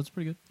couple episodes. It's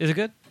pretty good. Is it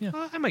good? Yeah.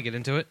 I might get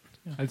into it.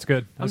 It's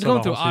good. I'm I saw going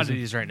the through whole season.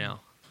 oddities right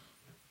now.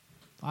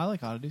 I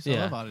like oddities. Yeah.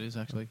 I love oddities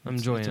actually. I'm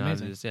It's enjoying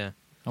amazing. oddities, yeah.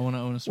 I want to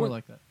own a store What-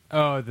 like that.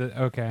 Oh,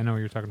 okay. I know what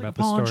you're talking Like about.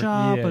 a pawn the store.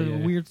 shop, Yeah, but yeah.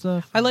 weird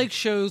stuff. I like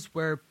shows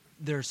where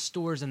there's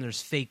stores and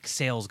there's fake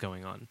sales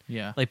going on.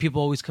 Yeah. Like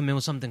people always come in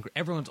with something.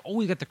 Everyone's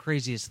always got the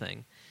craziest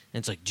thing,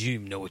 and it's like, do you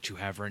even know what you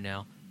have right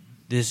now?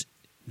 This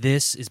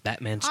is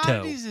Batman's toe.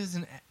 Oddities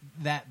isn't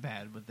that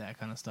bad with that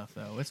kind of stuff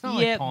though. It's not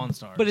like Pawn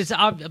Stars.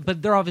 but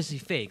but they're obviously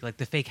fake. Like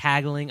the fake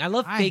haggling. I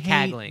love fake hate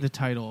haggling the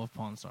title of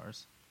Pawn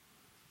Stars.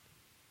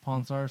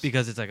 Pawn Stars.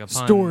 because it's like a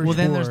pun. Storage well,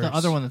 then there's the Wars.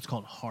 other one that's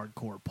called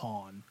Hardcore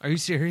Pawn. Are you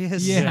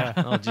serious? Yeah.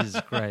 Oh Jesus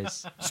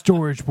Christ.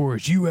 Storage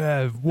Wars. You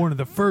have one of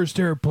the first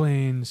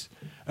airplanes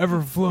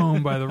ever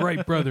flown by the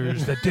Wright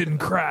brothers that didn't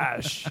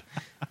crash.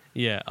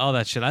 Yeah. All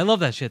that shit. I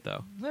love that shit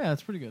though. Yeah,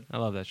 it's pretty good. I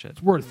love that shit.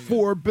 It's worth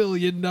 $4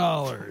 billion.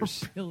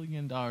 $4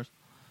 billion.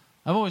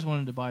 I've always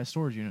wanted to buy a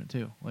storage unit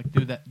too. Like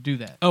do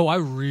that. Oh, I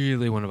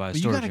really want to buy a But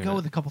you storage got to go unit.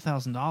 with a couple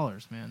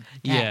 $1,000s, man.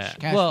 Yeah.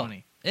 Cash well,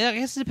 money. yeah, I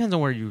guess it depends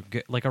on where you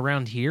get. Like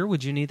around here,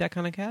 would you need that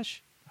kind of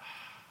cash?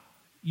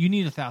 You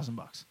need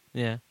 $1,000.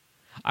 Yeah.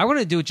 I want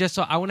to do it just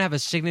so I want to have a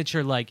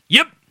signature like,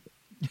 yep.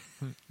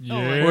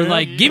 Yeah. Or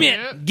like, give me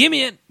it.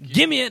 Giddy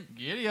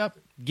up.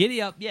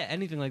 Giddy up. Yeah,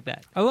 anything like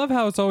that. I love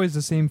how it's always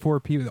the same 4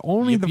 people.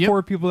 Only Yep, the yep.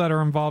 4 people that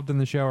are involved in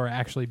the show are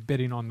actually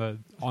bidding on the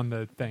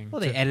thing.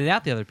 Well, they edit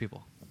out the other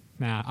people.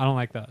 Nah, I don't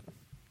like that.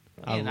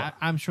 And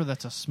I'm sure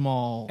that's a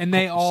small And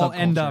they all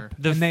end subculture. up.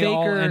 The and they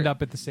all faker- end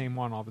up at the same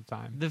one all the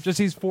time. Just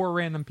these 4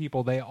 random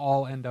people, they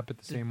all end up at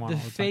the same one The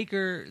all the time.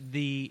 faker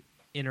the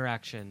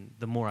interaction,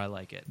 the more I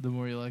like it. The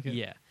more you like it.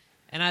 Yeah.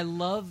 And I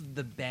love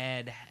the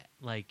bad,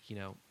 like,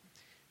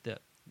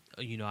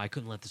 I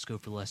couldn't let this go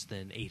for less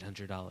than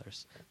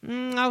 $800.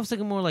 I was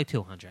thinking more like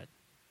 $200.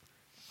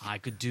 I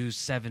could do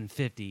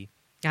 $750.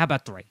 How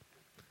about 3?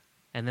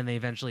 And then they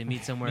eventually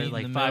meet somewhere Meet in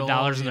like the $5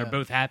 middle, and they're yeah.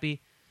 both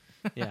happy.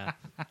 Yeah.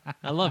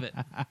 I love it.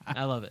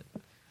 I love it.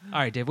 All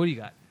right, Dave, what do you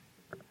got?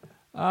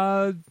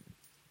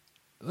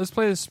 Let's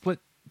play the split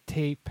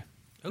tape.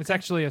 It's Okay.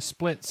 actually a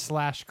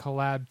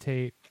split/collab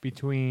tape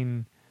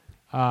between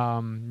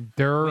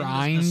Der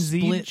When does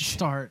the split Einzige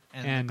start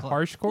and the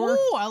Harshcore.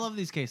 Ooh, I love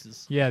these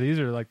cases. Yeah, these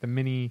are like the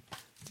mini.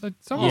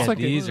 It's almost Yeah, like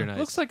these a, are nice.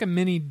 looks like a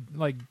mini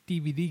like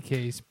DVD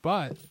case,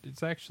 but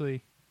it's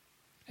actually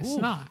it's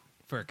not.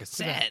 For a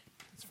cassette.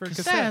 It's for a Cassettes.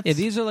 cassette. Yeah,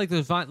 these are like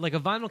those like a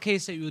vinyl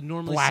case that you would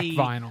normally Black see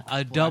vinyl.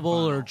 a double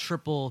or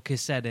triple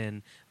cassette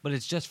in, but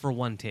it's just for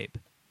one tape.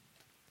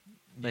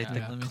 Like Yeah, the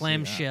let me see.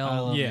 clamshell, I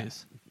love Yeah.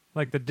 these.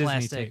 Like the Disney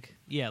plastic. tape.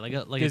 Yeah, like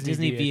a Disney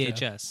Disney VHS.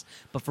 VHS,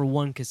 but for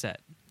one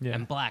cassette. Yeah.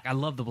 And black. I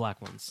love the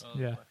black ones.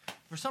 Yeah.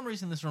 For some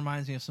reason, this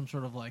reminds me of some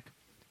sort of like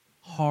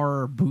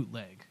horror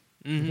bootleg.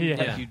 Mhm, Yeah.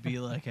 Like you'd be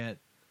like at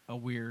a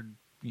weird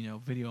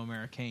Video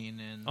Americane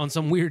and On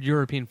some weird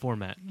European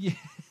format. yeah,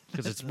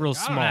 Because it's real I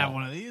small. don't have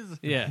one of these.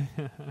 Yeah.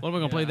 What am I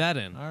going to play that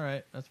in? All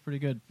right, that's pretty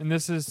good. And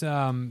this is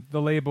the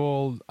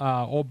label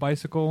Old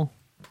Bicycle.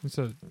 It's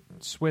a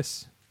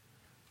Swiss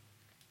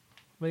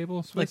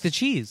label. Swiss. Like the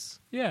cheese.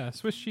 Yeah,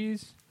 Swiss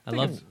cheese. I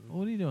love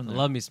What are you doing I there?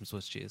 love me some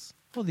Swiss cheese.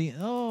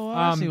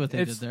 I see what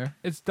they did there.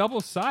 It's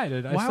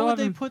double-sided. Why would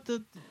they put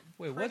the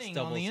Wait, printing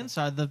on the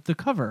inside, the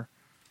cover?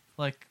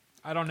 Like,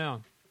 I don't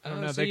know. I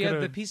don't know. So They you have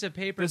could've- the piece of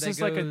paper This that is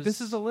goes...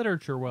 this is a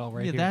literature well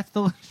right yeah, here. that's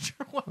the literature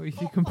one. Well,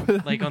 you can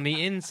put like on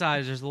the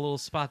inside, there's a little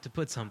spot to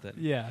put something.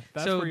 yeah.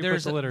 That's so where you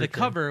there's put the literature. the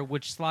cover,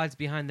 which slides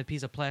behind the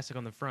piece of plastic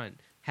on the front,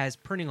 has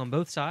printing on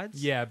both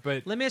sides. Yeah,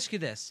 but Let me ask you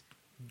this: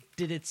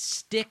 did it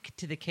stick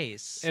to the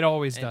case? it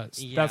always And-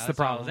 does. yeah, that's the what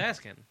I problem. was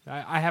asking.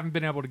 I haven't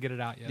been able to get it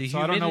out yet, The so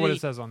I don't know what it humidity-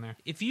 says on there.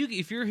 If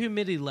your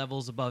humidity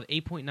level's above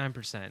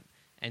 8.9%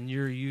 and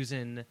you're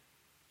using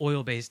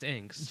oil-based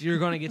inks, you're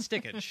going to get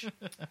stickage.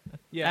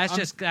 Yeah,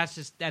 that's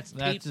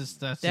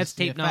tape. That's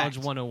tape knowledge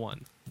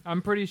 101.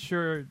 I'm pretty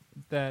sure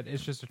that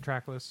it's just a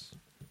track list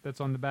that's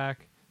on the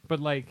back.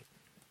 But like,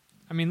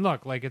 I mean,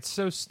 look, like it's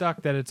so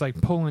stuck that it's like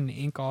pulling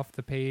ink off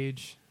the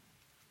page.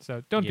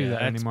 So don't do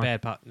that that's anymore.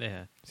 Bad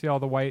yeah. See all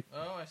the white?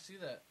 Oh, I see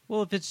that.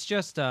 Well, if it's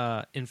just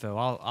info,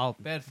 I'll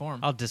Bad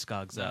form. I'll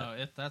discogs that.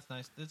 No, that's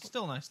nice. It's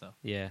still nice though.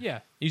 Yeah. Yeah.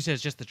 You said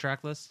it's just the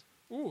track list?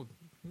 Ooh,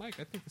 Mike,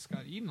 I think this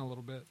got eaten a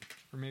little bit,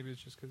 or maybe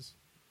it's just because.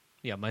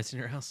 Yeah, mice in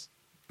your house.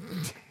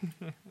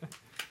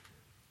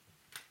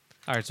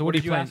 All right, so what did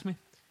are you you playing? ask me?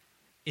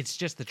 It's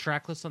just the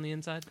track list on the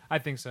inside? I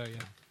think so. Yeah.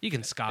 You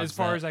can scogs As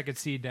far that. as I could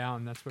see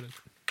down, that's what it.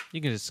 You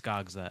can just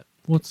scogs that.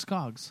 What's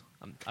Scogs?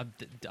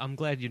 I'm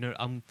glad you know.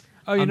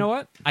 Oh, you I'm- know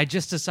what? I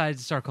just decided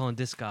to start calling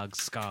discogs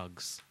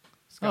scogs.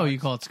 Oh, you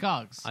call it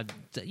Scogs.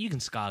 You can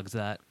scogs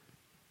that.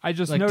 I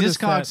just Like noticed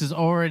Discogs that. is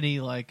already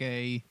like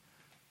a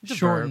It's a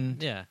shortened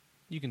verb. Yeah,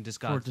 you can for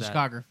discogs that.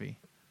 discography.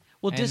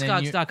 Well, And then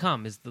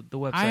discogs.com is the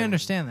website. I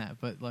understand that,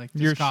 but like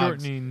You're Discogs,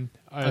 shortening.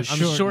 I'm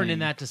shortening. shortening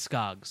that to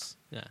scogs.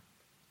 Yeah,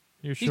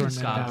 You're you can shortening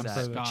it scogs down that.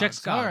 further. Scogs. Check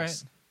scogs. All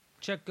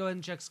right. Go ahead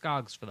and check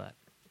scogs for that.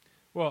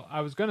 Well,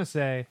 I was gonna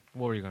say,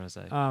 What were you going to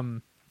say?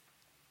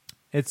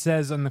 it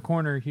says on the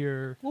corner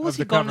here. What was of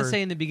he the going cover, to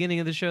say in the beginning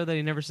of the show that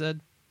he never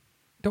said?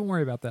 Don't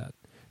worry about that.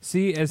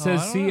 See, it I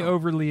says don't see know.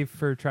 overleaf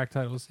for track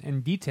titles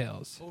and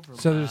details.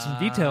 So there's some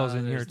details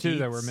in here there's too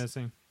that we're deets.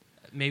 missing.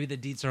 Maybe the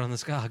deets are on the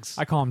scogs.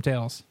 I call them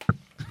tails.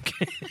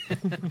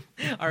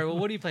 All right, well,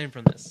 what are you playing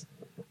from this?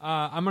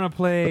 I'm gonna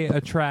play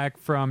a track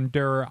from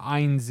Der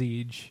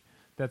Einzige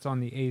that's on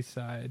the A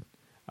side.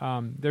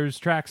 There's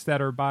tracks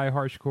that are by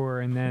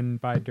Harshcore and then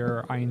by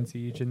Der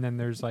Einzige, and then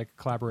there's like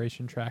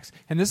collaboration tracks.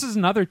 And this is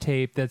another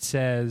tape that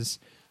says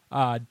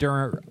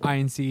Der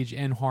Einzige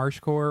and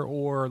Harshcore,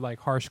 or like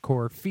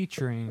Harshcore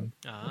featuring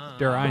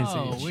Der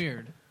Einzige. Oh,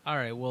 weird. All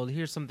right, well,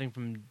 here's something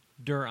from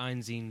Der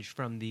Einzige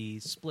from the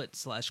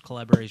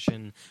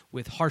split/collaboration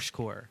with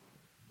Harshcore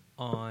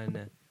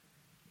on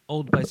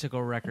Old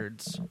Bicycle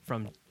Records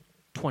from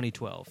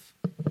 2012.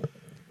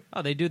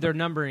 Oh, they do their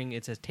numbering.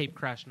 It says Tape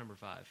Crash number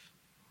 5.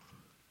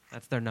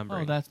 That's their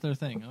numbering. Oh, that's their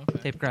thing. Okay.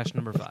 Tape Crash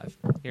number 5.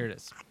 Here it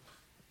is.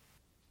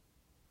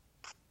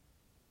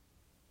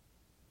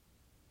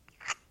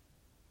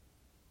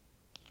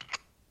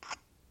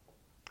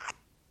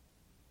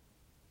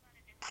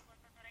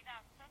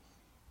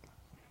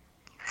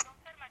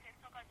 Conferma che il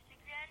suo codice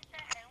cliente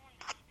è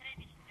 11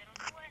 13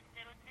 02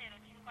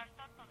 00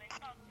 58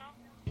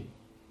 28.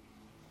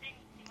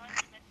 Benissimo,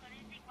 oggi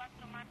mercoledì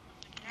 4 marzo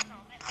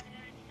 2009 alle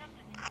ore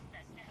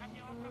 18:17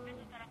 abbiamo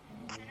provveduto alla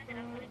costruzione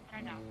della sua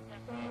lettera gas.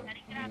 La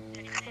ringrazio,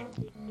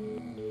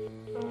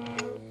 arrivederci.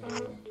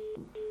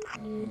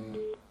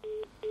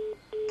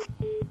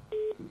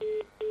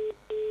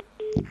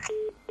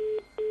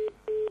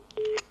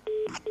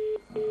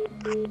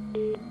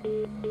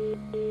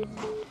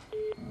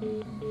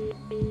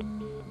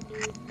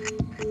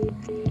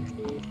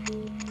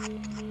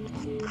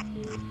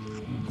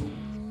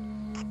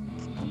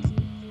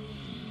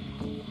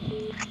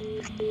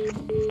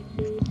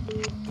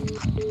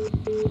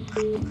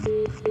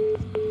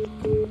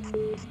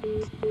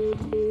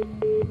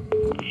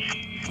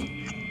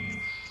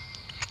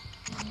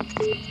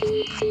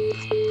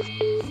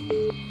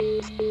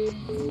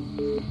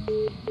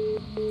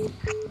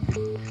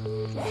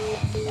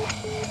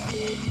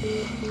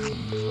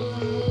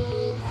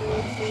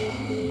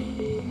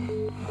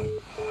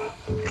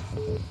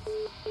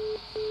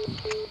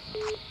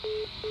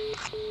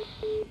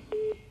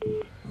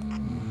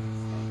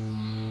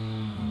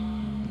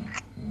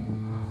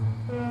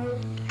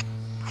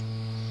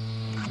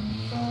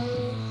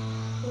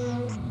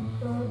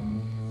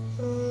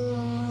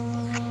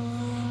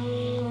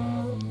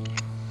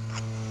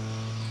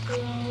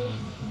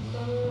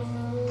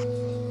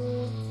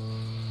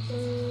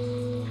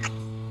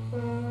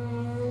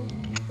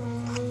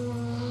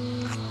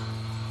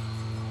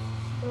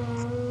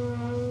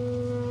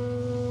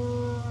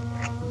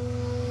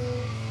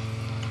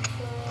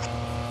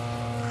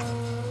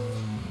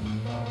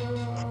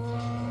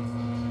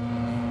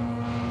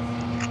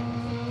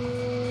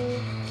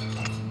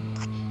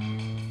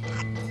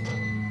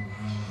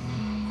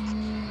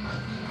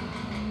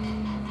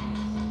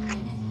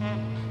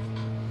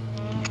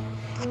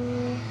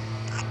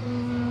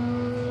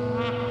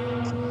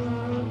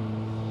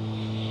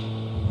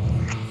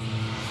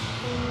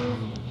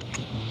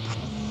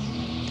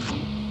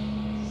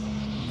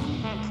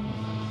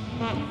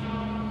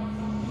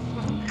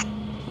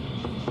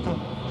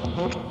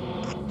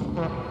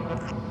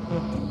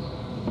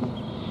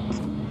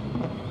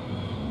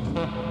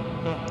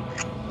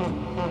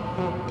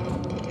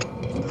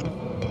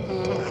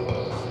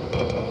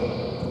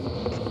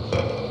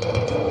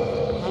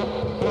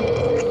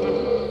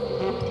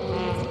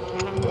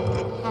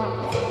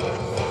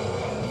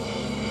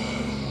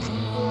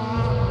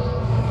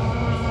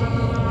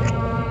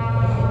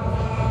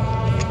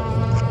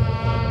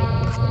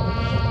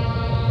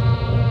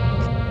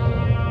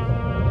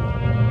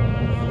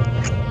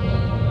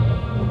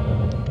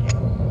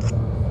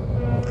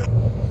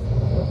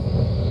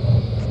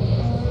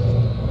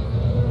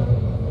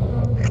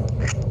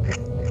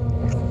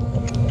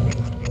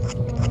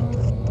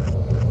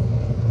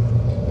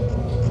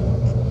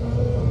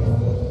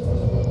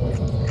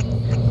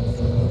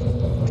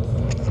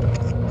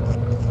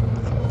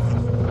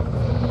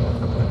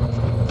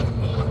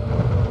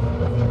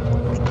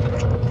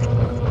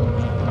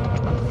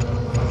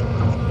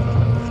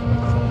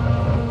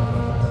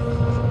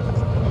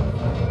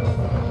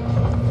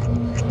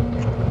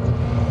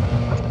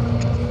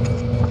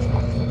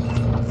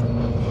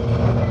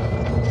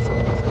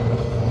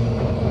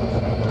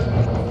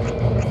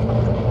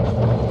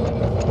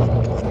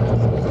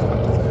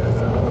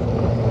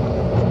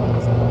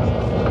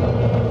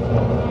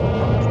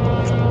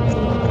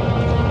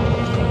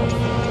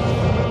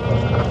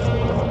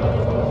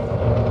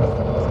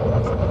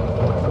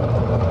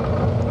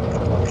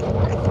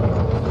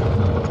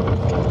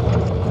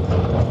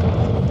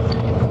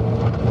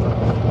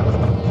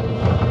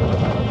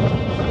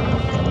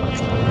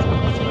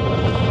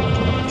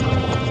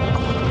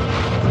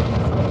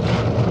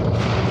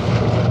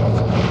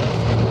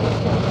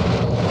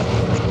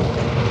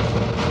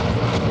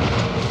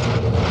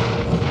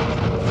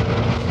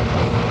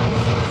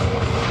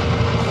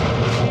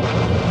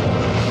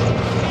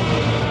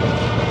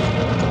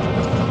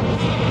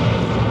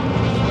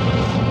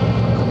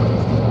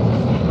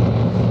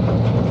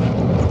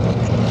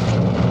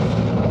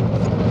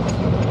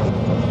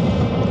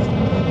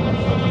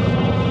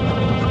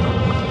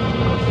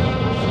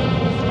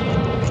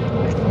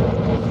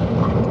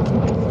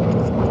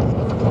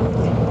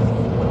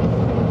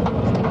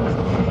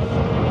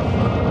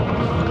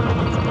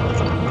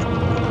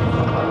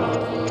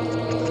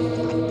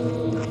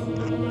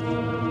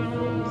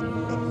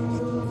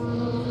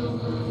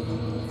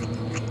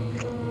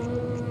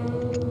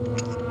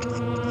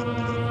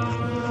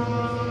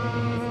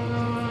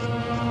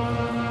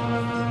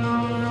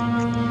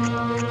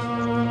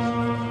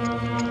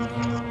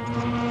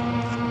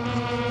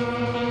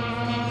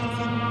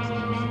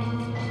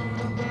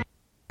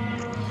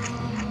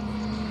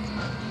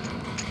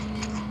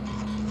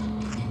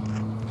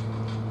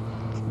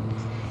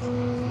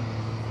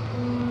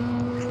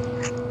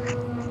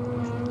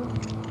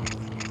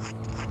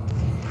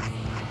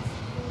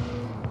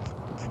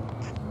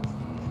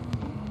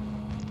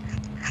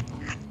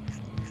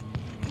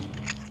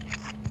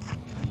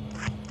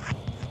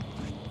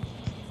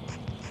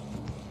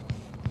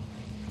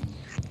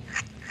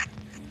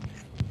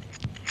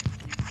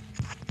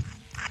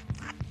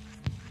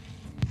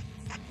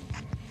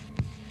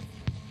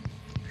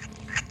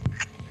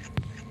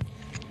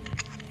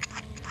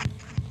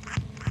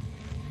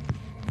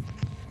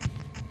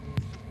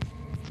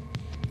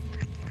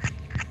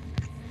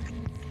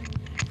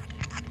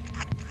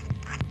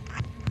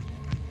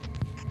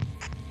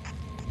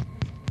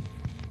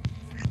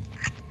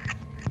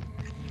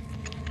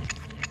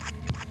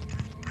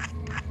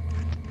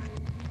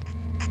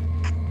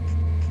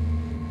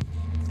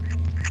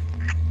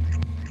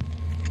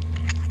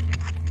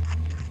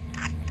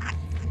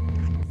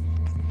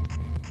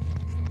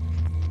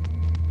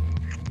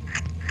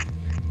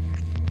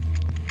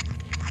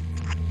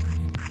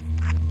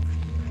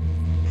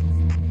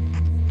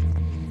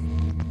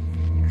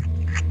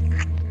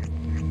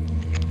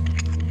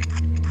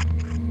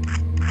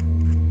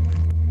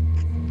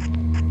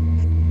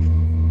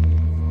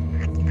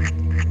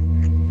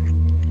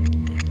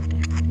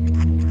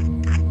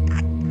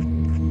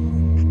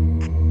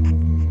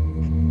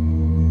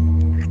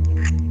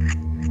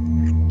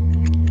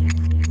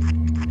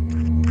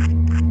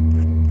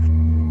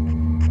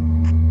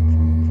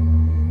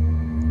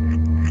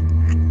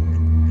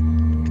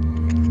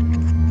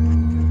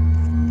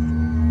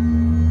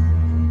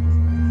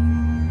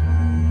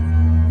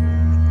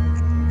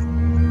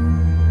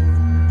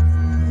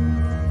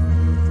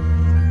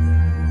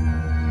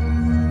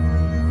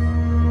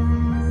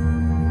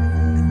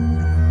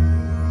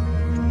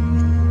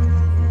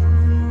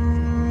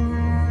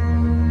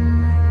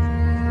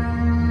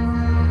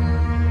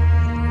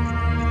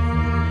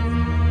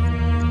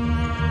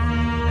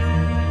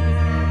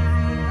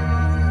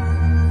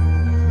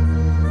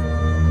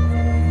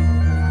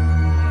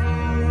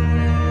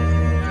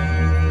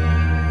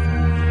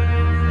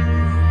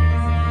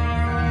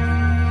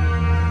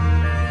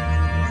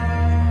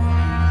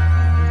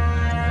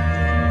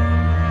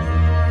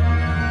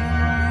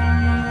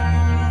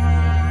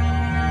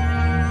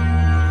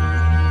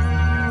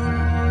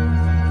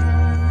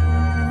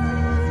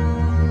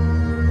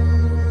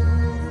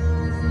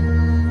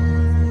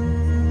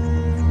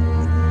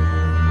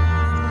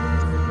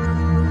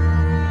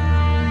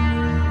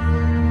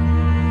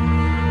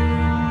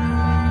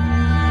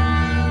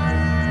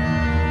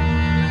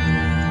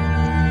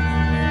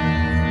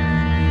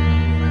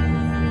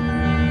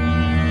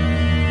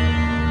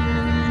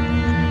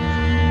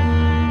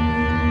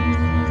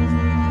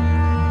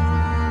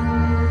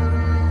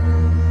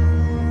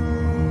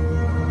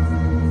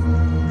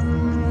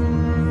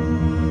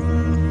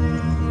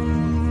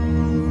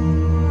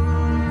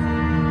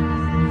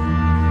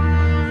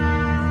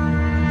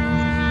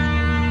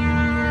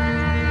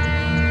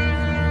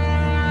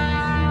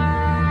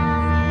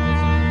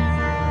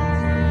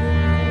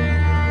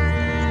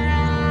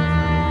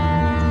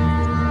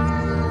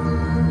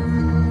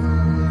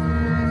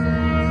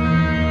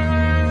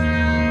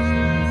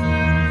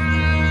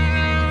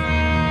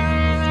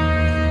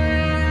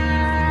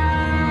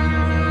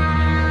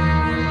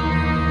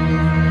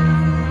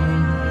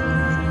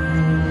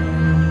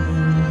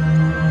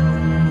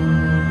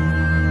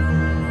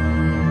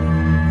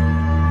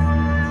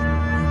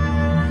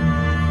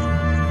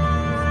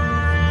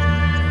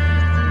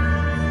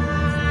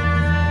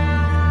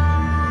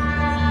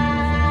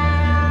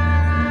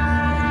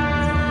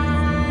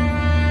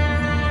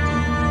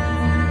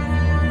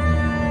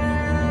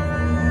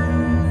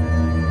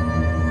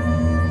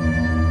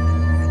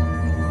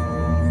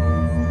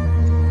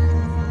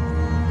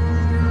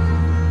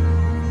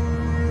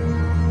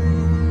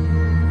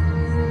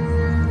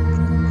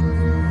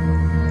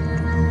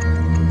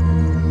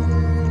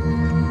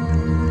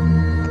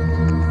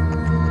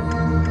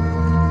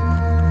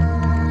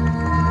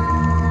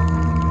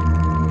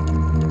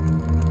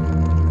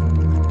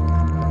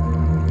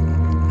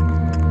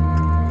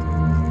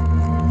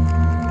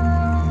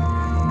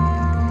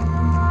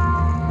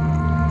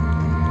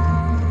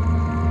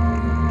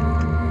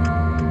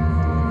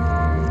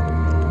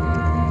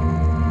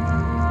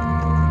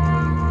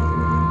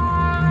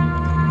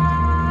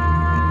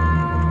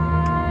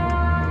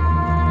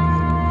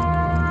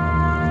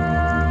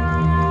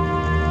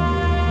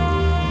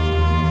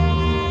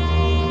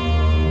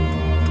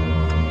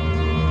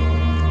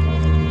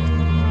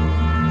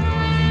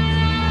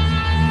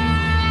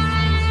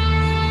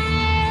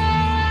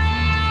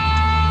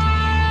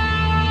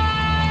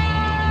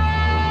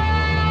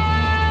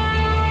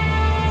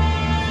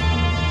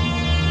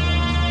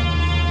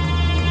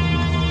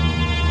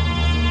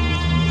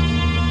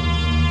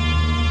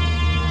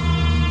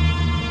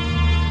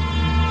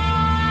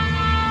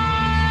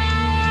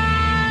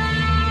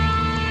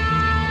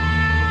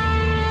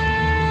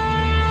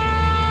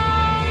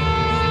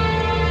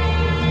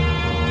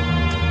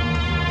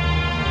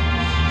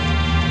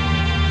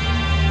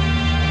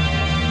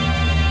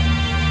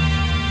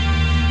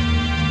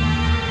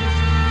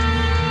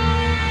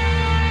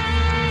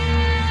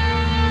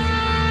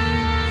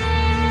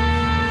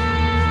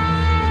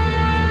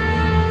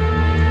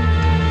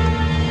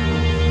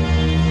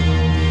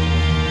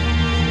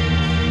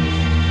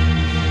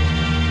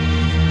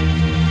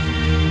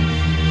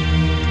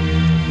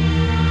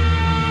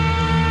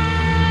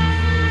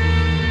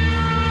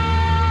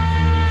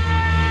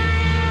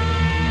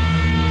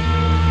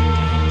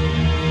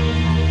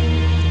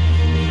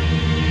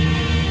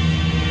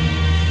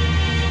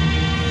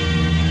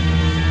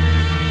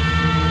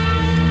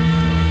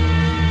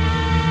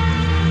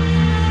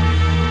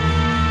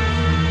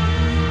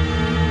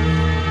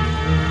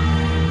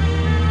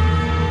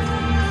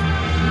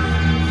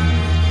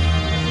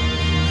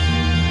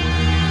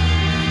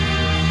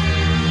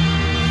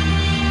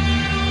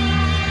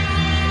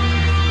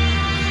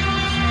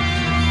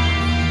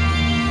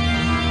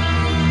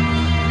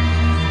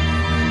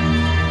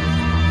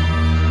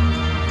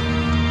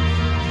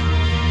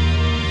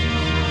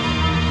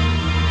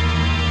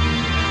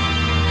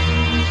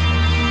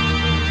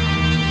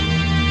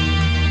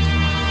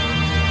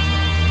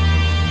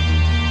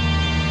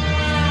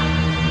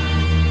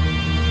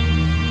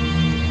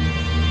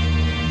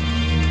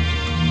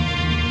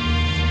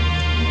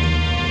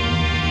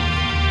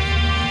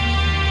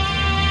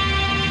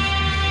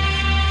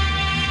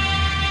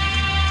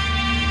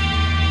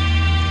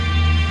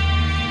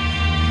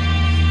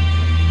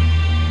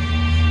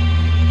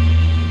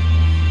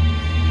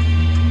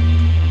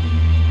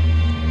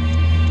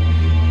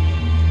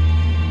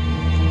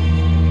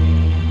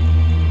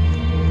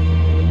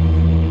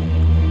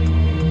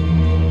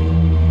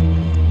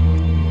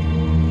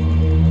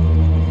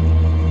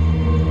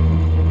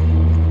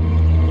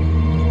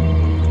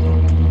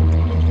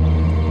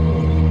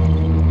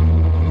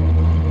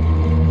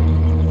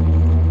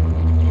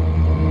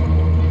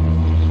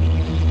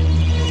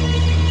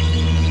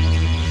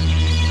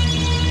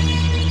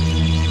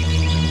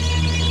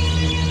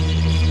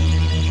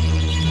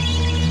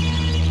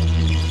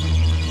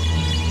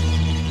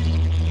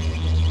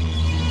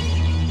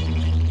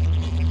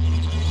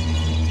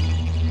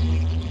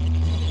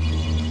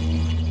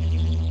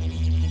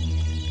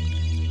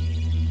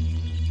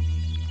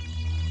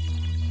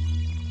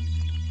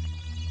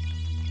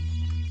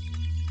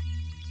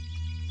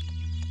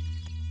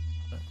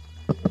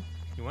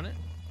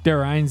 Der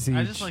Einzige.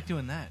 I just like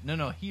doing that.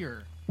 No,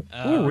 here.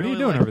 Ooh, what are you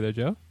doing over there,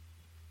 Joe?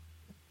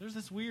 There's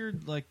this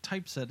weird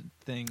typeset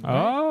thing. Oh,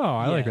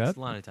 Right? I like it's that.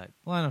 linotype.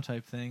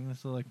 Linotype thing.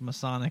 This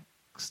Masonic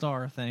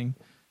star thing,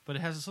 but it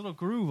has this little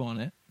groove on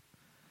it,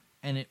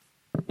 and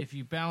if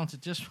you balance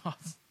it just right,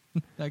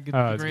 I get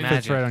the It greatest.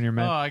 fits right on your Oh,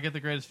 mat. I get the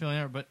greatest feeling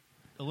ever. But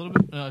a little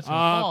bit, it's gonna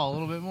fall a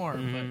little bit more.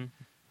 Mhm.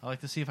 But I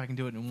like to see if I can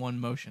do it in one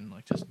motion,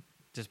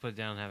 Just put it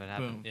down and have it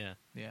happen. Boom. Yeah.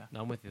 yeah.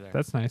 No, I'm with you there.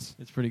 That's nice.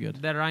 It's pretty good.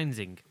 Der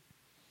Einzige.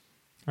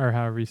 Or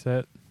however you say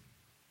it.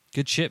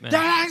 Good shit, man.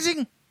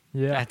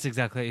 Yeah. That's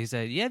exactly what he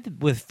said. Yeah,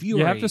 with fury.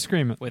 You have to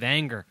scream it. With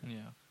anger. Yeah.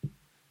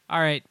 All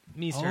right,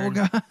 me Oh turn.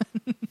 God.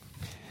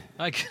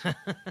 Like,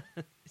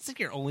 it's like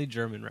your only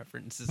German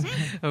reference is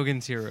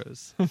Hogan's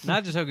Heroes.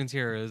 Not just Hogan's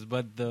Heroes,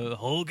 but the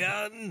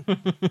Hogan.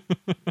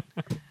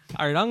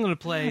 All right, I'm going to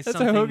play That's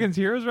something. a Hogan's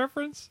Heroes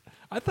reference?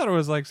 I thought it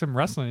was like some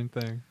wrestling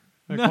thing.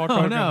 Like No, Hulk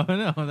Hogan. no.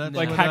 That's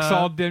Like what,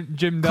 Hacksaw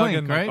Jim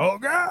Duggan. Clink, like, right? oh,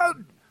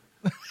 God!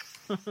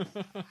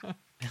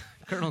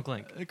 Colonel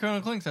Clink. Colonel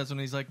Clink says when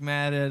he's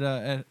mad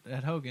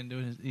at Hogan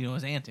doing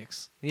his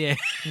antics. Yeah.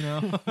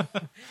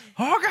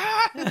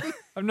 Hogan.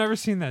 I've never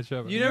seen that show.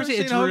 You before. never see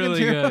seen It's Hogan's really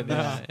Heroes? good.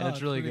 Yeah, Oh,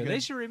 it's really pretty good. They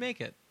should remake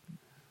it.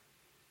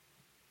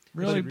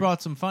 Really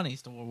brought some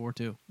funnies to World War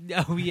II.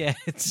 Oh, yeah.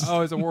 It's,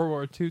 Oh, it's a World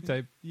War II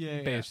type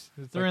Yeah, base.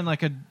 It's They're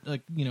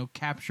in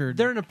captured.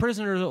 they're in a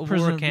prisoner of war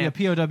prison, camp.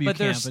 POW but camp.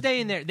 they're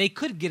staying there. They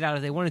could get out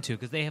if they wanted to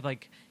because they have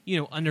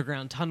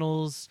underground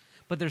tunnels.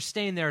 But they're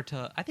staying there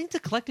to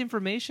collect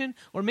information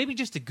or maybe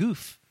just to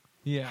goof.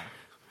 Yeah.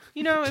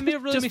 It really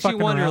Just makes you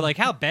fucking wonder, around.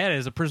 how bad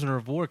is a prisoner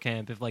of war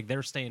camp if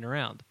they're staying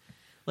around?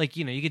 You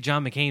get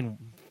John McCain,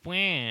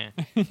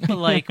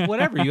 but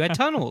whatever. You had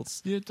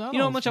tunnels. You had tunnels, You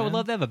know how much I would man.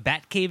 love to have a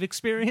Bat Cave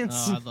experience.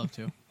 Oh, I'd love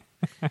to.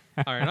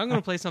 All right, I'm going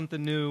to play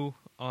something new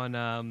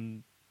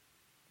on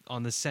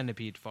the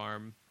Centipede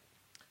Farm.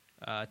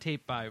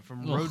 Tape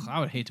from Road. I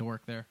would hate to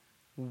work there.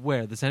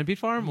 Where, the Centipede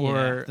Farm Yeah,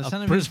 or the a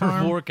Centipede prisoner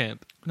Farm. of war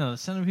camp? No, the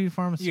Centipede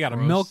Farm. You got to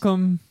milk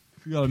them.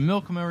 You got to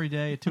milk them every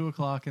day at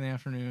 2:00 in the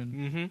afternoon.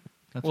 Mm-hmm.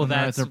 That's Well, when they're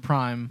at that's- their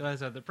prime.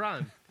 That's at the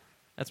prime.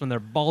 That's when they're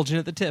bulging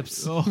at the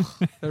tips. Oh,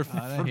 They're, God,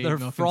 I hate they're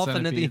milking frothing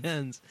at the centipedes.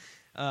 ends.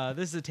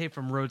 This is a tape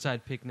from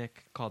Roadside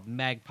Picnic called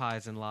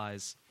Magpies and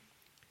Lies.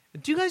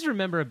 Do you guys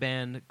remember a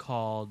band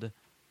called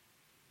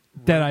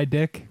Dead-Eye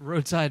Dick?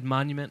 Roadside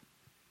Monument?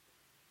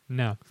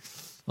 No.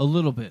 a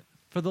little bit.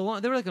 They were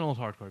like an old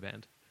hardcore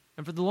band.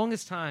 And for the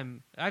longest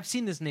time, I've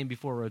seen this name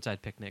before,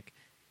 Roadside Picnic,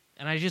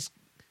 and I just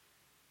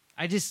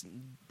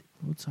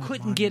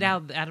couldn't get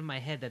out of my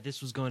head that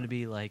this was going to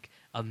be like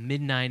a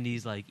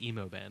mid-90s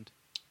emo band.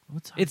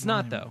 It's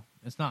not, though.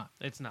 It's not.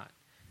 It's not.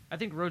 I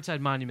think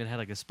Roadside Monument had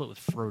a split with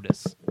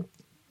Frodus.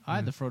 I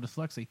had the Frodus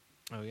Flexi.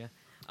 Oh, yeah.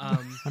 I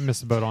missed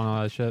the boat on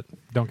all that shit.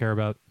 Don't care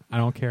about it. I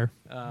don't care.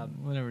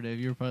 Whatever, Dave.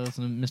 You were probably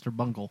listening to Mr.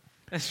 Bungle.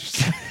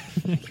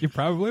 You're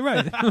probably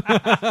right.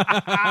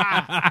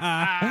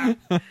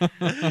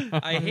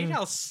 I hate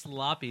how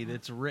sloppy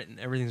that's written.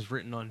 Everything's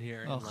written on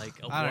here. Ugh,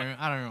 And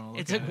I don't know.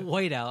 It's like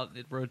white out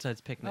at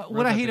Roadside's Picnic.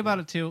 What I hate about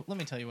it too. Let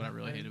me tell you what I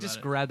really hate about Just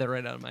it. grab that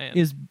right out of my hand.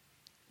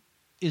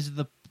 Is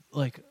the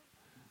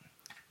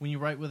when you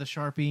write with a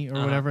Sharpie or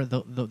Uh-huh. whatever,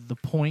 the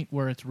point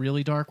where it's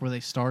really dark, where they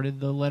started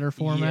the letter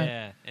format,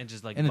 Yeah, and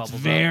just and it's bubbles up.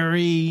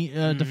 very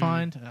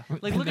defined.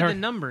 Like, look at the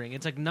numbering.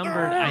 It's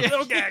numbered.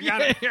 Okay,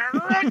 got it.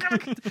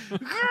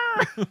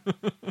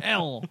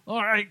 L.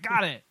 All right,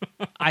 got it.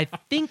 I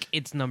think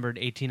it's numbered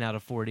 18 out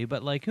of 40,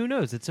 but who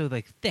knows? It's so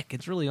thick.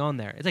 It's really on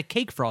there. It's like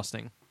cake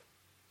frosting.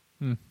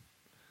 Don't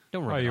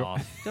rub it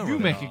off. Don't You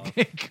rub it make off. a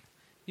cake.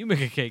 You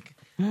make a cake.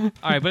 All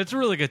right, but it's a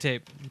really good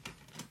tape.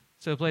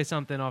 So play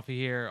something off of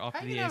here, off How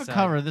of do the you A have a side.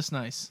 cover this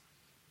nice?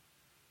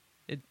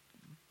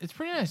 It's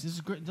pretty nice. This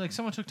is great. Like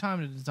someone took time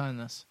to design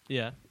this,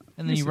 Yeah.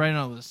 and then you write it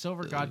on with a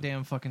silver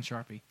goddamn fucking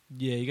Sharpie.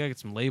 Yeah, you gotta get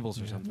some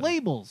labels or something.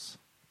 Labels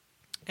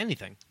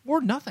Anything.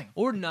 or nothing.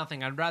 Or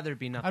nothing. I'd rather it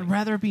be nothing. I'd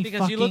rather it be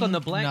because you look on the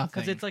fucking blank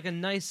because nothing. it's like a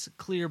nice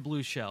clear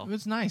blue shell,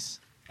 It's nice.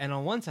 and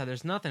on one side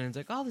there's nothing. And it's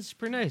like, oh, this is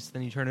pretty nice.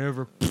 Then you turn it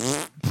over,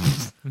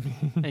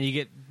 and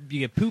you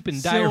get poop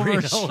and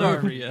diarrhea all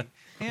over you.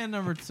 Hand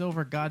numbered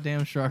silver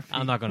goddamn Sharpie.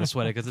 I'm not going to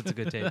sweat it because it's a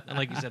good tape. And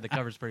like you said, the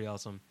cover's pretty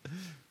awesome.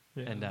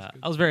 Yeah, And that's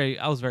good.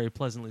 I was very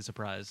pleasantly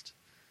surprised.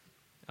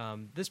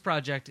 This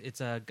project, it's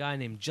a guy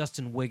named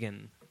Justin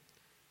Wiggin.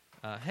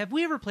 Have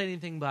we ever played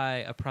anything by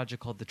a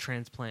project called the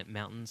Transplant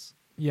Mountains?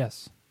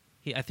 Yes.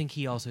 I think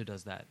he also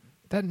does that.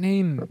 That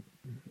name...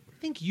 I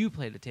think you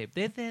played a tape.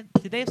 Did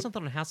they have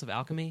something on House of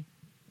Alchemy?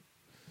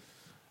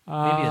 Maybe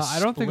I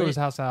don't think it split. was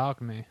House of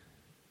Alchemy.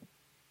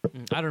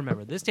 I don't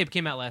remember. This tape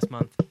came out last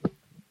month.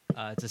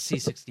 It's a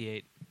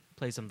C68.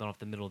 Play something off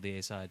the middle of the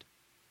A side.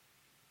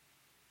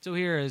 So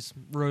here is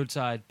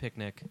Roadside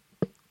Picnic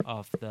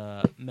off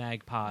the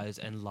Magpies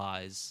and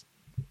Lies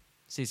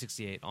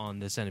C68 on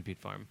the Centipede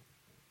Farm.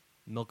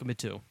 Milk 'em at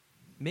 2.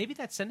 Maybe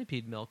that's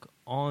centipede milk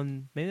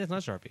on... Maybe that's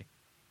not Sharpie.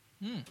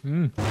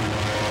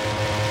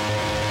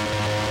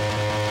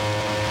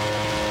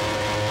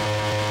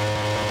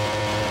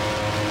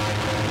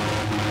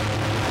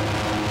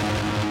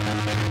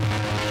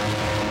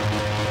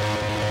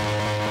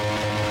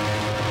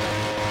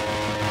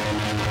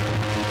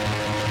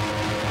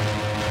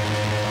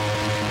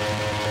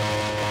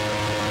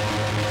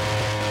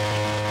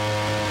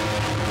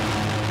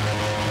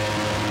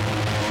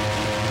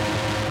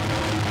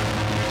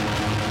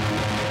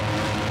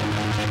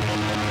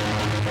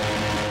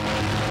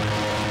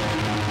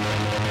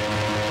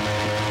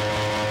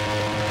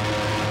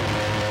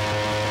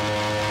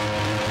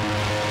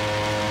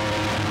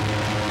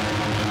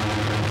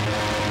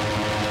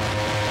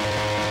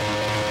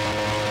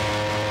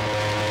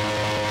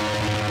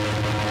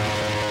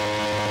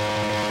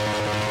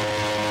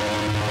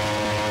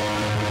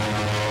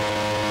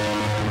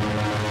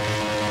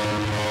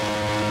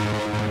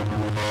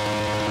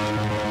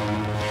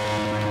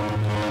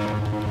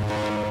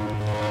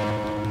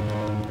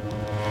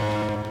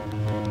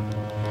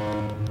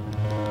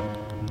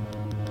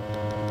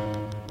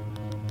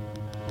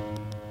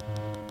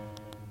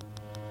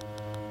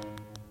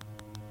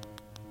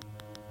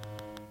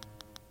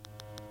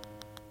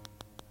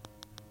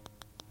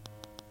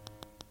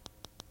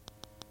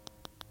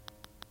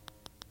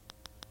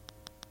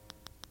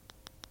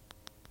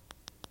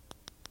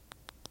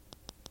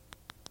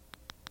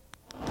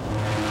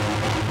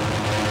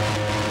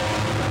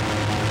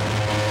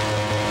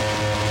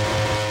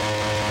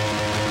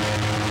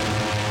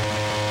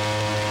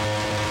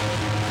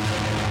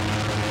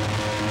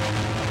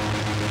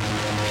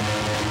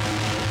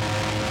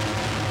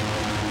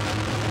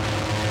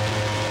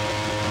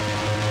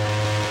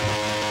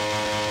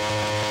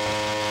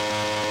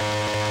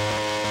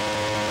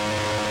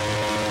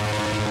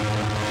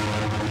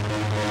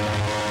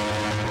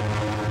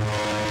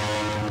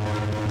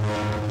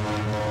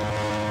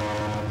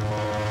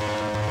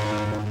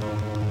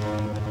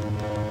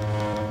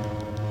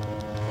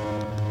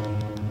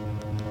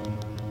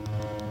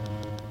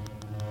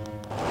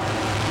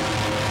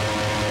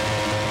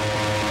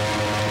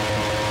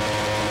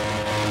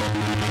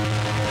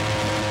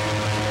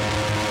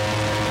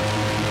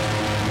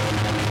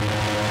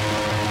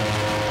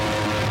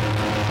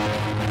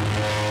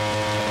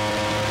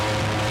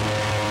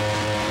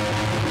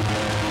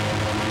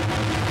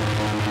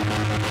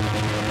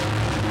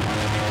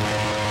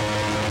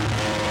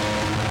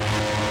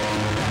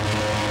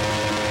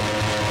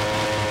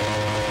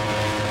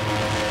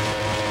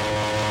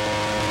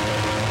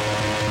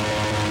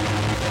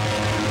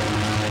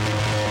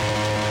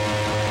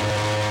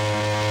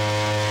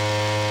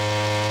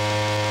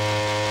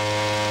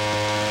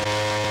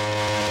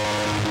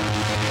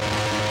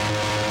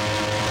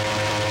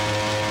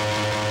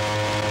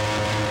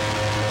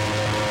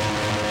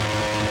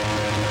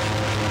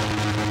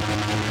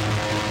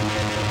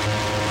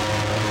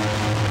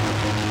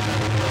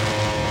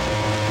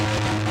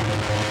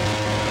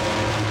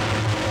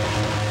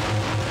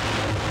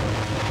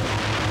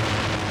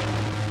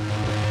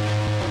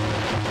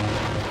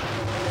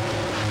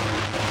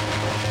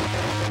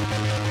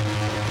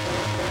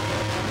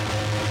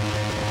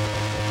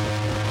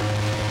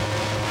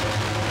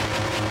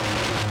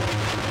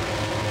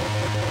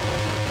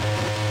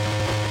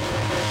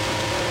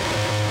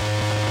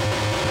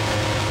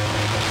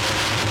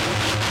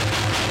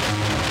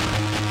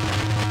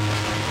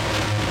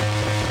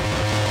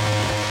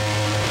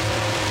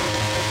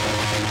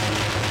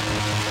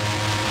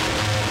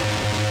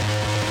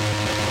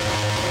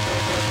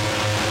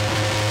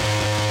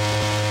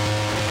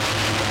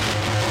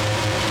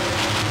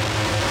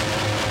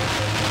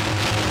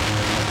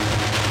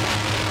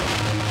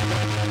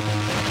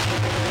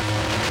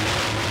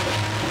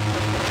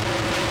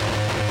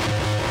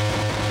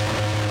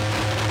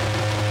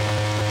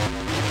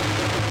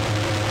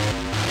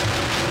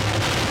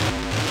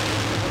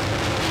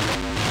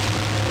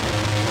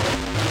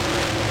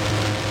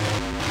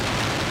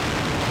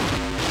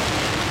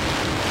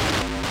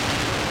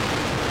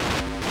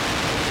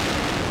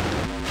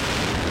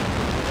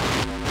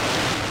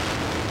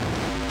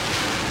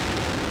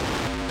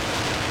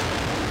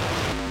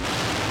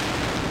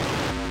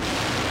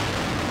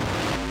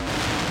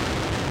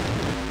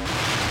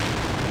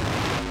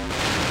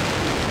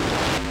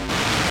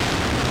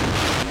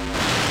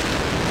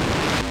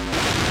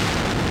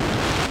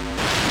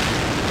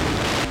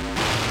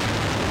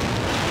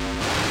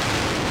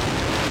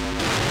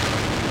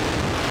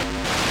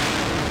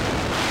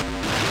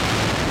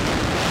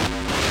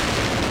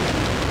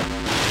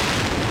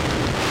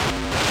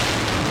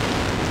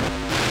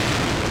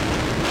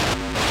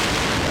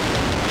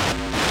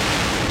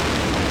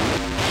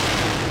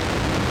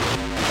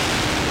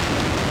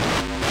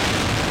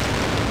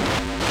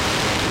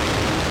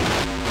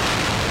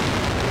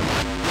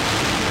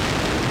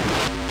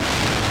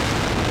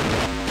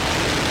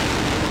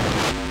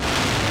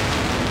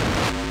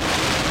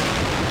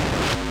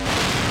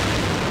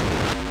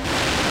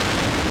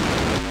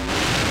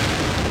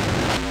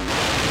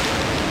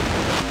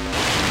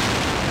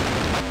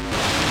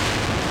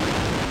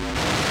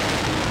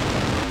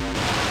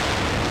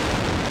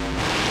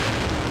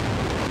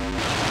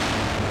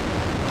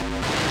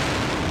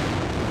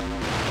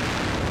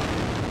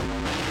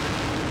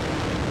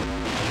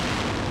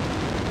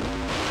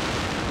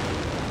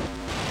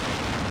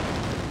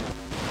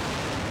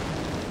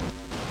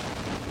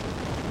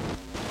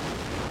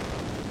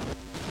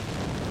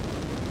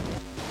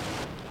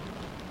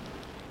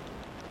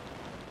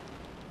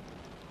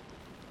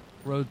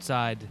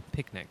 roadside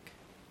picnic.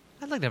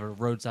 I'd like to have a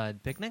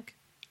roadside picnic.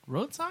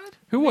 Roadside?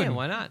 Who Yeah, wouldn't?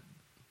 why not?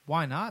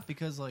 Why not?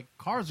 Because like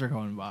cars are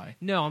going by.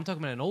 No, I'm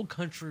talking about an old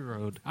country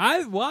road.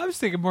 I was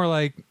thinking more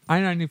like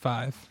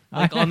I-95.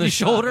 Like on the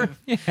shoulder?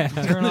 Yeah.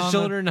 Turn On the on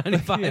shoulder,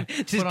 95.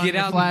 Just Put on get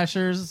your out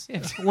flashers.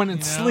 When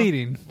it's You know?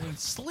 sleeting. When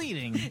it's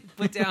sleeting.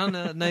 put down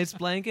a nice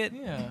blanket.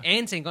 Yeah.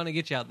 Ants ain't going to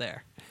get you out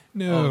there.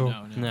 No. Oh,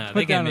 no. No, they Put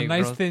can't down a make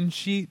nice road. thin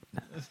sheet.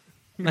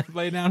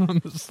 Lay down on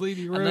the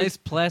sleety A road. nice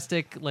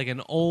plastic, like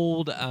an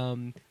old,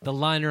 the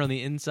liner on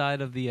the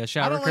inside of the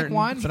shower I don't curtain.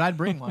 like wine, but I'd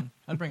bring one.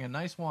 I'd bring a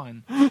nice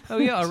wine. Oh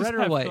yeah, a Just red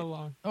or have white. so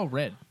long. Oh,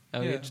 red.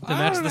 Oh, Yeah. yeah. To I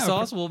match don't the know.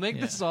 sauce, we'll make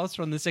Yeah. the sauce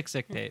from the Sick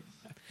tape.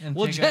 And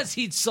We'll take just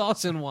eat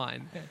sauce and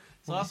wine.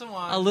 sauce and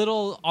wine. A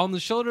little on the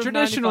shoulder. of 95.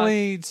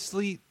 Traditionally,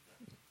 sleet.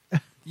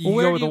 You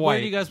Where go do with you, the where white.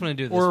 do you guys want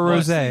to do this? Or a What-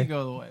 rosé. You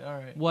go the way. All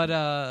right. What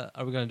are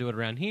we going to do it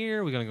around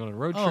here? Are we going to go on a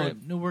road Oh trip?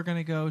 no, we're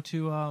gonna go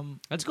to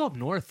Let's go up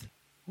north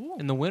ooh,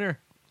 in the winter.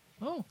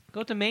 oh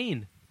Go to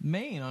Maine.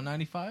 Maine on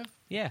 95.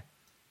 Yeah.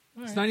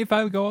 All Does right.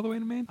 95 go all the way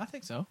to Maine? I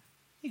think so.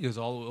 He goes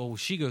all the way. Oh,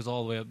 she goes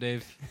all the way up,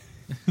 Dave.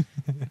 Except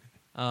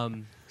Get for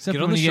on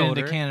when the you get shoulder.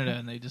 into Canada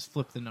and they just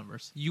flip the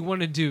numbers. You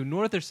want to do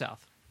north or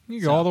south?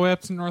 You go all the way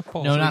up to North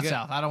Pole. No, So not we get-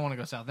 south. I don't want to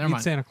go south. Never Meet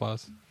mind. Santa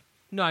Claus.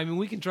 No, I mean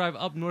we can drive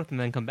up north and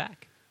then come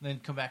back. Then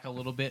come back a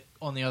little bit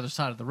on the other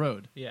side of the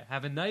road. Yeah,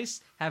 have a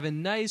nice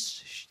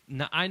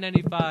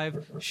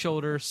I-95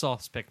 shoulder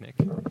sauce picnic.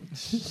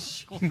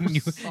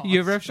 you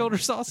ever have shoulder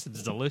sauce?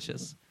 It's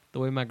delicious. The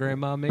way my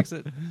grandma makes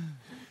it.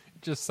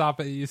 Just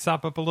you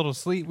sop up a little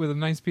sleet with a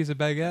nice piece of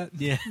baguette.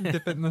 Yeah.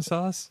 Dip it in the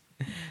sauce.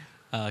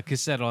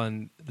 Cassette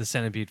on the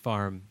Centipede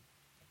Farm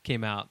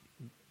came out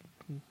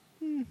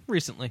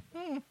recently.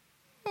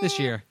 This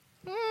year.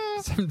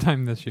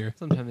 Sometime this year.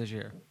 Sometime this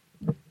year.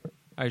 All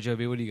right,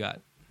 Joby, what do you got?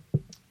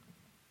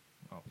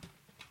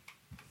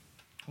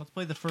 Let's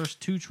play the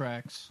first 2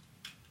 tracks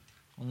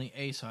on the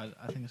A side.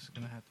 I think this is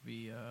going to have to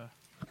be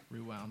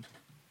rewound.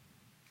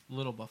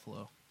 Little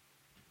Buffalo.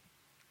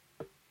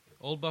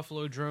 Old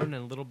Buffalo Drone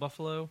and Little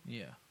Buffalo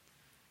Yeah.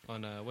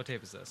 on what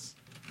tape is this?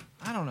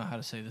 I don't know how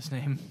to say this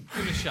name.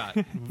 Give it a shot.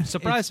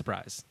 Surprise,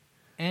 surprise.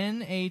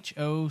 Nocht.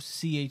 Oh,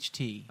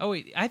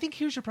 wait. I think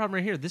here's your problem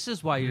right here. This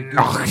is why your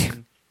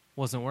Googling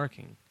wasn't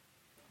working.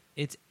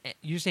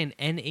 You're saying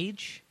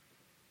NH?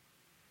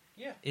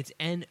 Yeah. It's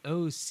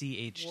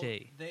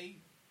NOCHT. They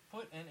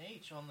put an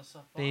H on the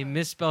stuff. They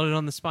misspelled it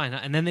on the spine,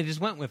 and then they just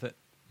went with it.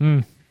 Hmm.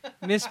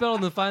 Misspelled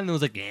on the spine, and it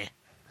was like, eh.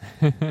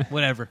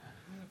 Whatever.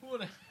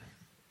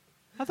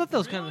 I thought that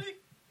was kind of...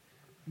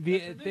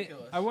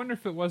 I wonder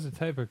if it was a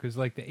typo because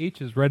like the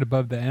H is right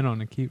above the N on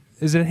the key.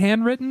 Is it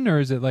handwritten or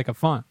is it like a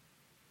font?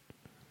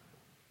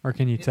 Or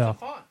can you tell?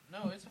 font.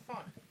 No, it's a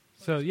font.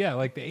 So yeah,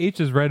 like the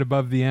H is right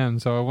above the N.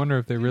 So I wonder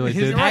if they really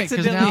You're did. right, 'cause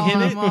accidentally now hit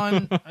I'm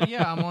it.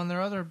 on. I'm on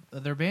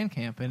their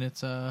Bandcamp, and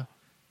it's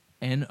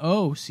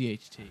Nocht.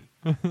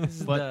 This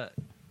is But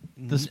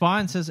the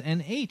spine says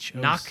NH.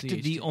 Nocht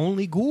the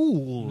only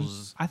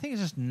ghouls. I think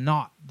it's just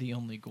not the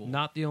only ghoul.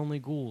 Not the only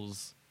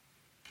ghouls.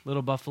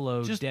 Little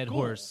Buffalo, Just Dead ghoul.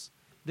 Horse.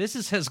 This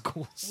says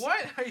ghouls.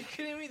 What? Are you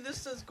kidding me? This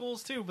says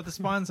ghouls too, but the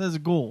spine says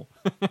ghoul.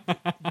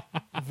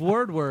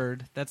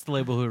 Word. That's the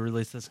label who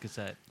released this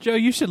cassette. Joe,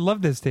 you should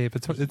love this tape.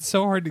 It's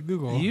so hard to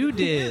Google. You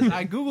did.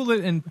 I googled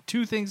it, and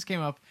 2 things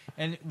came up,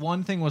 and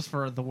one thing was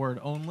for the word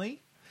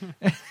only.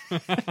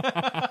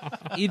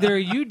 Either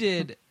you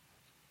did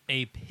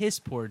a piss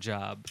poor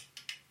job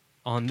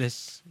on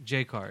this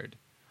J card,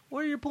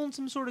 or you're pulling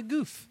some sort of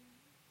goof.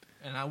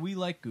 And we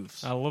like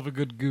goofs. I love a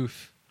good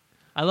goof.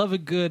 I love a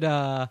good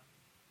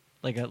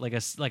like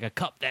a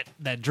cup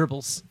that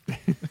dribbles.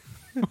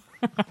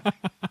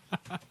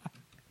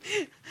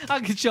 I'll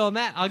get you on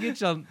that. I'll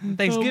get you on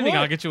Thanksgiving.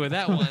 I'll get you with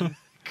that one.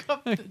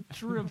 Cup that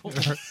dribbles.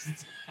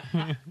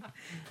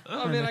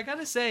 Oh man, I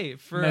gotta say,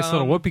 for nice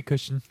little whoopee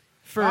cushion.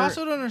 for I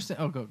also don't understand.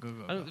 Oh, go.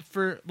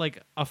 for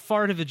like a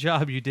fart of a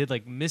job you did,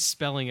 like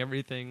misspelling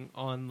everything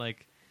on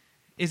like.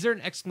 Is there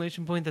an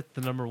exclamation point that's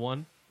the number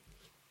 1?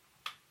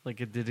 Like,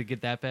 did it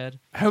get that bad?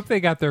 I hope they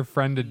got their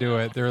friend to do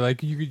it. They're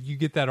like, you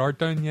get that art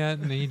done yet?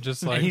 And he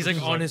just like And he's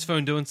like on his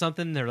phone doing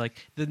something. They're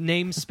like, the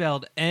name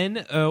spelled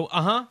N-O.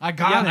 I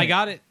got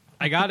it.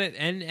 I got it.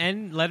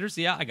 N letters.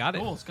 Yeah, I got it.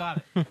 Ghouls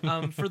got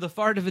it. For the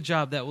fart of a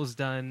job that was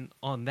done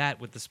on that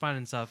with the spine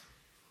and stuff,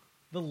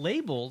 the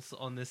labels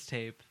on this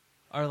tape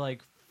are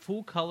like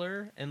full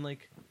color and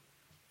like.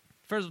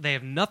 First, they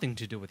have nothing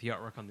to do with the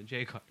artwork on the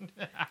J card.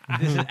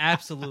 This is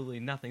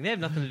absolutely nothing. They have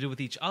nothing to do with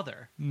each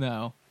other.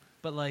 No.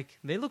 But like,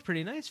 they look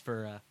pretty nice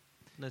for.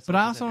 Nice But little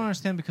I also cassette don't tape.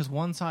 understand because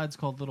one side's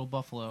called Little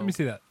Buffalo. Let me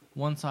see that.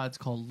 One side's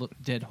called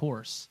Dead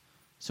Horse.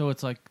 So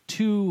it's like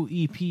 2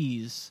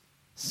 EPs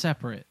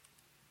separate.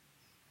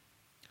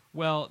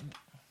 Well,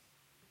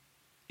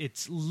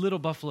 it's Little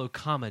Buffalo,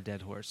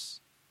 Dead Horse.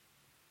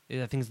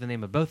 I think is the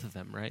name of both of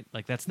them, right?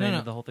 Like that's the name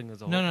of the whole thing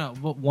as a whole. No.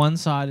 But one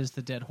side is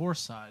the Dead Horse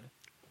side.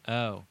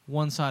 Oh,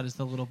 One side is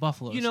the Little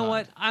Buffalo. you know side.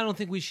 what? I don't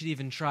think we should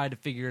even try to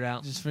figure it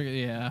out. Just figure.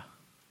 Yeah.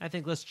 I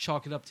think let's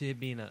chalk it up to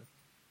it being a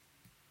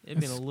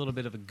little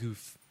bit of a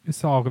goof.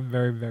 It's all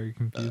very, very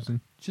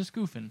confusing. Just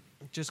goofing.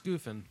 Just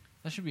goofing.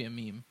 That should be a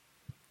meme.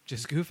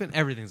 Just goofing.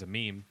 Everything's a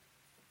meme.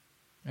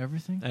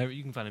 Everything?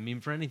 You can find a meme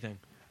for anything.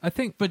 I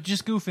think. But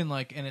just goofing,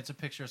 like, and it's a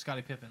picture of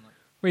Scottie Pippen. Like,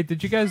 Wait,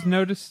 did you guys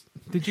notice?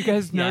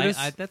 Notice?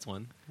 That's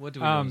one. What do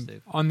we notice,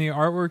 Dave? On the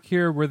artwork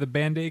here, where the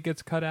Band-Aid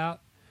gets cut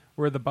out,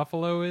 where the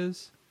buffalo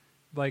is,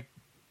 like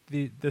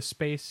the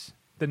space,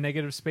 the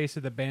negative space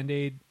of the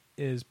Band-Aid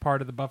is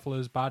part of the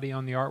buffalo's body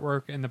on the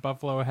artwork, and the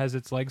buffalo has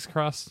its legs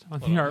crossed on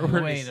the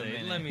artwork. Wait a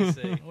minute. Let me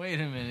see. Wait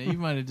a minute. You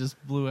might have just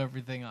blew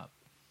everything up.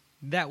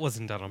 That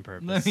wasn't done on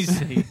purpose. Let me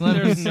see.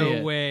 There's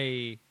no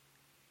way.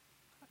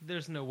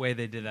 There's no way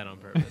they did that on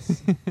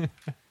purpose.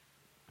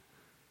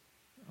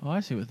 Oh, I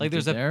see what Like,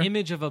 there's an an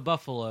image of a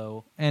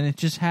buffalo, and it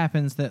just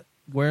happens that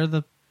where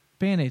the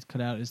Band-Aid's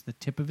cut out is the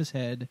tip of his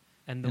head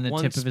and and the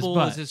one tip of his spool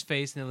butt. is his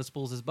face, and the other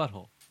spool is his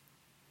butthole.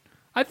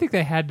 I think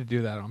they had to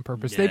do that on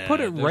purpose. Yeah, they put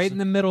it there's right in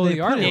the middle of they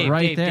the put it artwork.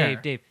 right there.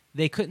 Dave.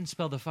 They couldn't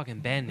spell the fucking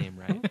band name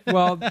right.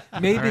 Well,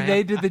 maybe All right.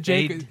 they did the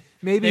J. They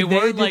Maybe they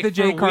weren't, did like, the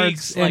J for cards,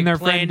 weeks, and like, their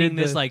friend planning did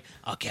this. the, Like,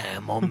 okay,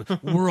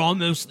 we're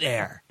almost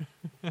there.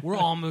 We're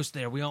almost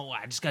there.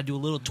 I just got to do a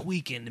little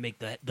tweaking to make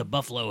the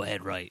buffalo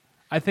head right.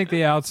 I think they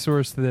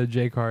outsourced the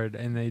J card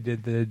and they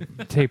did the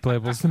tape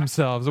labels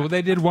themselves. Well,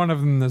 they did one of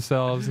them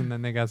themselves, and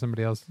then they got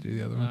somebody else to do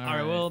the other one. All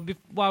right. Well,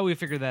 while we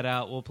figure that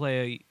out, we'll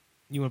play.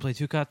 You want to play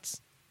two cuts?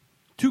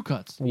 2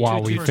 cuts. While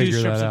two, we two figure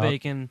strips that of out.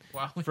 bacon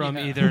Wow, from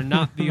yeah. either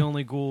Not the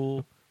Only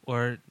Ghoul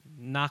or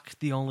Knock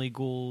the Only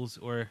Ghouls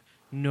or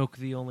Nook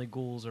the Only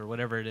Ghouls or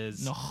whatever it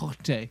is.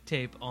 Nocht.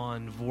 Tape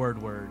on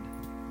Vordword.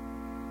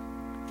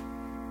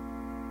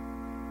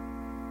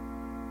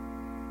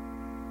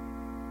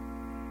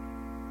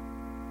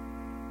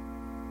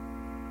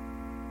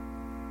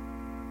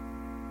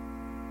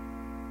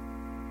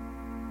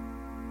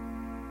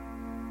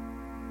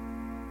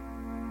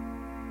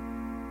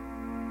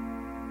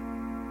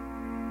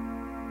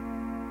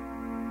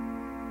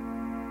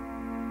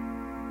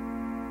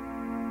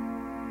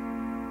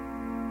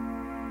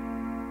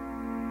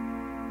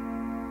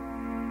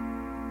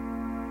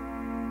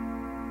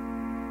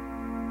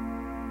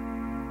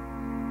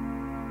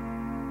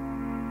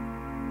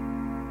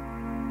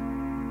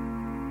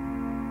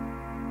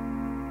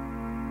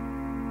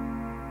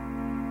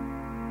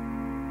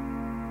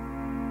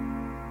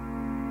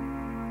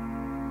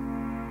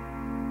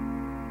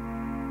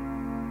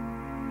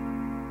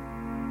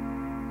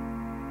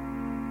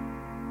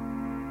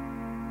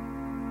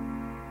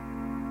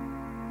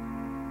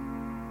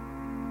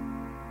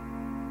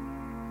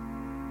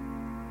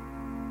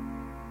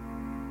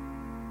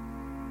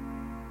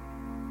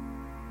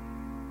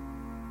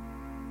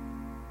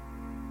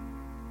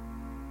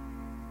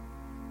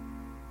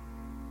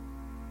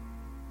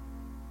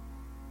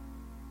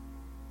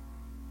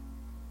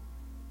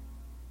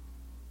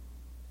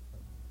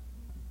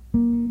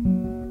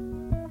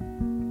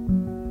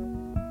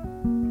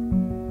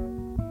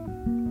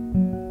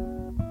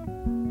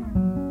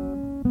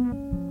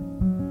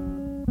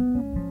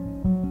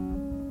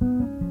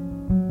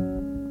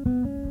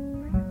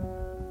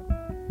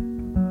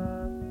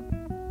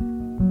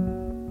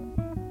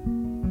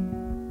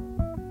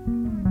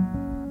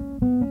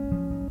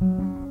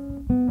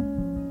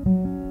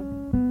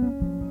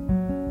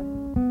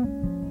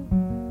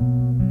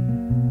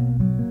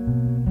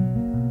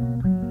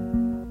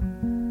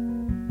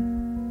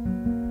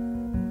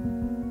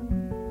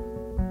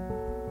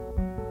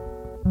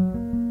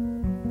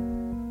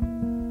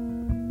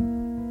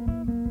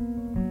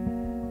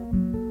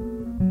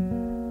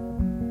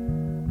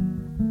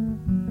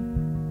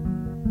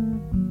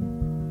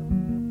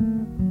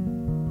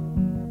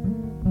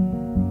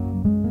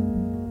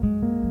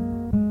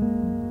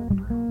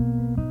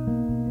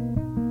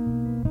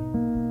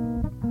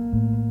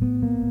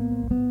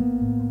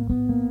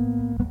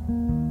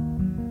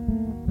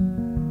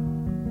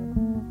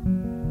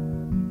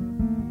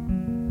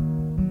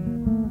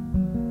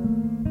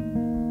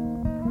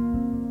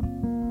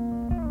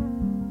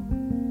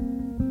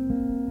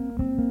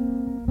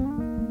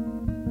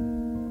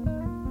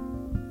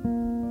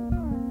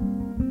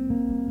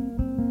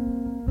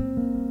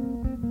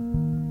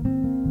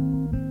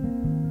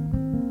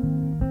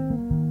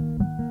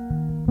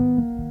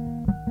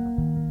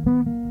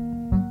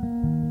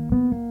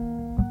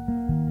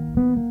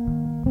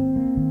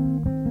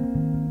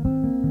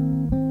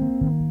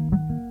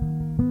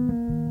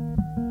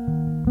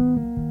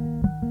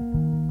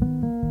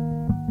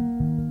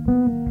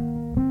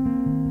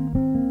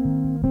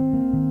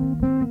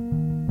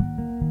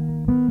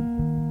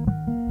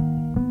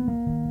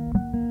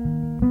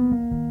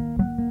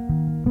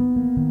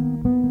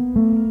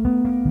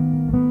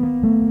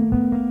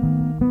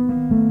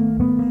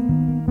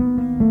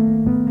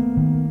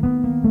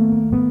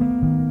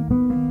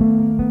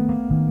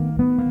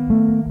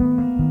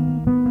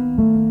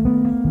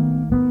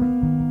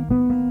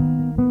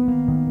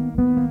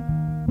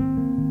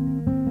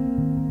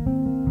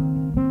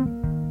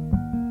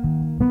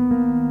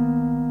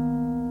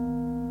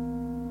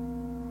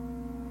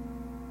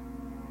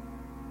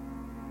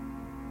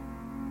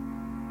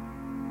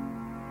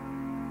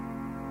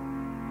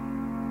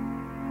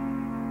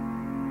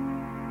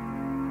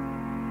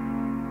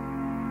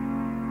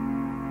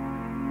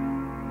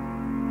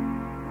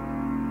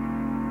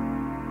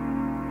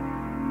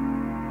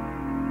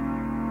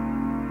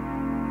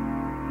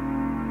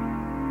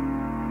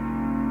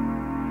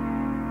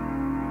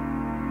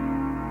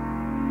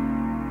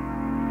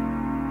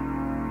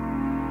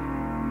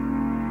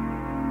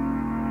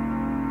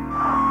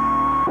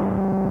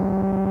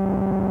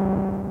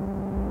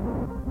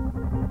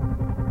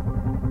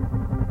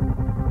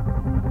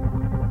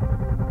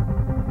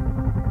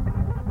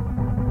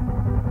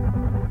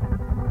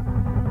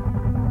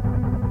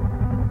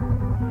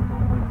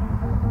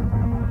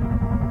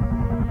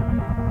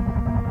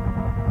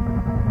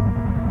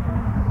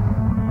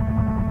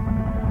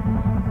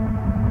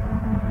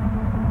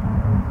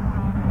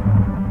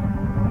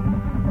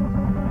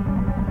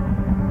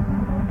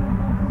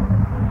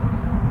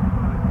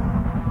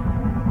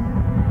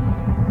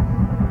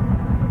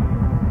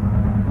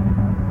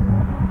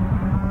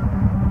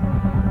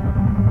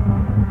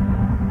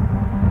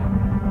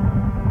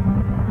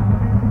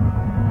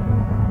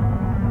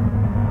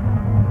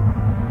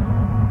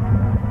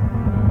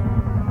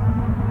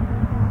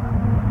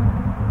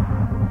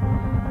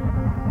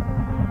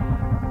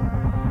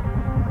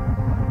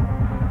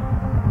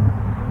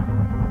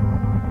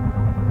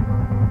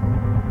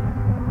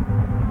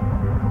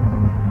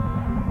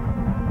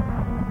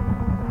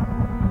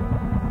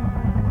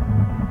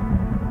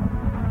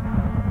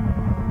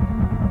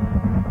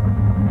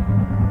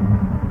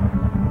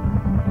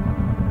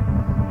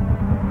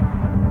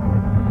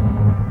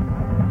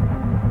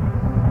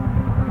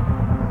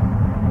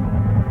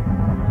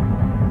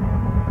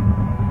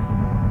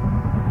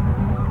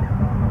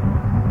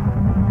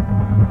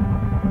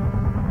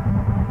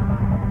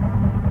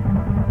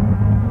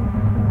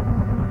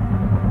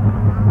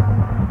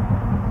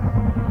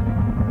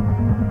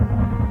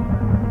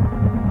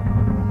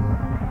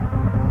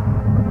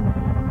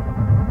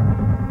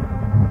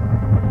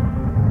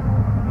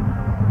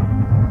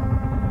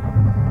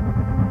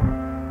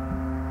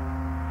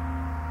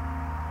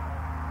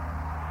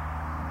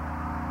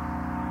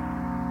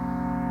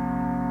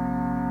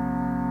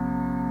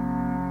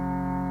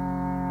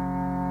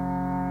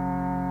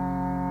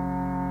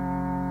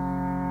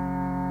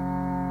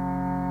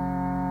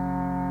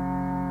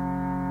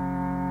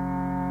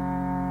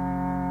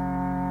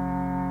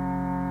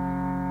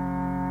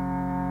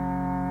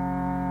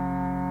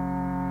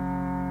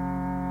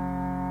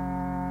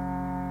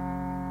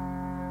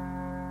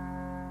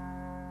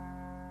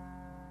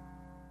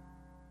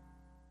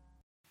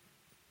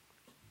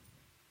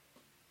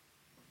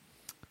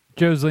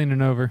 Joe's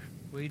leaning over.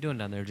 What are you doing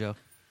down there, Joe?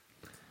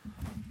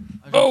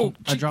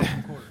 I dropped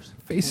some quarters.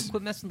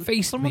 Quit messing.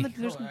 Face put 'em on me. the-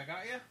 there's- I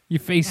got you. You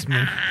faced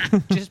me.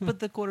 just put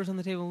the quarters on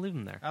the table and leave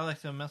them there. I like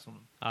to mess with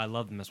them. I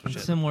love to mess with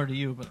shit. Similar to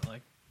you, but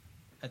like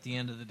at the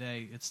end of the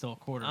day, it's still a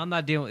quarter. I'm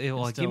not dealing with it.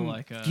 Well, It's still give,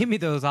 like a- give me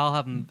those. I'll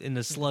have them in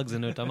the slugs in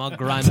no time. I'll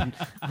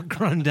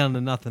grind down to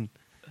nothing.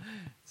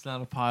 It's not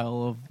a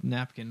pile of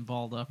napkin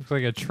balled up. Looks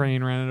like a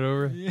train ran it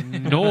over.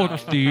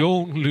 Not the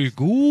only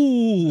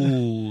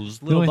ghouls.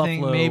 The Little only buffalo.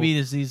 thing maybe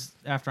is these,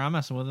 after I'm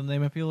messing with them, they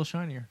might be a little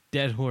shinier.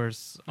 Dead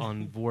horse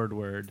on board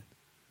word.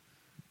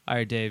 All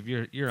right, Dave,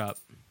 you're up.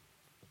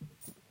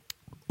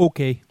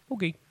 Okay.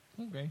 Okay.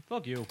 Okay.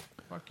 Fuck you.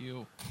 Fuck you.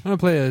 I'm going to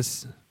play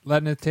this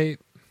Letna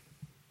tape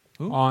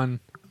Who?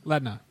 on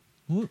Letna.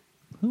 Who?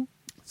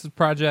 It's a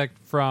project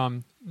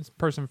from this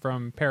person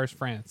from Paris,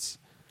 France.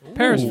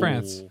 Paris,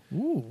 France.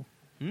 Ooh.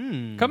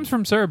 Comes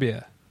from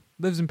Serbia.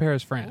 Lives in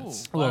Paris,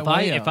 France. Ooh. Well,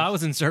 Why, if I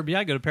was in Serbia,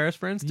 I'd go to Paris,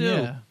 France too.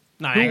 Yeah.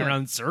 Not hanging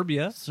around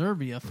Serbia.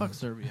 Serbia. Fuck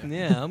Serbia.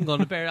 Yeah, I'm going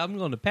to Paris. I'm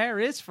going to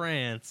Paris,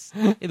 France.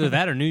 Either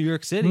that or New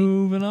York City.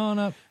 Moving on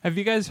up. Have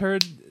you guys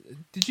heard?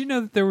 Did you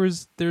know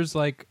that there's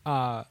like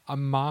a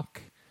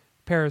mock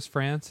Paris,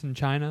 France in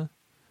China,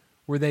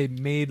 where they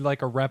made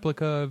like a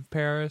replica of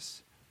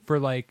Paris for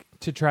like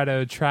to try to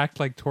attract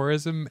like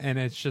tourism, and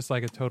it's just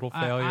like a total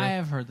failure. I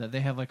have heard that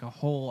they have like a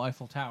whole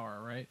Eiffel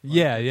Tower, right? Like,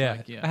 Yeah, it's yeah.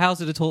 like, yeah. How's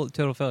it a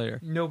total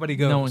failure? Nobody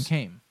goes. No one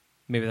came.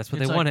 Maybe that's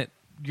what It's they like wanted.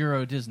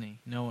 Euro Disney.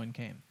 No one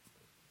came.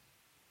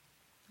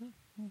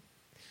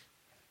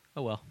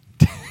 Oh well.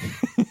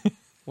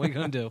 What are you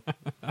gonna do?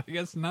 I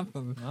guess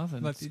nothing.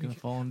 Nothing. Let's- It's gonna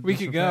fall in we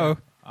could go.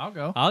 I'll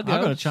go. I'll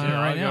go. to China Sure,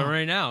 right I'll now. Go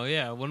right now.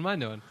 Yeah. What am I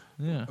doing?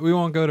 Yeah. We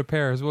won't go to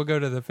Paris. We'll go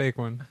to the fake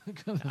one.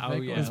 Oh,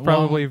 yeah. It's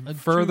probably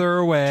further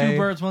away. Two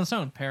birds, one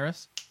stone.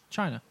 Paris,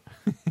 China.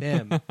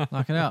 Damn.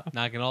 Knock it out.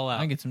 Knock it all I out.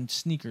 can get some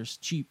sneakers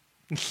cheap.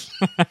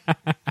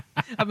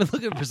 I've been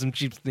looking for some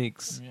cheap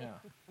sneaks.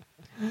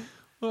 Yeah.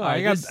 Well, All right,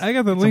 I got this- I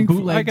got the some link.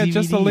 bootleg I got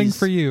just a link DVDs.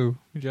 for you,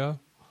 Joe.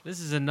 This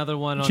is another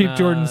one on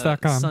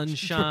Cheapjordans.com.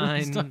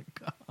 Sunshine.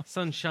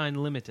 Sunshine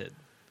Limited.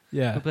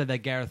 Yeah. We played that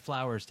Gareth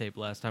Flowers tape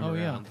last time Oh,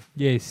 yeah. around.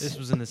 Yes. This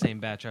was in the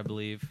same batch, I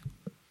believe.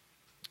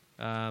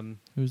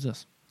 Who's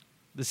this?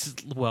 This is,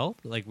 well,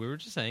 like we were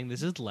just saying,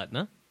 this is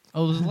Letna.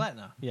 Oh, this is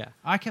Letna. Yeah.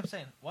 I kept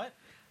saying, what?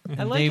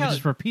 I like David how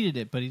just repeated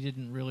it, but he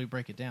didn't really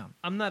break it down.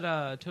 I'm not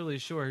totally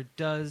sure.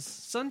 Does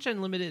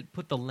Sunshine Limited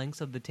put the lengths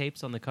of the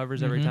tapes on the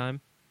covers every Mhm.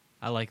 time?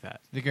 I like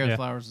that. The Gareth Yeah.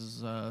 Flowers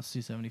is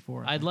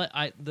C74. I'd let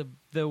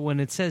the when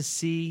it says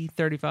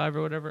C35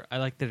 or whatever, I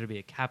like there to be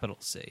a capital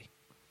C.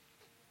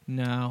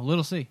 No,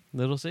 little C.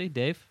 Little C,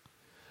 Dave?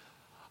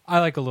 I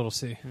like a little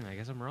C. I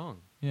guess I'm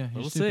wrong. Yeah, you're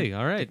Little stupid. C,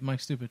 all right.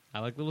 Mike's stupid. I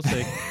like little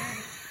C.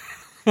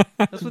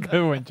 That's what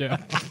good one, Joe.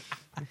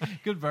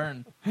 Good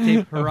burn.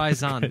 Tape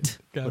Horizont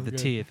Good. with a Good.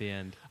 T at the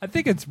end. I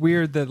think it's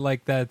weird that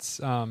like that's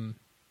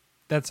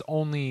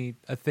only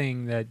a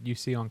thing that you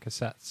see on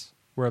cassettes,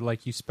 where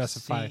like you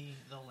specify. C,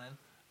 the length.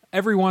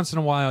 Every once in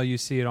a while, you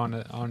see it on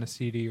a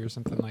CD or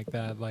something like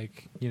that.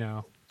 Like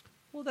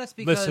Well, that's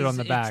because Listed on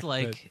the back, it's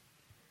like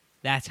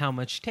that's how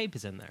much tape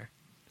is in there.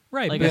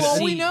 right? Like but a Well,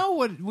 C- we know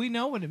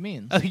what it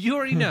means. Oh, you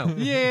already know.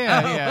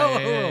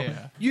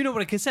 Yeah. You know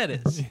what a cassette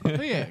is.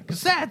 Oh, yeah,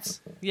 cassettes.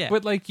 Yeah.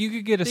 but like you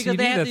could get a because CD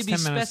they have that's to be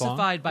 10 minutes long.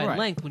 specified by Right.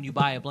 length when you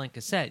buy a blank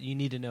cassette. You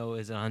need to know,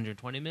 is it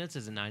 120 minutes?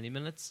 Is it 90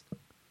 minutes?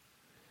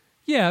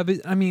 Yeah, but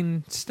I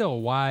mean,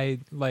 still, why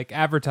like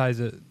advertise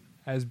it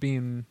as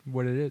being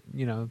what it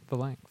is? The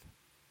length.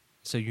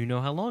 So you know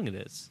how long it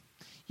is.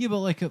 Yeah, but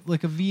like a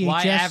VHS.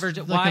 Why average-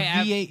 Like why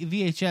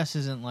VHS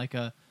isn't like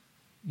a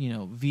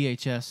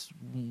VHS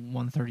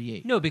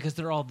 138. No, because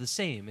they're all the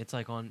same. It's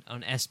like on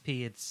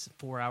SP, it's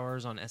 4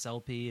 hours. On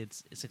SLP,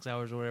 it's 6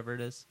 hours or whatever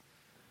it is.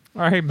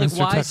 All right, Like, Mr.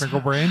 why- Technical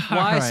Brain.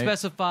 Why Right.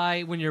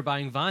 specify when you're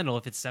buying vinyl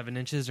if it's 7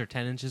 inches or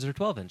 10 inches or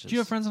 12 inches? Do you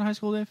have friends in high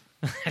school, Dave?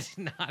 I did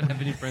not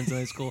have any friends in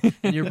high school.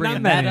 And you're Not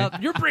bringing that many.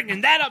 up. You're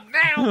bringing that up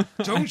now.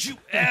 Don't you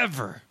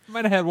ever,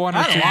 Might have had one or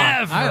I two.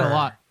 had a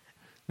lot.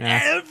 Yeah.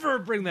 ever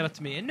bring that up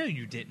to me. And no,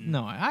 you didn't.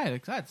 No, I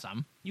had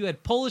some. You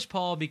had Polish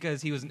Paul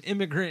because he was an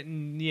immigrant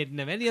and he didn't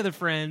have any other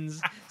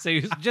friends. So he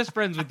was just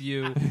friends with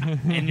you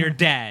and your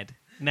dad.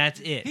 And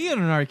that's it. He had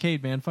an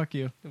arcade, man. Fuck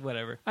you.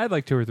 Whatever. I had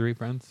like 2 or 3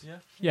 friends. Yeah?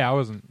 Yeah, I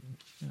wasn't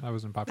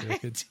a popular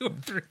kid. 2 or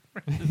 3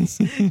 friends.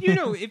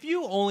 If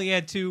you only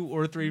had 2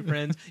 or 3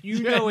 friends,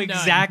 you know had none.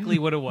 exactly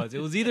what it was.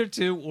 It was either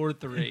 2 or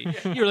 3.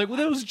 You're like, well,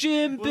 there was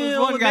Jim, Well, there was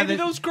Bill, one and guy maybe that-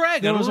 there was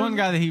Greg. There was one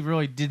guy that he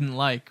really didn't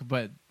like,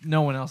 but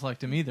no one else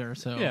liked him either.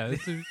 So Yeah,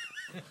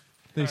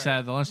 they sat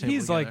at the lunch table.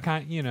 he's like together.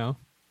 kind.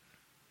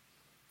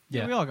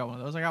 Yeah, we all got one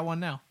of those. I got one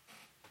now.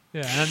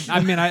 Yeah, and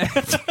I mean,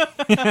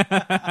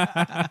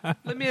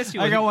 Let me ask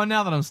you. I got one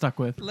now that I'm stuck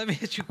with. Let me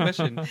ask you a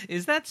question.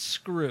 Is that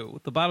screw,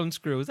 the bottom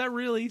screw, is that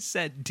really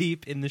set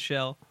deep in the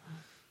shell?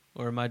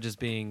 Or am I just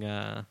being,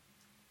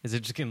 is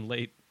it just getting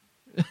late?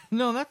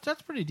 No,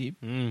 that's pretty deep.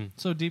 Mm.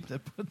 So deep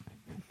that put.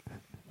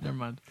 Never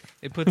mind.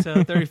 It puts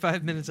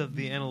 35 minutes of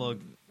the analog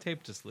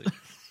tape to sleep.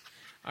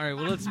 All right,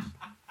 well, let's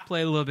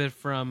play a little bit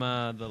from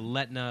the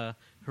Letna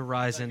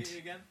Horizon.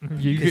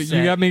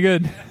 you got me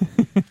good.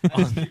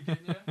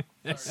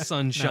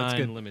 Sunshine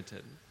good.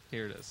 Limited.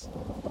 Here it is.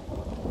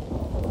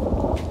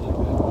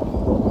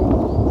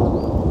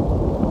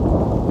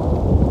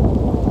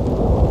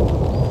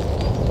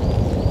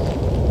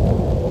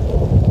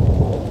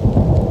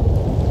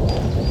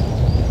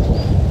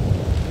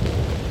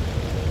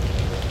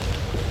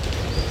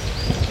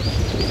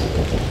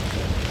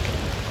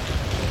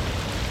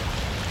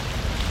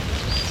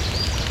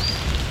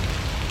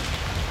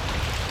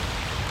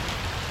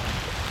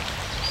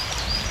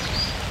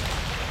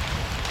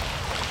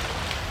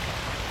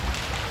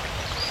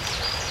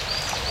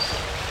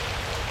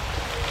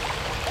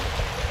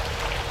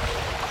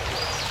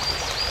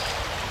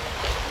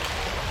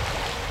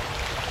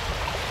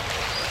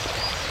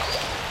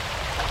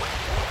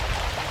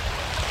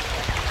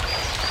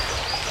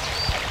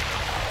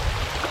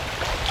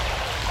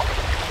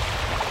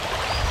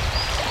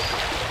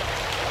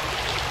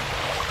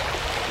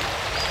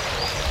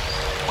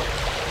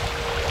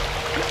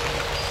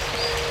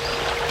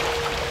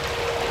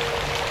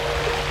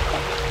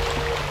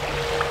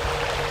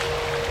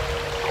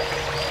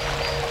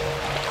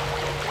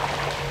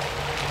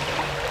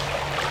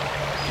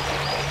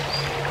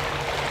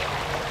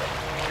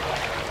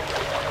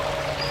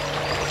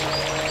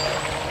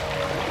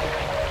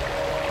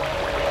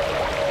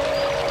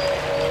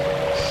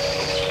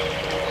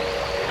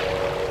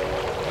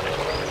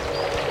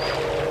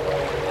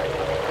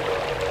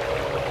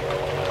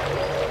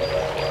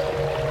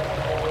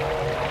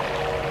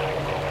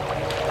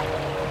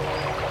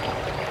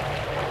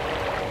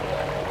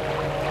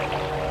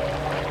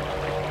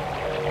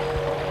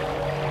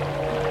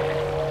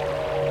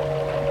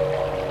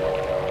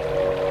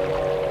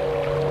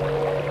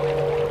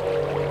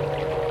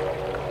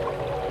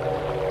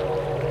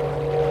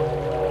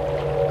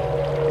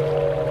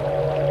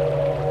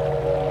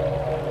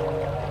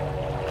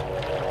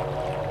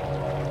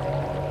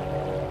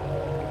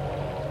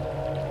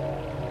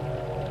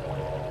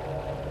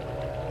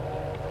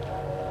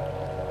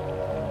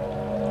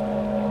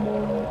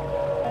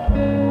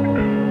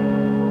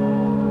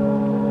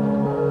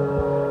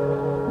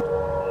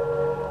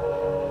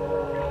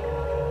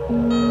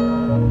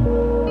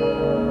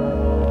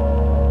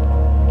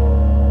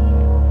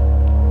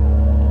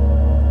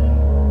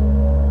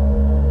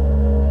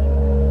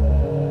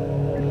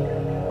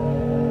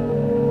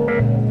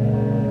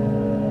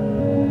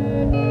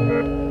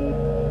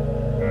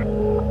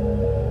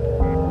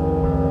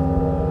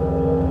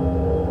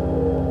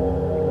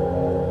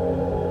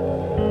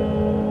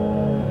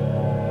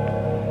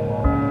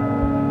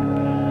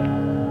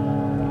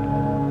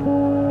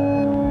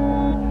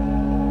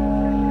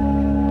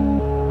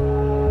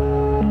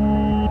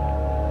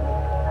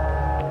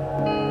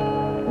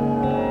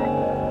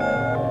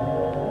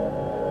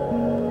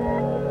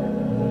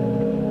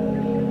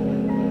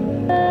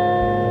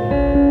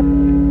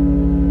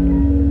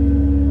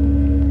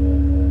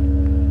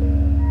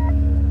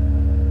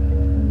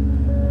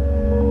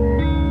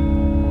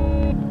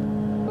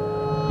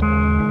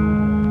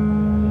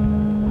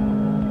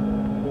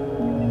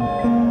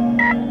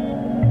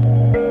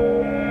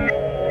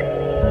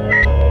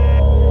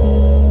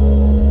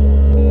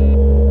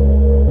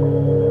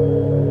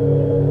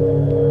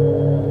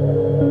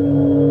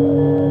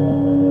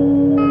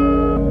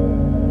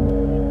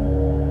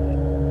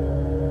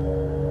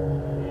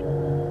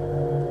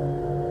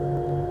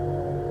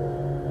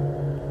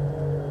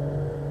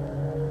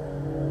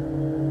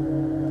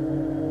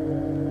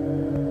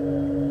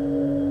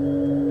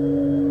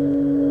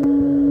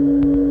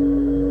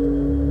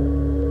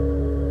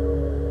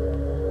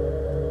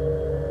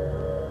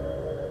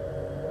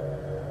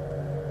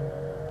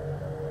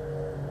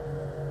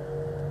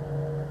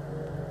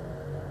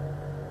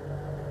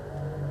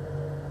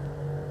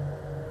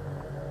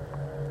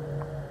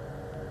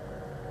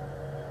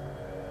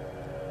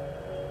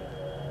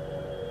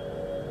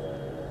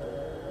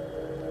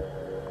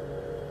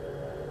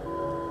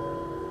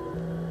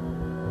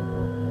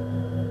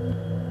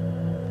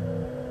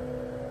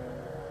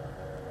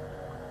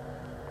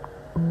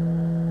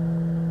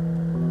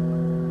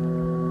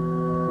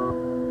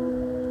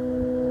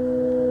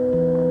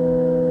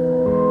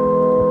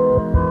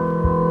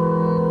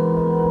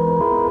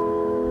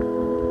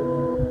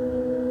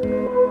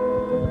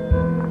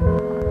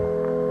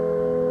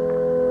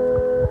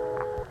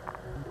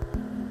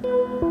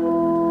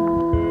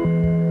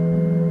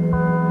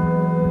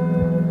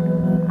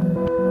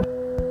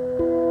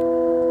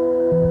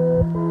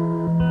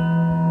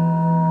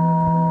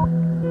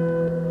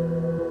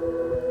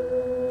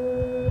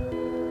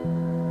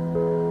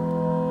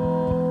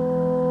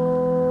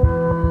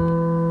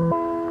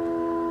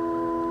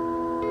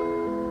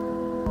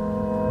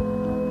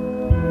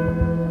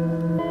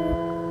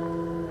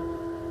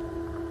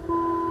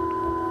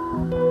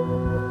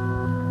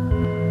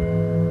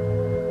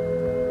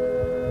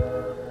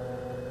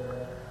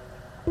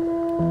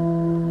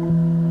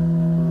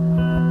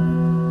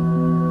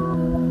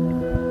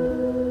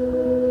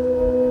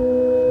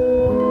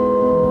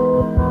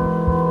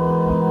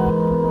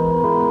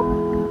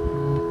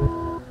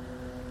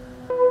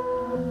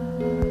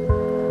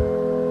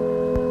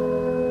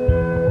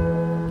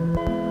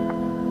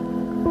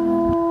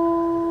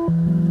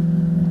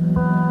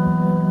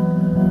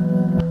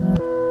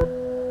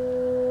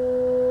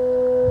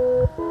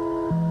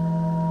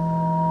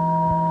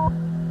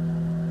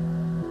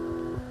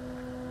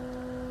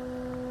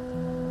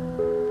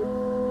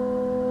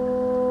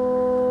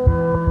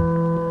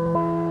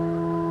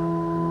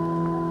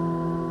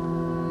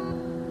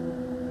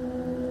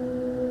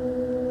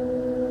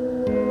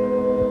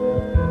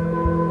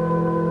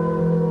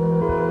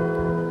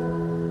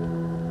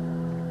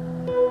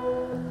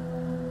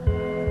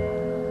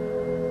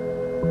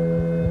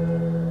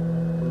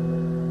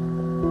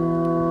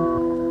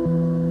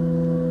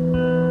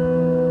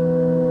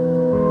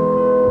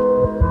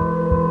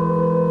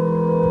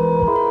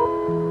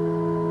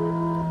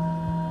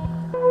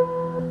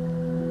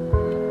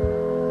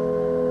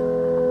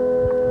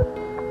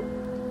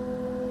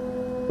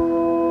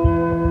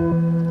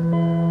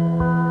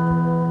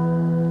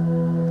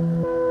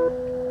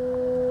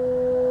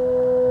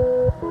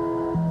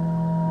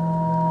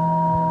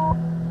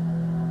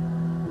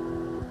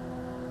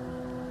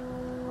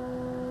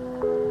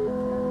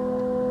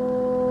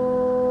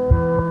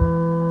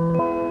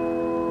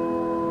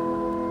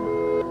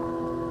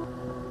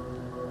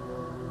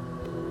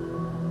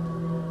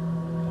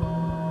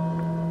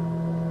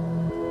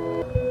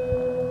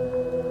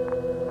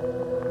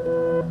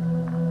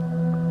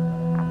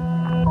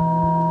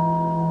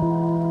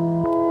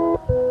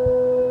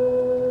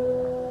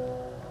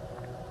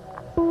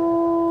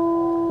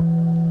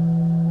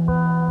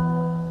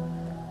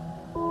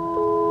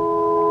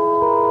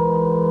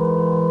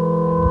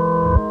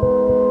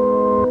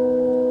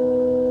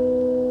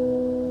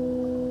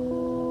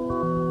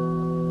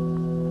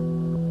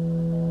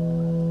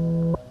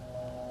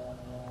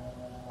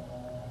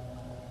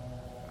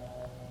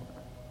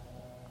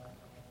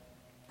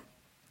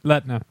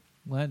 Letna.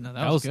 Letna,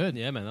 that was good.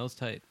 Yeah, man, that was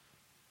tight.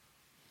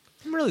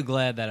 I'm really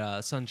glad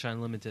that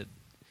Sunshine Limited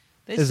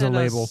Is a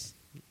label.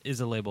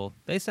 Is a label.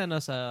 They sent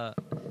us a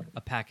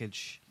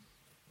package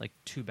like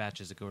 2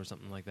 batches ago or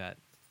something like that,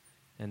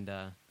 and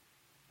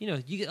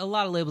you get a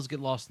lot of labels get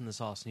lost in the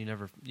sauce, and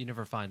you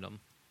never find them.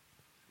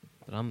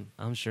 But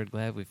I'm sure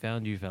glad we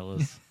found you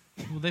fellas.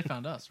 Well, they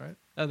found us, right?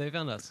 Oh, they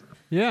found us.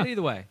 Yeah. But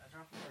either way,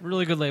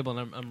 really good label,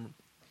 and I'm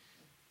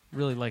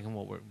really liking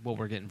what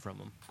we're getting from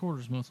them.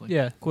 Quarters mostly.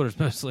 Yeah. Quarters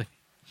mostly.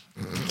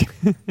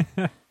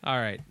 All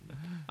right,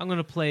 I'm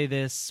gonna play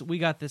this. We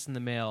got this in the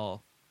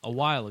mail a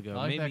while ago. I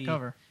like maybe, that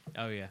cover.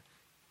 Oh yeah,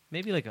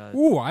 maybe like a.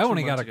 Ooh, I 2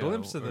 only got months a ago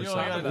glimpse of or this. You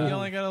something.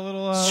 only got a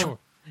little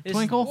It's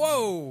twinkle.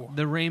 Whoa.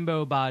 The Rainbow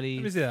Let Body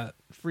me see that.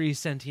 Free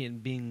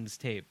Sentient Beings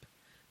tape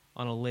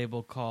on a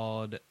label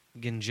called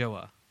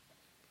Ginjoa.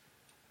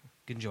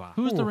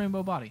 Who's the Ooh.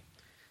 Rainbow Body?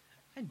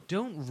 I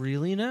don't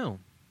really know.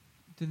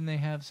 Didn't they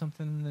have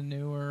something in the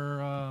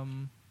newer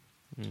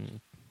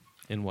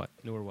In what?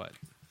 Newer what?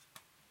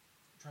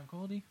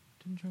 Tranquility?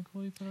 Didn't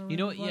Tranquility put out You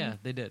know Rainbow what? Body? Yeah,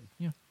 they did.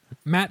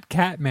 Matt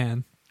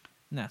Catman.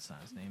 That's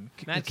not his name.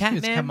 Matt It's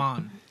Catman?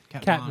 Catman.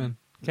 Catman.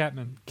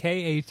 Catman.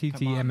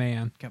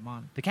 Kattman.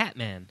 Catman. The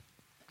Catman.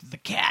 The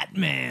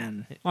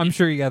Catman. I'm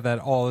sure you got that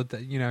all the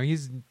time.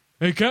 He's.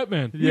 Hey,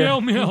 Catman. Yeah.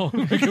 Meow,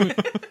 meow.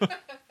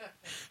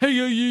 Hey,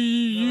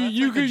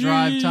 you like a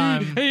drive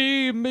time.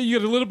 Hey, you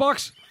got a litter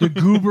box? The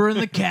Goober and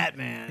the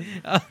Catman.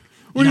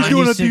 What are you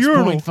doing at the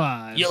urinal?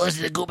 96.5. You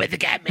listen to Goop at the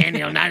Catman,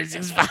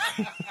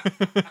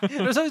 96.5.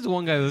 There's always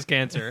one guy with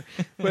cancer.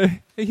 But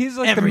he's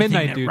like Everything the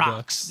midnight that dude.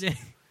 rocks. Though.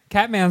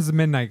 Catman's the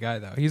midnight guy,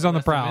 though. He's on the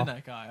That's the prowl.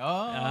 midnight guy. Oh,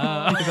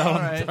 all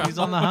right. He's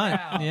on the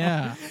hunt.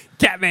 Yeah.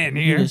 Catman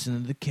You here.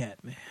 listen to the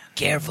Catman.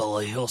 Careful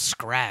or he'll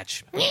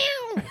scratch.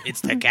 It's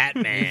the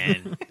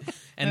Catman.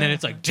 And then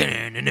it's like,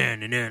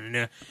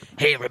 "Dun-dun-dun-dun-dun-dun.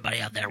 Hey,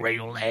 everybody out there,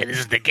 radio land, this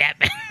is the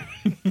Catman.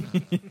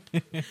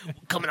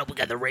 Coming up, we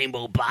got the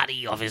Rainbow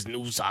Body off his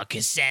new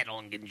cassette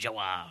on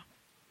Ginjoa.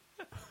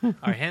 All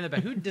right, hand it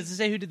back. Who does it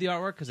say who did the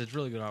artwork? Because it's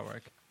really good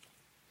artwork.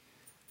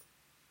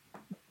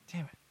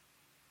 Damn it.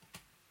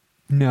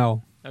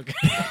 No. Okay.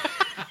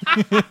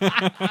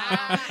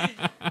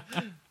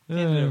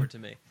 Hand it over to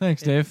me.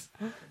 Thanks, Dave.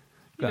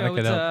 Back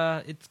it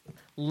up. It's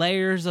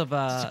layers of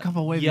Just a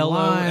couple wavy yellow,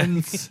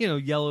 lines.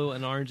 yellow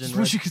and orange and Just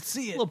red. wish you could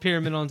see A it. little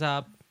pyramid on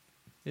top.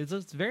 It's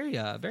very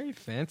very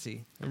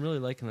fancy. I'm really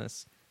liking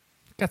this.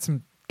 Got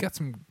some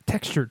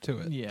texture to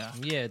it. Yeah.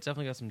 Yeah, it's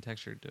definitely got some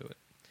texture to it.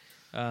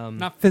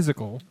 Not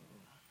physical.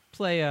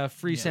 Play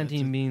Free Yeah,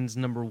 Sentient Beings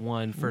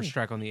 #1, first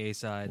track on the A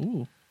side.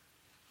 Ooh.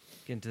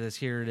 Get into this.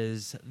 Here it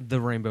is, the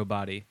Rainbow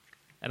Body,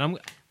 and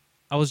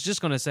I was just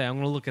gonna say I'm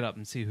gonna look it up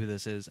and see who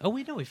this is. Oh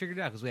wait, no, we figured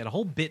it out because we had a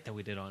whole bit that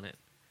we did on it.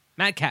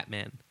 Matt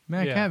Catman.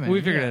 Matt Yeah. Catman.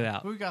 We figured it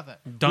out. We got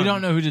that. Done. We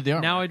don't know who did the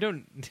art. Now I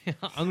don't.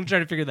 I'm gonna try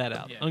to figure that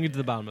out. Yeah, I'm gonna get to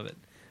the bottom of it.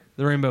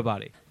 The Rainbow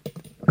Body.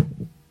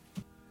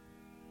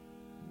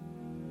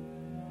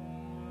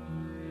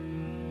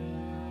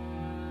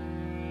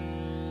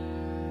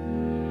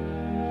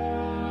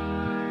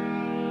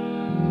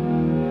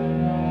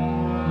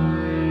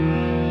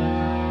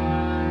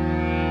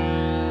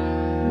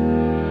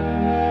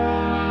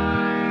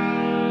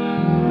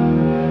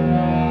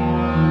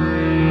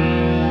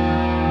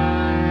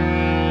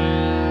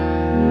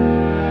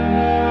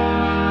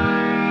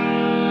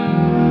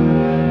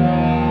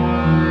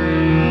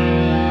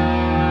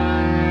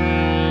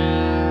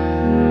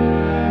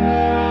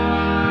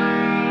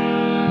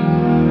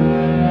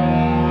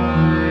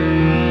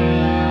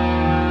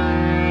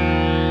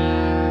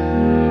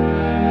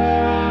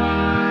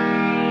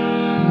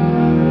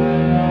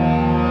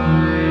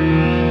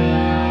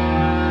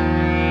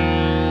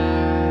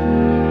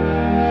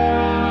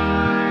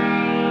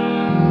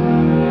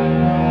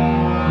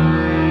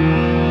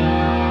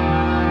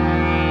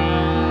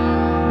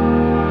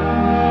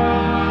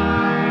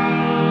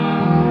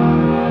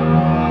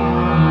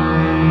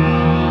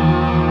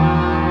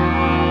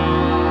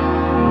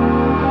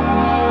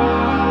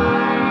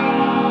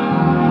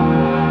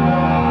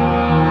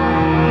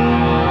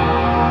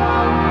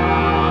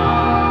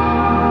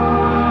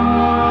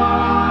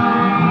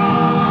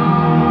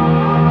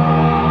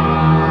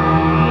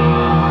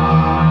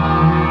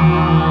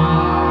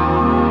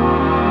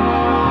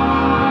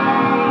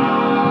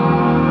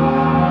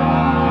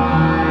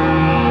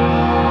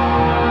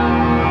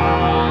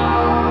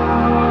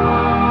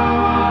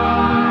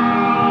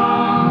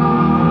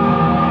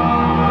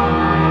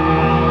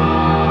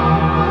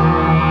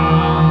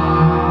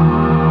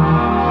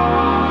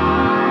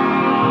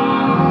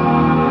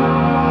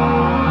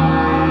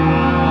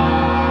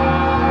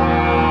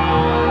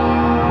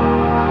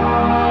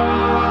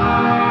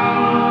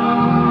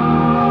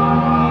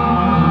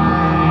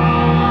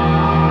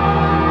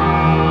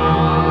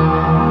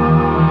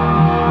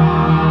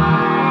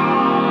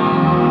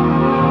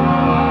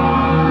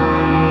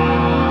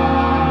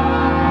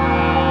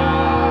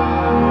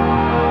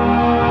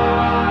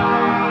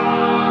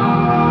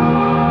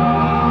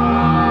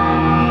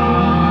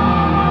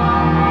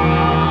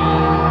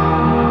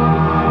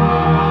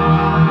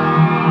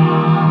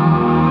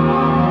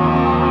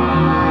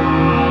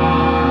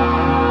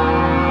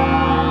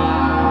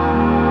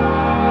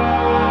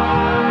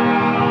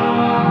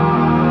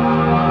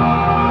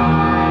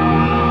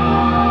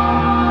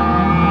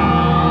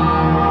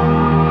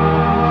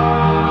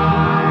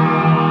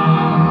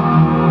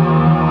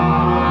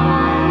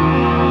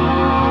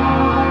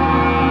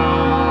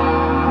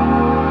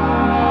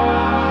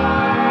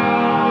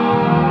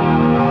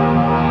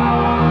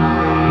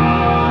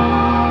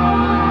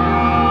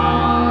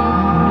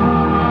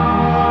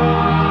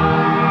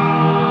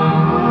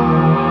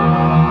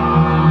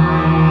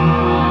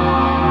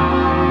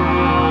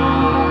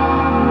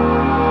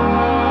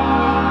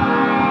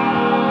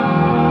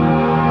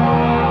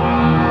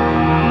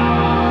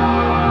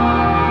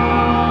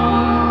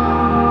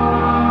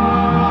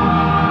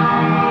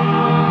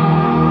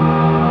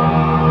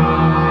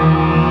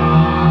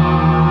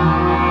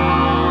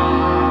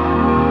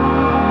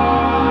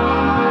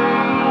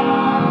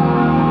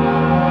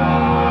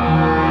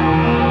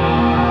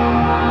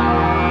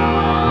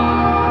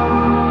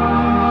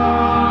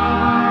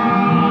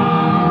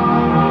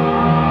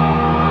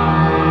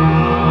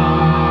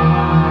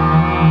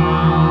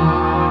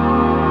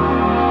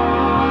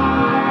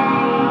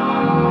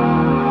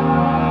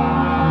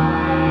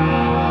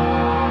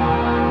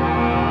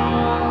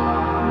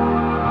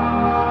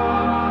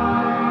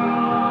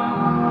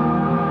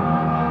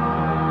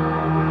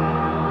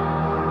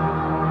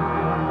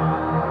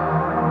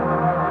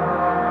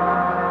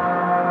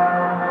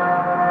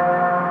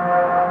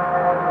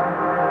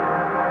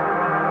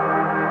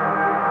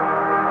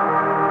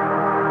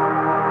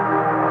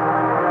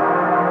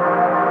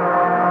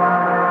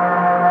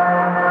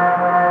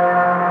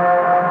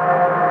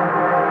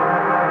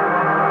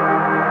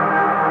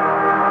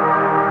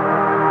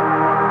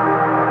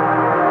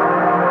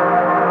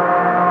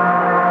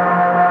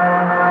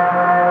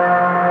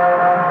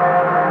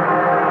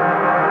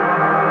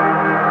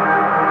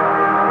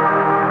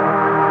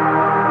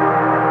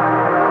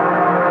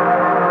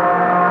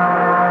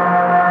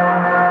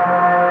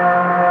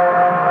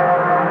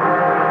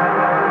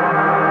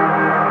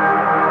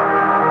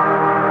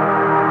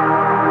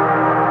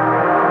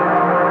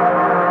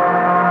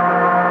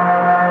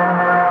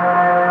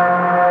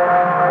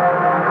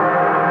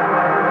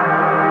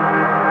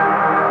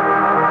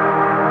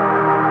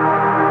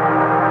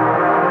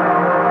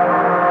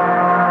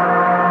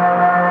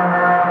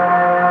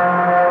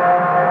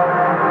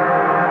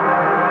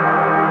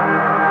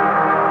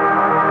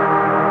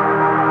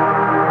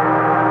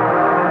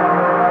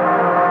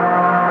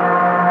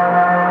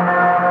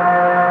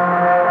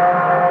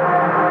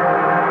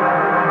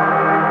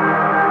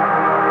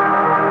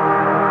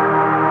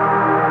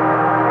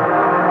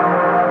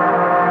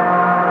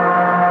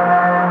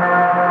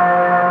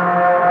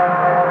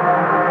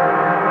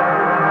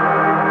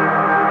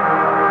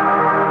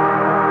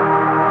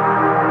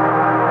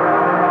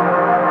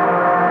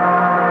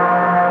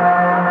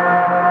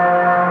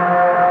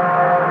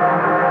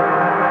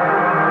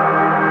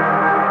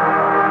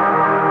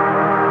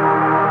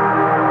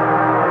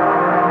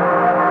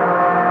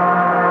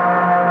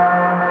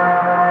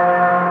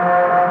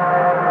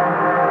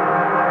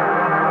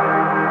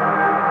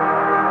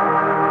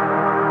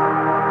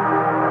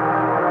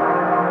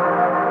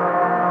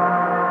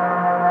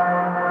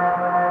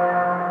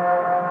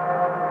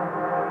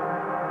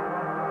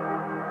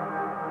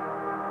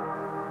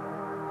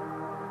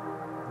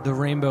 The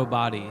Rainbow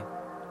Body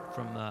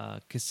from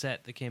a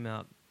cassette that came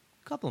out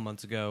a couple of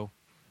months ago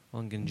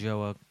on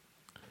Gonjoa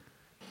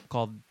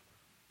called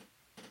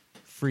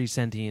Free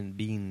Sentient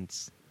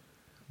Beings.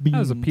 That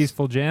was a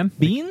peaceful jam.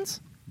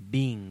 Beans?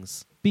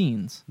 Beings.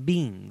 Beans.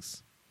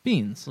 Beings.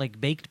 Beans. Like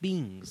baked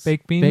beans.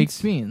 Baked beans?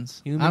 Baked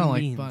beans. Human I don't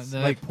beans.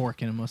 like I like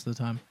pork in them most of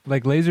the time.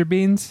 Like laser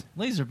beans?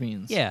 Laser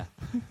beans. Yeah.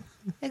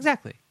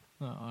 Exactly.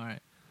 Oh, all right.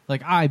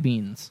 Like eye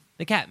beans.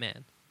 The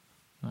Catman.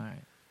 All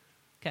right.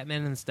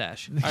 Catman in the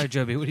stash. All right,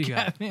 Joby, what do you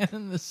got? Catman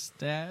in the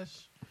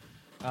stash.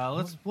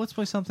 Let's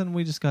play something.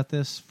 We just got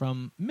this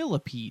from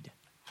Millipede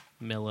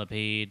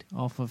Millipede.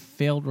 off of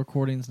Failed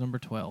Recordings number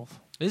 12.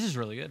 This is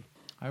really good.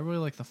 I really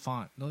like the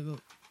font. Oh,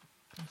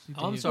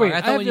 I'm sorry. Wait, I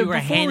I thought when you have were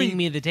to- before handing we-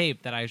 me the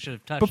tape that I should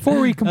have touched. Before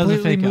we That was a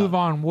completely fake move out.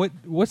 on,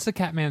 what's the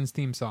Catman's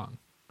theme song?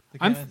 The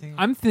I'm Catman thing?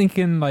 I'm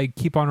thinking like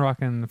Keep on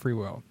Rockin' the Free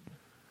World.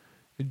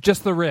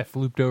 Just the riff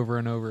looped over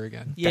and over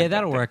again. Yeah,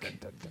 that'll work.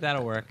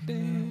 That'll work.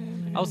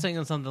 I was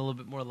thinking something a little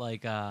bit more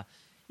like,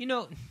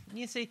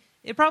 you see,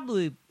 it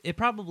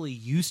probably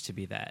used to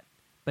be that,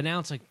 but now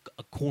it's like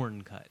a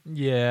corn cut.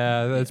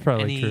 Yeah, that's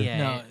probably true.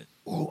 Yeah,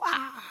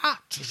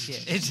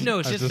 it's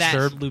just that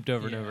Disturbed? looped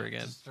over and over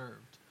again.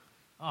 Disturbed.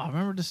 Oh,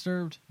 remember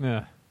Disturbed?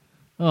 Yeah.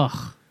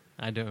 Ugh.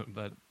 I don't,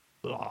 but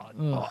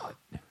Ugh.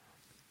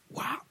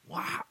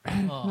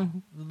 Oh,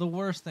 the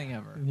worst thing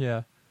ever.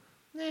 Yeah.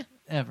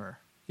 Ever.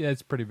 Yeah,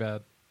 it's pretty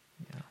bad.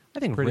 I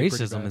think Pretty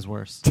racism bad. is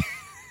worse.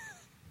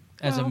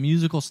 As a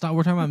musical style,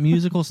 we're talking about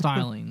musical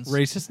stylings.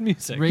 Racist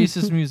music.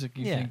 Racist music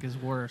you Yeah. think is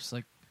worse.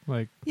 Like,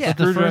 Like Yeah.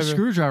 but the first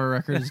Screwdriver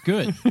record is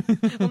good.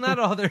 Well, not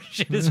all their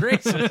shit is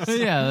racist.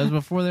 Yeah, that was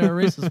before they were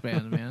a racist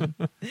band, man.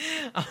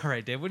 All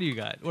right, Dave, what do you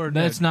got? Or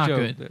That's no, not Joe,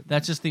 good.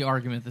 That's just the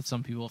argument that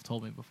some people have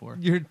told me before.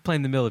 You're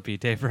playing the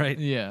Millipede, Dave, right?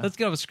 Yeah. Let's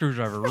get off a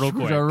Screwdriver real quick.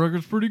 Screwdriver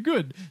record's pretty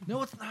good.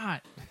 No, it's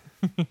not.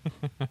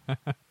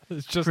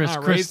 it's just Chris,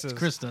 not Chris, racist.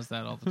 Chris does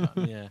that all the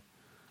time. Yeah.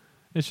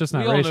 It's just We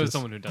not all racist. know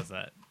someone who does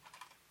that.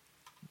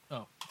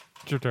 Oh,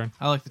 It's your turn.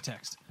 I like the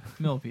text.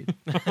 Millipede.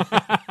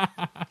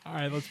 All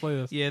right, let's play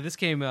this. Yeah, this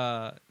came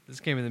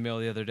in the mail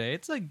the other day.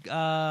 It's like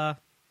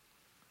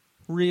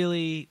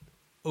really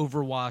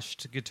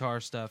overwashed guitar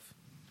stuff.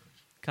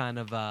 Kind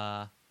of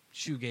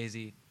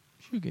shoegazy.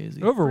 Shoegazy.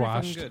 fucking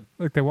Overwashed. good.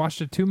 Like they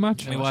washed it too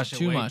much. They washed it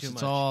too way much.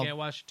 It's all You can't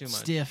wash it too much.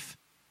 stiff.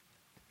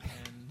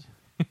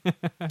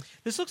 And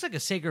This looks like a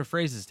Sacred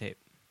Phrases tape.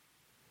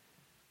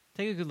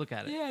 Take a good look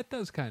at it. Yeah, it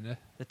does kind of.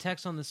 The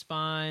text on the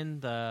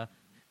spine, the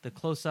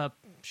close-up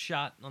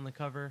shot on the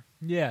cover.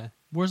 Yeah.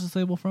 where's this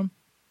label from?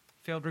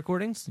 Failed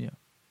Recordings? Yeah.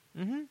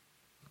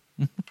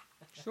 Mm-hmm.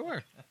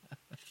 Sure.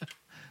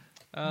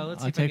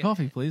 Let's see I if take can-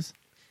 coffee, please.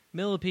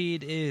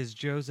 Millipede is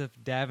Joseph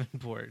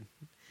Davenport.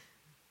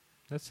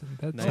 That's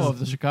Nice. Oh, of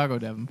the Chicago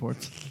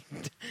Davenports.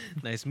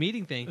 Nice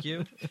meeting, thank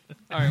you.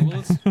 All right,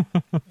 well,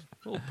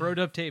 let's... Pro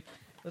Dub tape.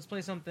 Let's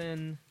play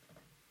something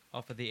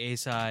off of the A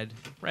side,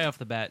 right off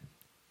the bat.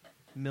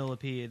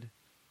 Millipede,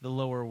 The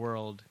Lower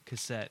World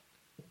cassette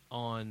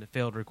on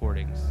Failed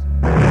Recordings.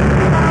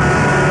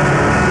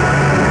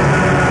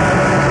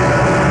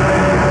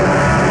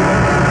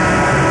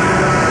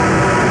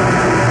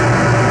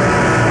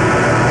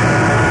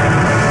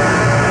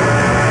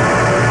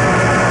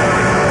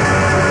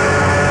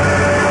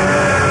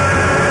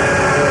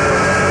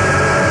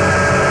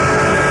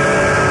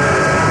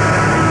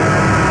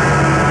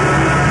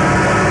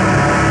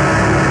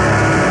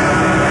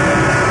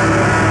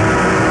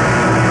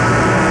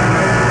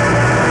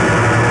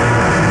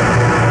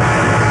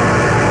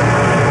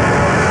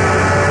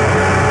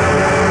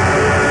 Thank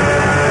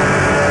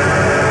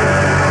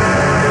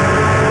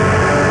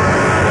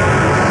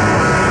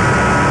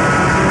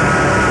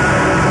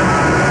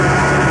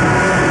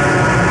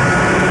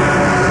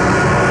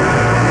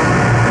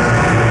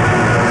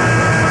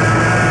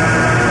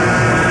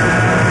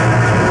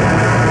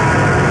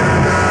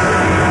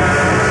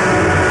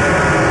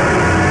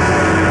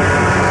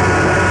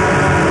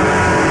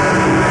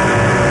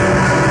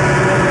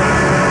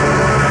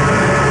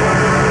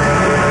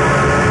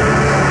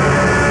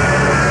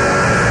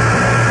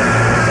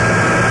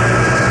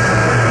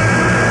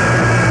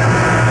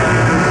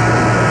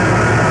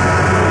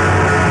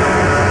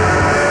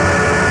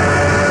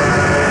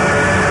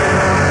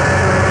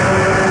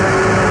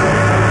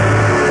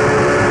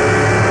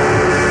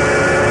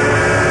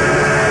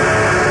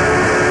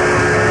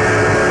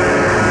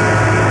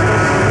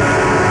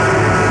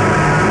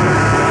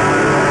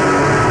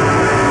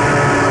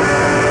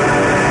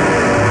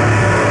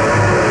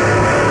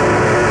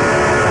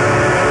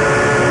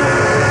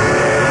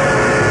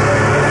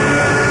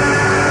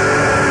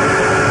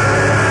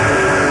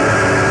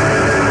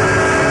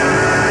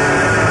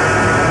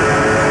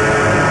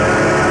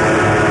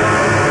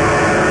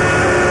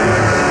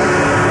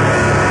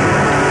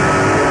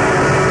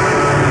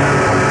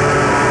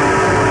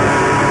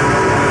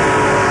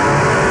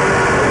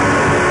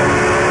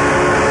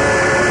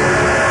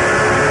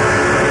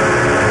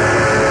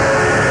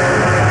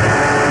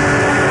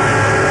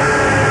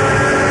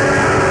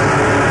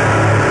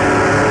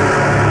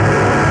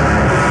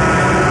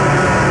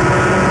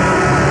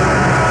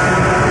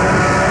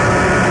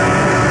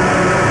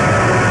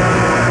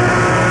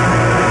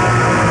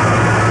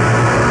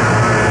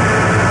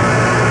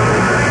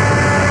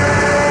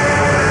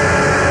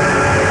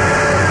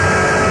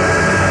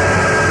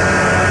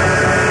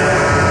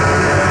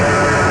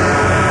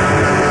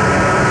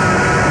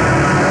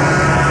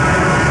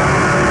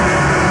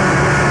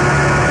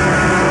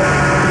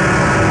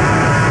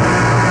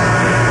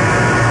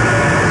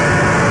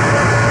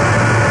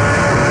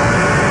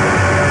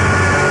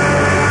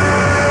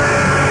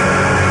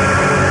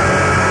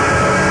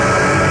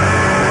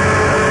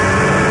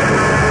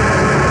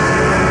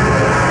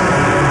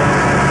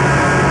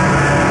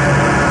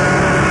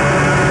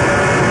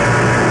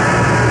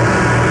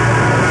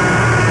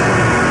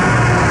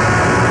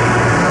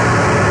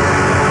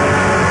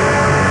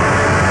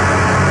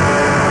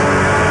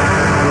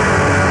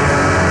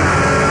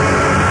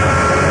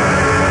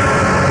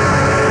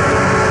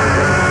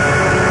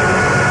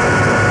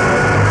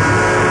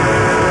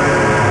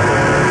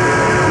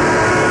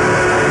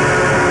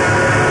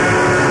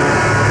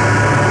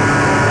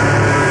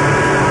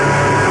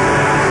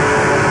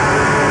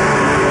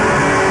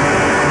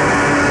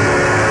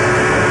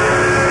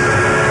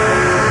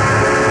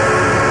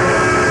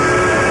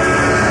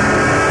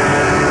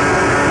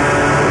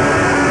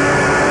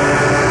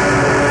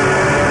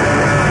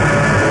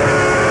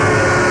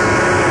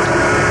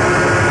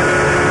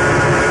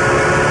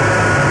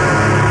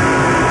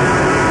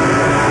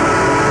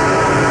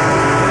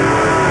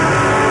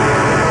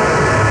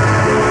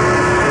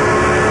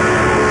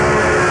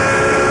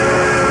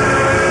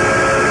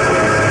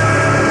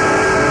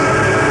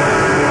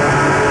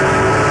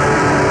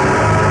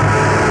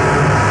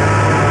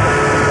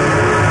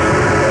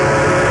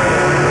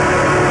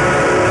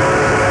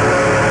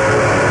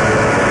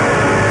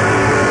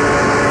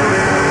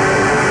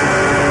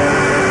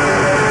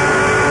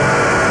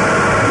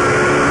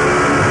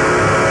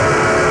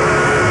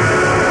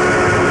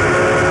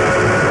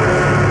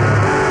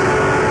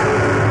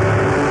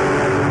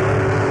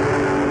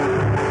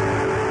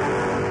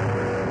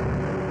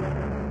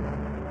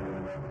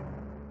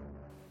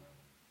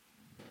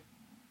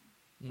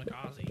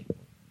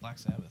Black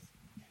Sabbath.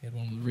 He had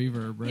one with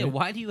reverb, right? Yeah,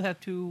 why do you have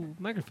two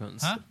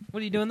microphones? Huh? What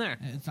are you doing there?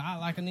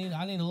 I need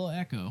a little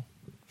echo.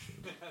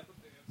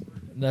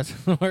 That's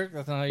gonna work.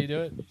 That's not how you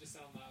do it. You just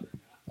sound louder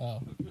now.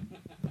 Oh,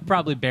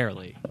 Probably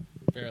barely.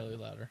 barely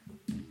louder.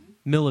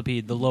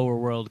 Millipede, the Lower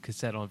World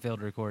cassette on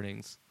failed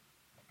recordings.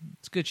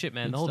 It's good shit,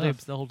 man. Good The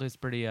whole tape's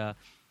pretty. It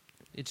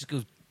just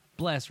goes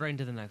blast right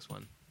into the next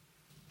one.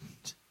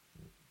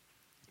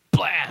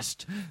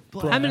 Blast!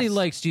 How many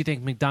likes do you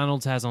think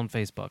McDonald's has on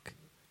Facebook?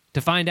 To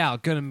find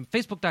out, go to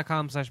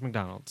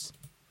facebook.com/McDonald's.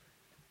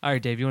 All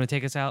right, Dave, you want to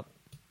take us out?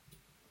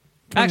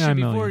 29 Actually,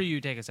 million. before you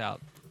take us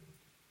out,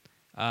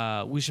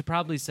 we should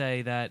probably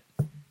say that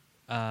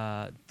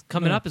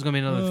coming up is going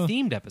to be another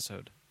themed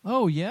episode.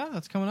 Oh yeah,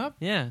 that's coming up.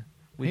 Yeah,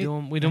 we Hate- do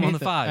them. We do I them on hate the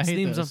that. fives. I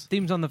hate those.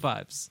 Themes on the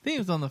fives.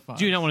 Themes on the five.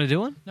 Do you not want to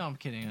do one? No, I'm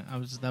kidding.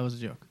 That was a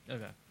joke.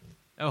 Okay.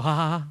 Oh,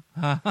 ha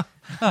ha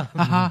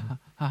ha.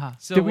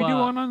 So, Did we do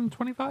one on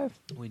 25?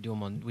 We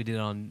did it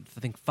on I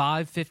think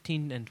 5,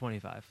 15, and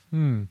 25.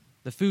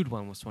 The food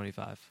one was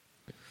 25.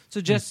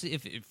 So just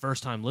if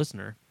first time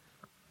listener,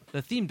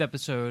 the themed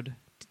episode.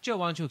 Joe,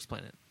 why don't you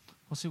explain it?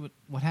 Well, see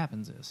what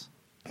happens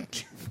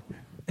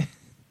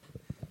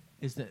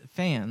is that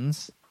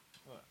fans.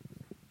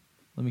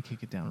 Let me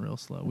kick it down real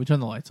slow. We turn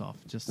the lights off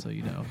just so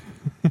you know.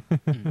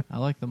 I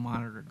like the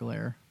monitor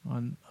glare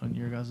on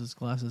your guys'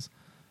 glasses.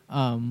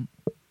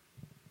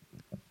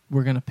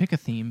 We're gonna pick a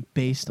theme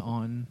based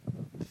on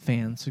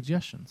fan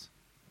suggestions,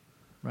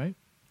 right?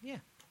 Yeah.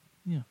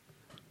 Yeah.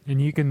 And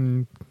you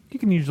can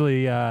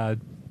usually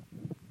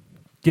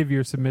give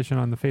your submission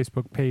on the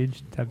Facebook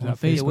page. Tabs On out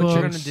Facebook. Yeah, what you're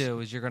Facebooks, going to do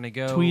is you're going to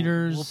go...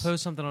 tweeters. We'll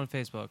post something on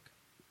Facebook.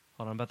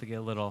 Hold on, I'm about to get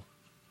a little...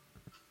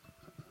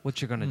 What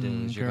you're going to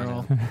do is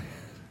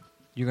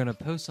you're going to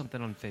post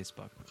something on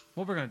Facebook.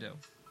 What we're going to do...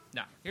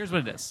 Now, here's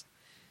what it is.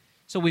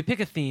 So we pick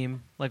a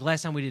theme. Like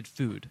last time we did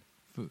food.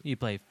 You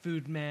play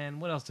Food Man.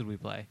 What else did we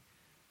play?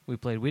 We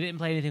didn't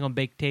play anything on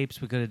baked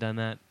tapes. We could have done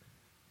that.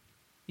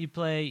 You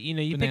play...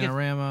 You pick a...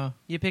 Bananarama.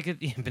 You pick a...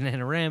 Yeah,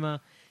 Bananarama.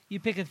 You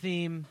pick a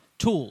theme.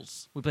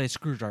 Tools. We play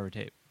screwdriver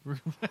tape.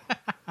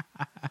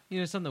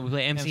 Something. We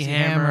play MC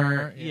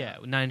Hammer. Yeah,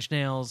 Nine Inch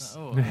Nails.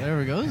 Oh, there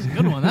we go. This is a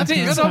good one. That's a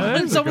good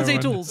one. Someone say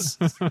Tools.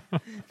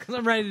 Because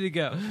I'm ready to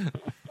go.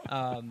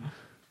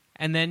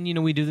 And then,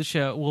 we do the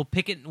show. We'll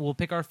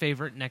pick our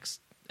favorite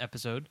next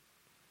episode.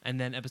 And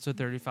then episode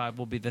 35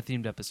 will be the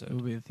themed episode. It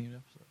will be the themed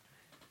episode.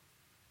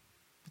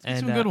 Let's And, get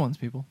some good ones,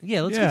 people.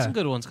 Yeah, let's get some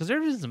good ones. Because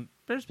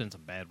there's been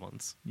some bad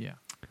ones. Yeah.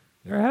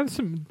 There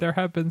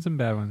have been some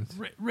bad ones.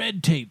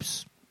 Red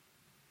tapes.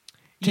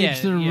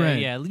 Tapes that are red.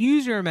 Yeah,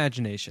 use your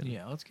imagination.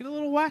 Yeah, let's get a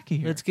little wacky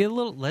here. Let's go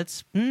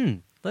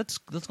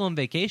on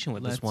vacation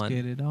with this one. Let's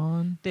get it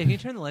on. Dave, can you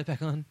turn the light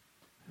back on?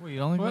 Wait, you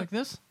don't like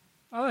this?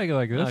 I like it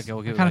like this. Okay,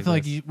 we'll I kind of feel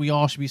like we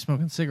all should be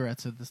smoking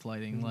cigarettes at this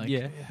lighting. Like,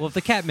 yeah. Well, if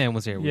the Catman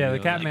was here, we'd Yeah, be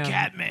the doing Catman.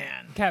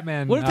 that.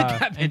 Catman. What if the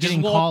Catman and just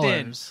getting walked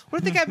callers. in? What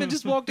if the Catman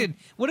just walked in?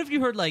 What if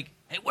you heard like,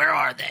 "Hey, where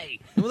are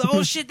they?" And we're like,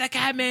 "Oh shit, the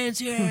Catman's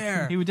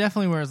here." He would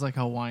definitely wear his like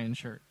Hawaiian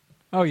shirt.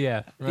 Oh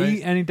yeah, Right?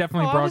 he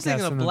definitely I was broadcasts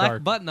thinking a in the black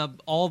dark. button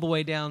up all the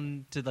way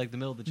down to like the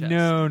middle of the chest.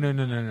 No.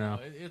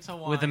 It's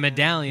Hawaiian. With a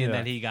medallion Yeah.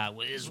 that he got.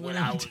 Is what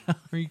I would.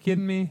 Are you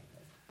kidding me?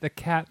 The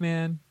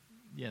Catman.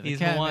 Yeah, the He's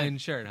cat- Hawaiian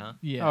shirt, huh?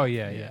 Yeah. Oh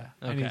yeah.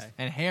 And Okay. he's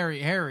And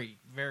hairy,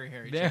 very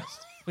hairy There-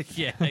 chest.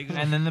 Yeah. Exactly.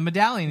 And then the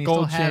medallion, he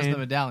Gold still has chain. the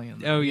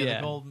medallion. Oh, yeah. yeah.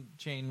 The gold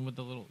chain with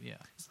the little,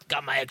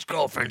 Got my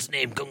ex-girlfriend's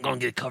name. I'm gonna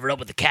get it covered up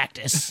with a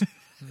cactus.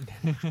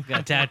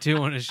 Got a tattoo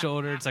on his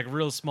shoulder. It's like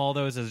real small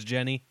though. It says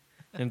Jenny.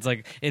 And it's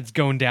like it's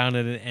going down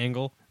at an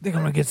angle. I think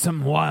I'm gonna get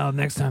something wild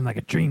next time, like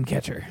a dream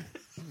catcher.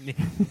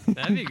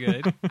 That'd be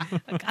good.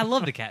 I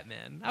love the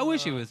Catman. I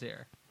wish he was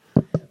here.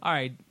 All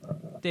right,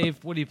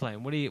 Dave, what are you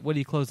playing? What are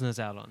you closing us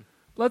out on?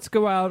 Let's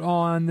go out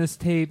on this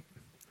tape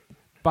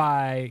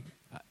by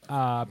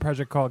a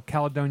project called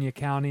Caledonia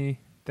County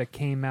that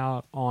came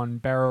out on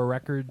Barrow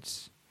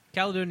Records.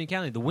 Caledonia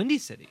County, the Windy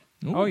City.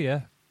 Oh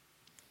yeah,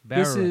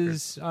 Barrow this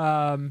Records.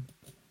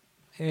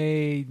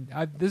 is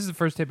this is the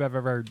first tape I've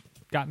ever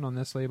gotten on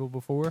this label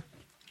before.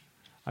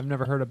 I've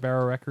never heard of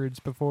Barrow Records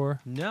before.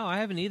 No, I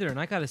haven't either, and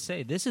I gotta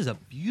say, this is a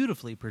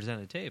beautifully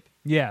presented tape.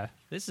 Yeah,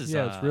 This is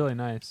it's really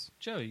nice.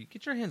 Joe, you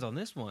get your hands on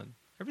this one.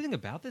 Everything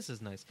about this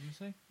is nice. Let me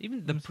see.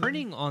 Even the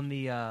printing on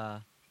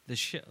the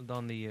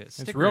stickers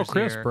It's real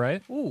crisp, here.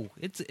 right? Ooh,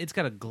 it's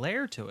got a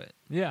glare to it.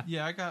 Yeah.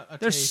 Yeah, I got a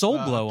There's tape,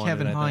 Soul Glow on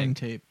Kevin it, I Hine think.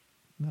 tape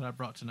that I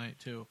brought tonight,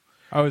 too.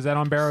 Oh, is that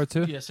on Barrow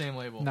too? Yeah, same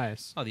label.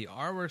 Nice. Oh, the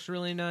artwork's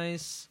really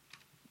nice.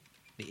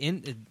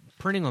 The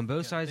printing on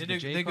both sides. They of the do,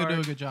 J they card. do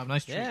a good job.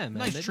 Nice treatment. Yeah, man,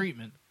 Nice they-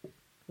 treatment.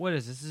 What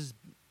is this?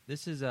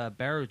 This is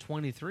Barrow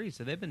 23,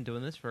 so they've been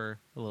doing this for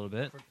a little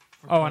bit.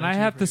 Oh, and I 22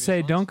 have to previous say,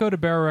 ones. don't go to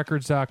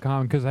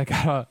barrowrecords.com because I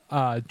got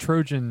a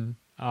Trojan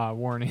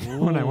warning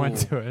when I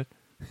went Ooh. to it.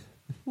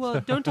 Well,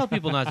 don't tell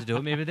people not to do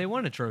it. Maybe they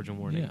want a Trojan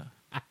warning.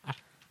 Yeah.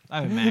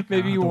 I have a Mac.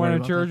 Maybe you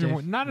want a Trojan,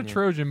 Dave. not a Yeah.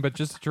 Trojan, but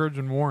just a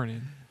Trojan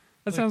warning.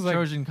 That Like sounds like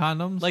Trojan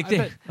condoms. Like I they,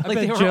 bet like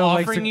they were Joe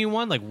likes offering to- you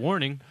one, like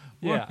warning.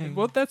 Yeah, Warning.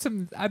 well,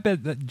 I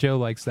bet that Joe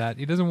likes that.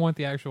 He doesn't want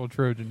the actual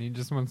Trojan. He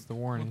just wants the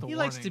warning. The He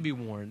likes warning. to be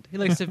warned. He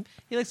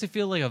likes to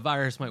feel like a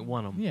virus might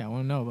want him. Yeah, I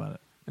want to know about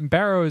it. And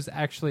Barrow is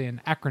actually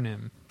an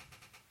acronym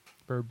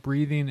for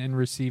breathing and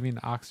receiving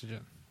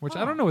oxygen, which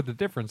I don't know what the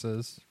difference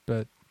is,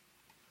 but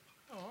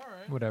all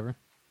right. whatever.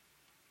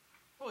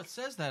 Oh, it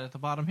says that at the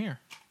bottom here.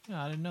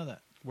 Yeah, I didn't know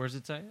that. Where's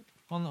it say it?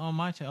 On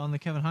the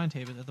Kevin Hine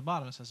tape at the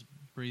bottom it says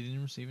breathing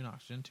and receiving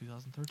oxygen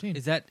 2013.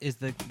 Is that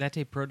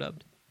tape pro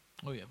dubbed?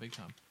 Oh yeah, big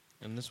time.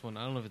 And this one,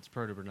 I don't know if it's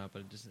pro dubbed or not,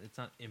 but it's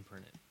not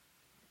imprinted.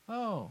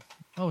 Oh,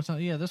 it's not.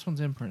 Yeah, this one's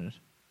imprinted.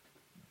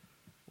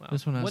 Wow.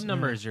 This one has- What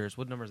number is yours?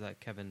 What number is that,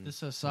 Kevin? This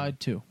says side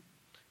 2.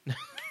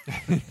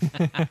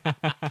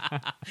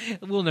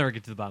 We'll never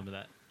get to the bottom of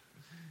that.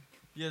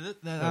 Yeah,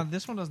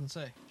 this one doesn't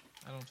say.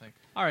 I don't think.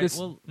 All right. This-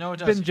 Well, No, it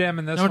does. Been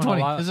jamming this Number one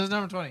 20. a lot. This is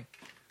number 20.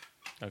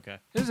 okay.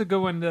 This is a good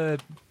one to,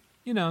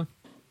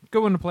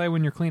 good one to play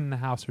when you're cleaning the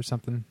house or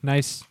something.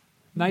 Nice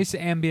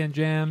ambient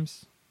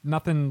jams.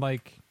 Nothing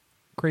like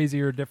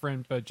crazy or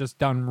different, but just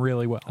done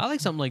really well. I like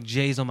something like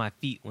J's on my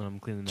feet when I'm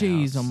cleaning the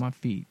J's house. on my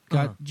feet.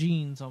 Got Uh-huh.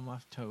 jeans on my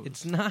toes.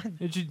 It's not.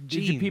 Did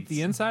you peep the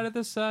jeans. inside of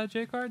this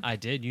J card? I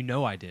did. You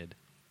know I did.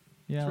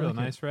 yeah, It's I real like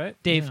it. nice,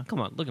 right? Dave, Yeah. come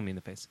on, look at me in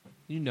the face.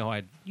 You know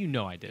I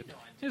did.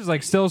 It's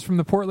like stills from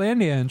the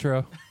Portlandia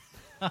intro.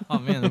 Oh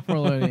man, the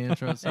Portlandia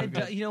intro is so It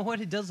do- good. you know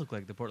what? It does look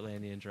like the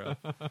Portlandia intro.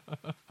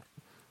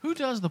 Who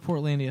does the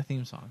Portlandia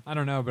theme song? I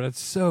don't know, but it's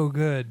so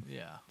good.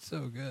 Yeah,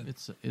 So good.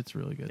 it's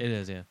really good. It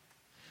is, yeah.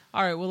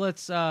 All right, well,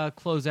 let's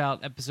close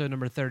out episode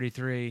number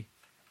 33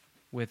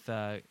 with,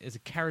 is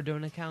it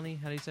Caledonia County?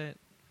 How do you say it?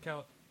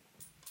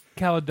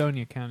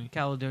 Caledonia County.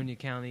 Caledonia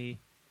County,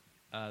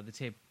 the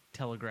tape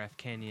Telegraph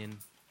Canyon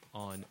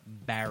on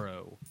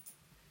Barrow.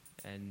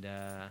 And,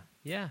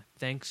 yeah,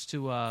 thanks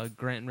to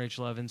Grant and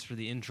Rachel Evans for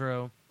the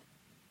intro.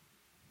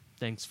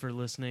 Thanks for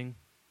listening.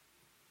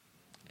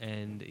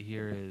 And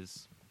here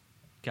is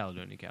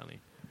Caledonia County.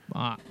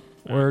 Ah.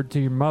 Word to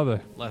your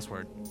mother. Last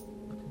word.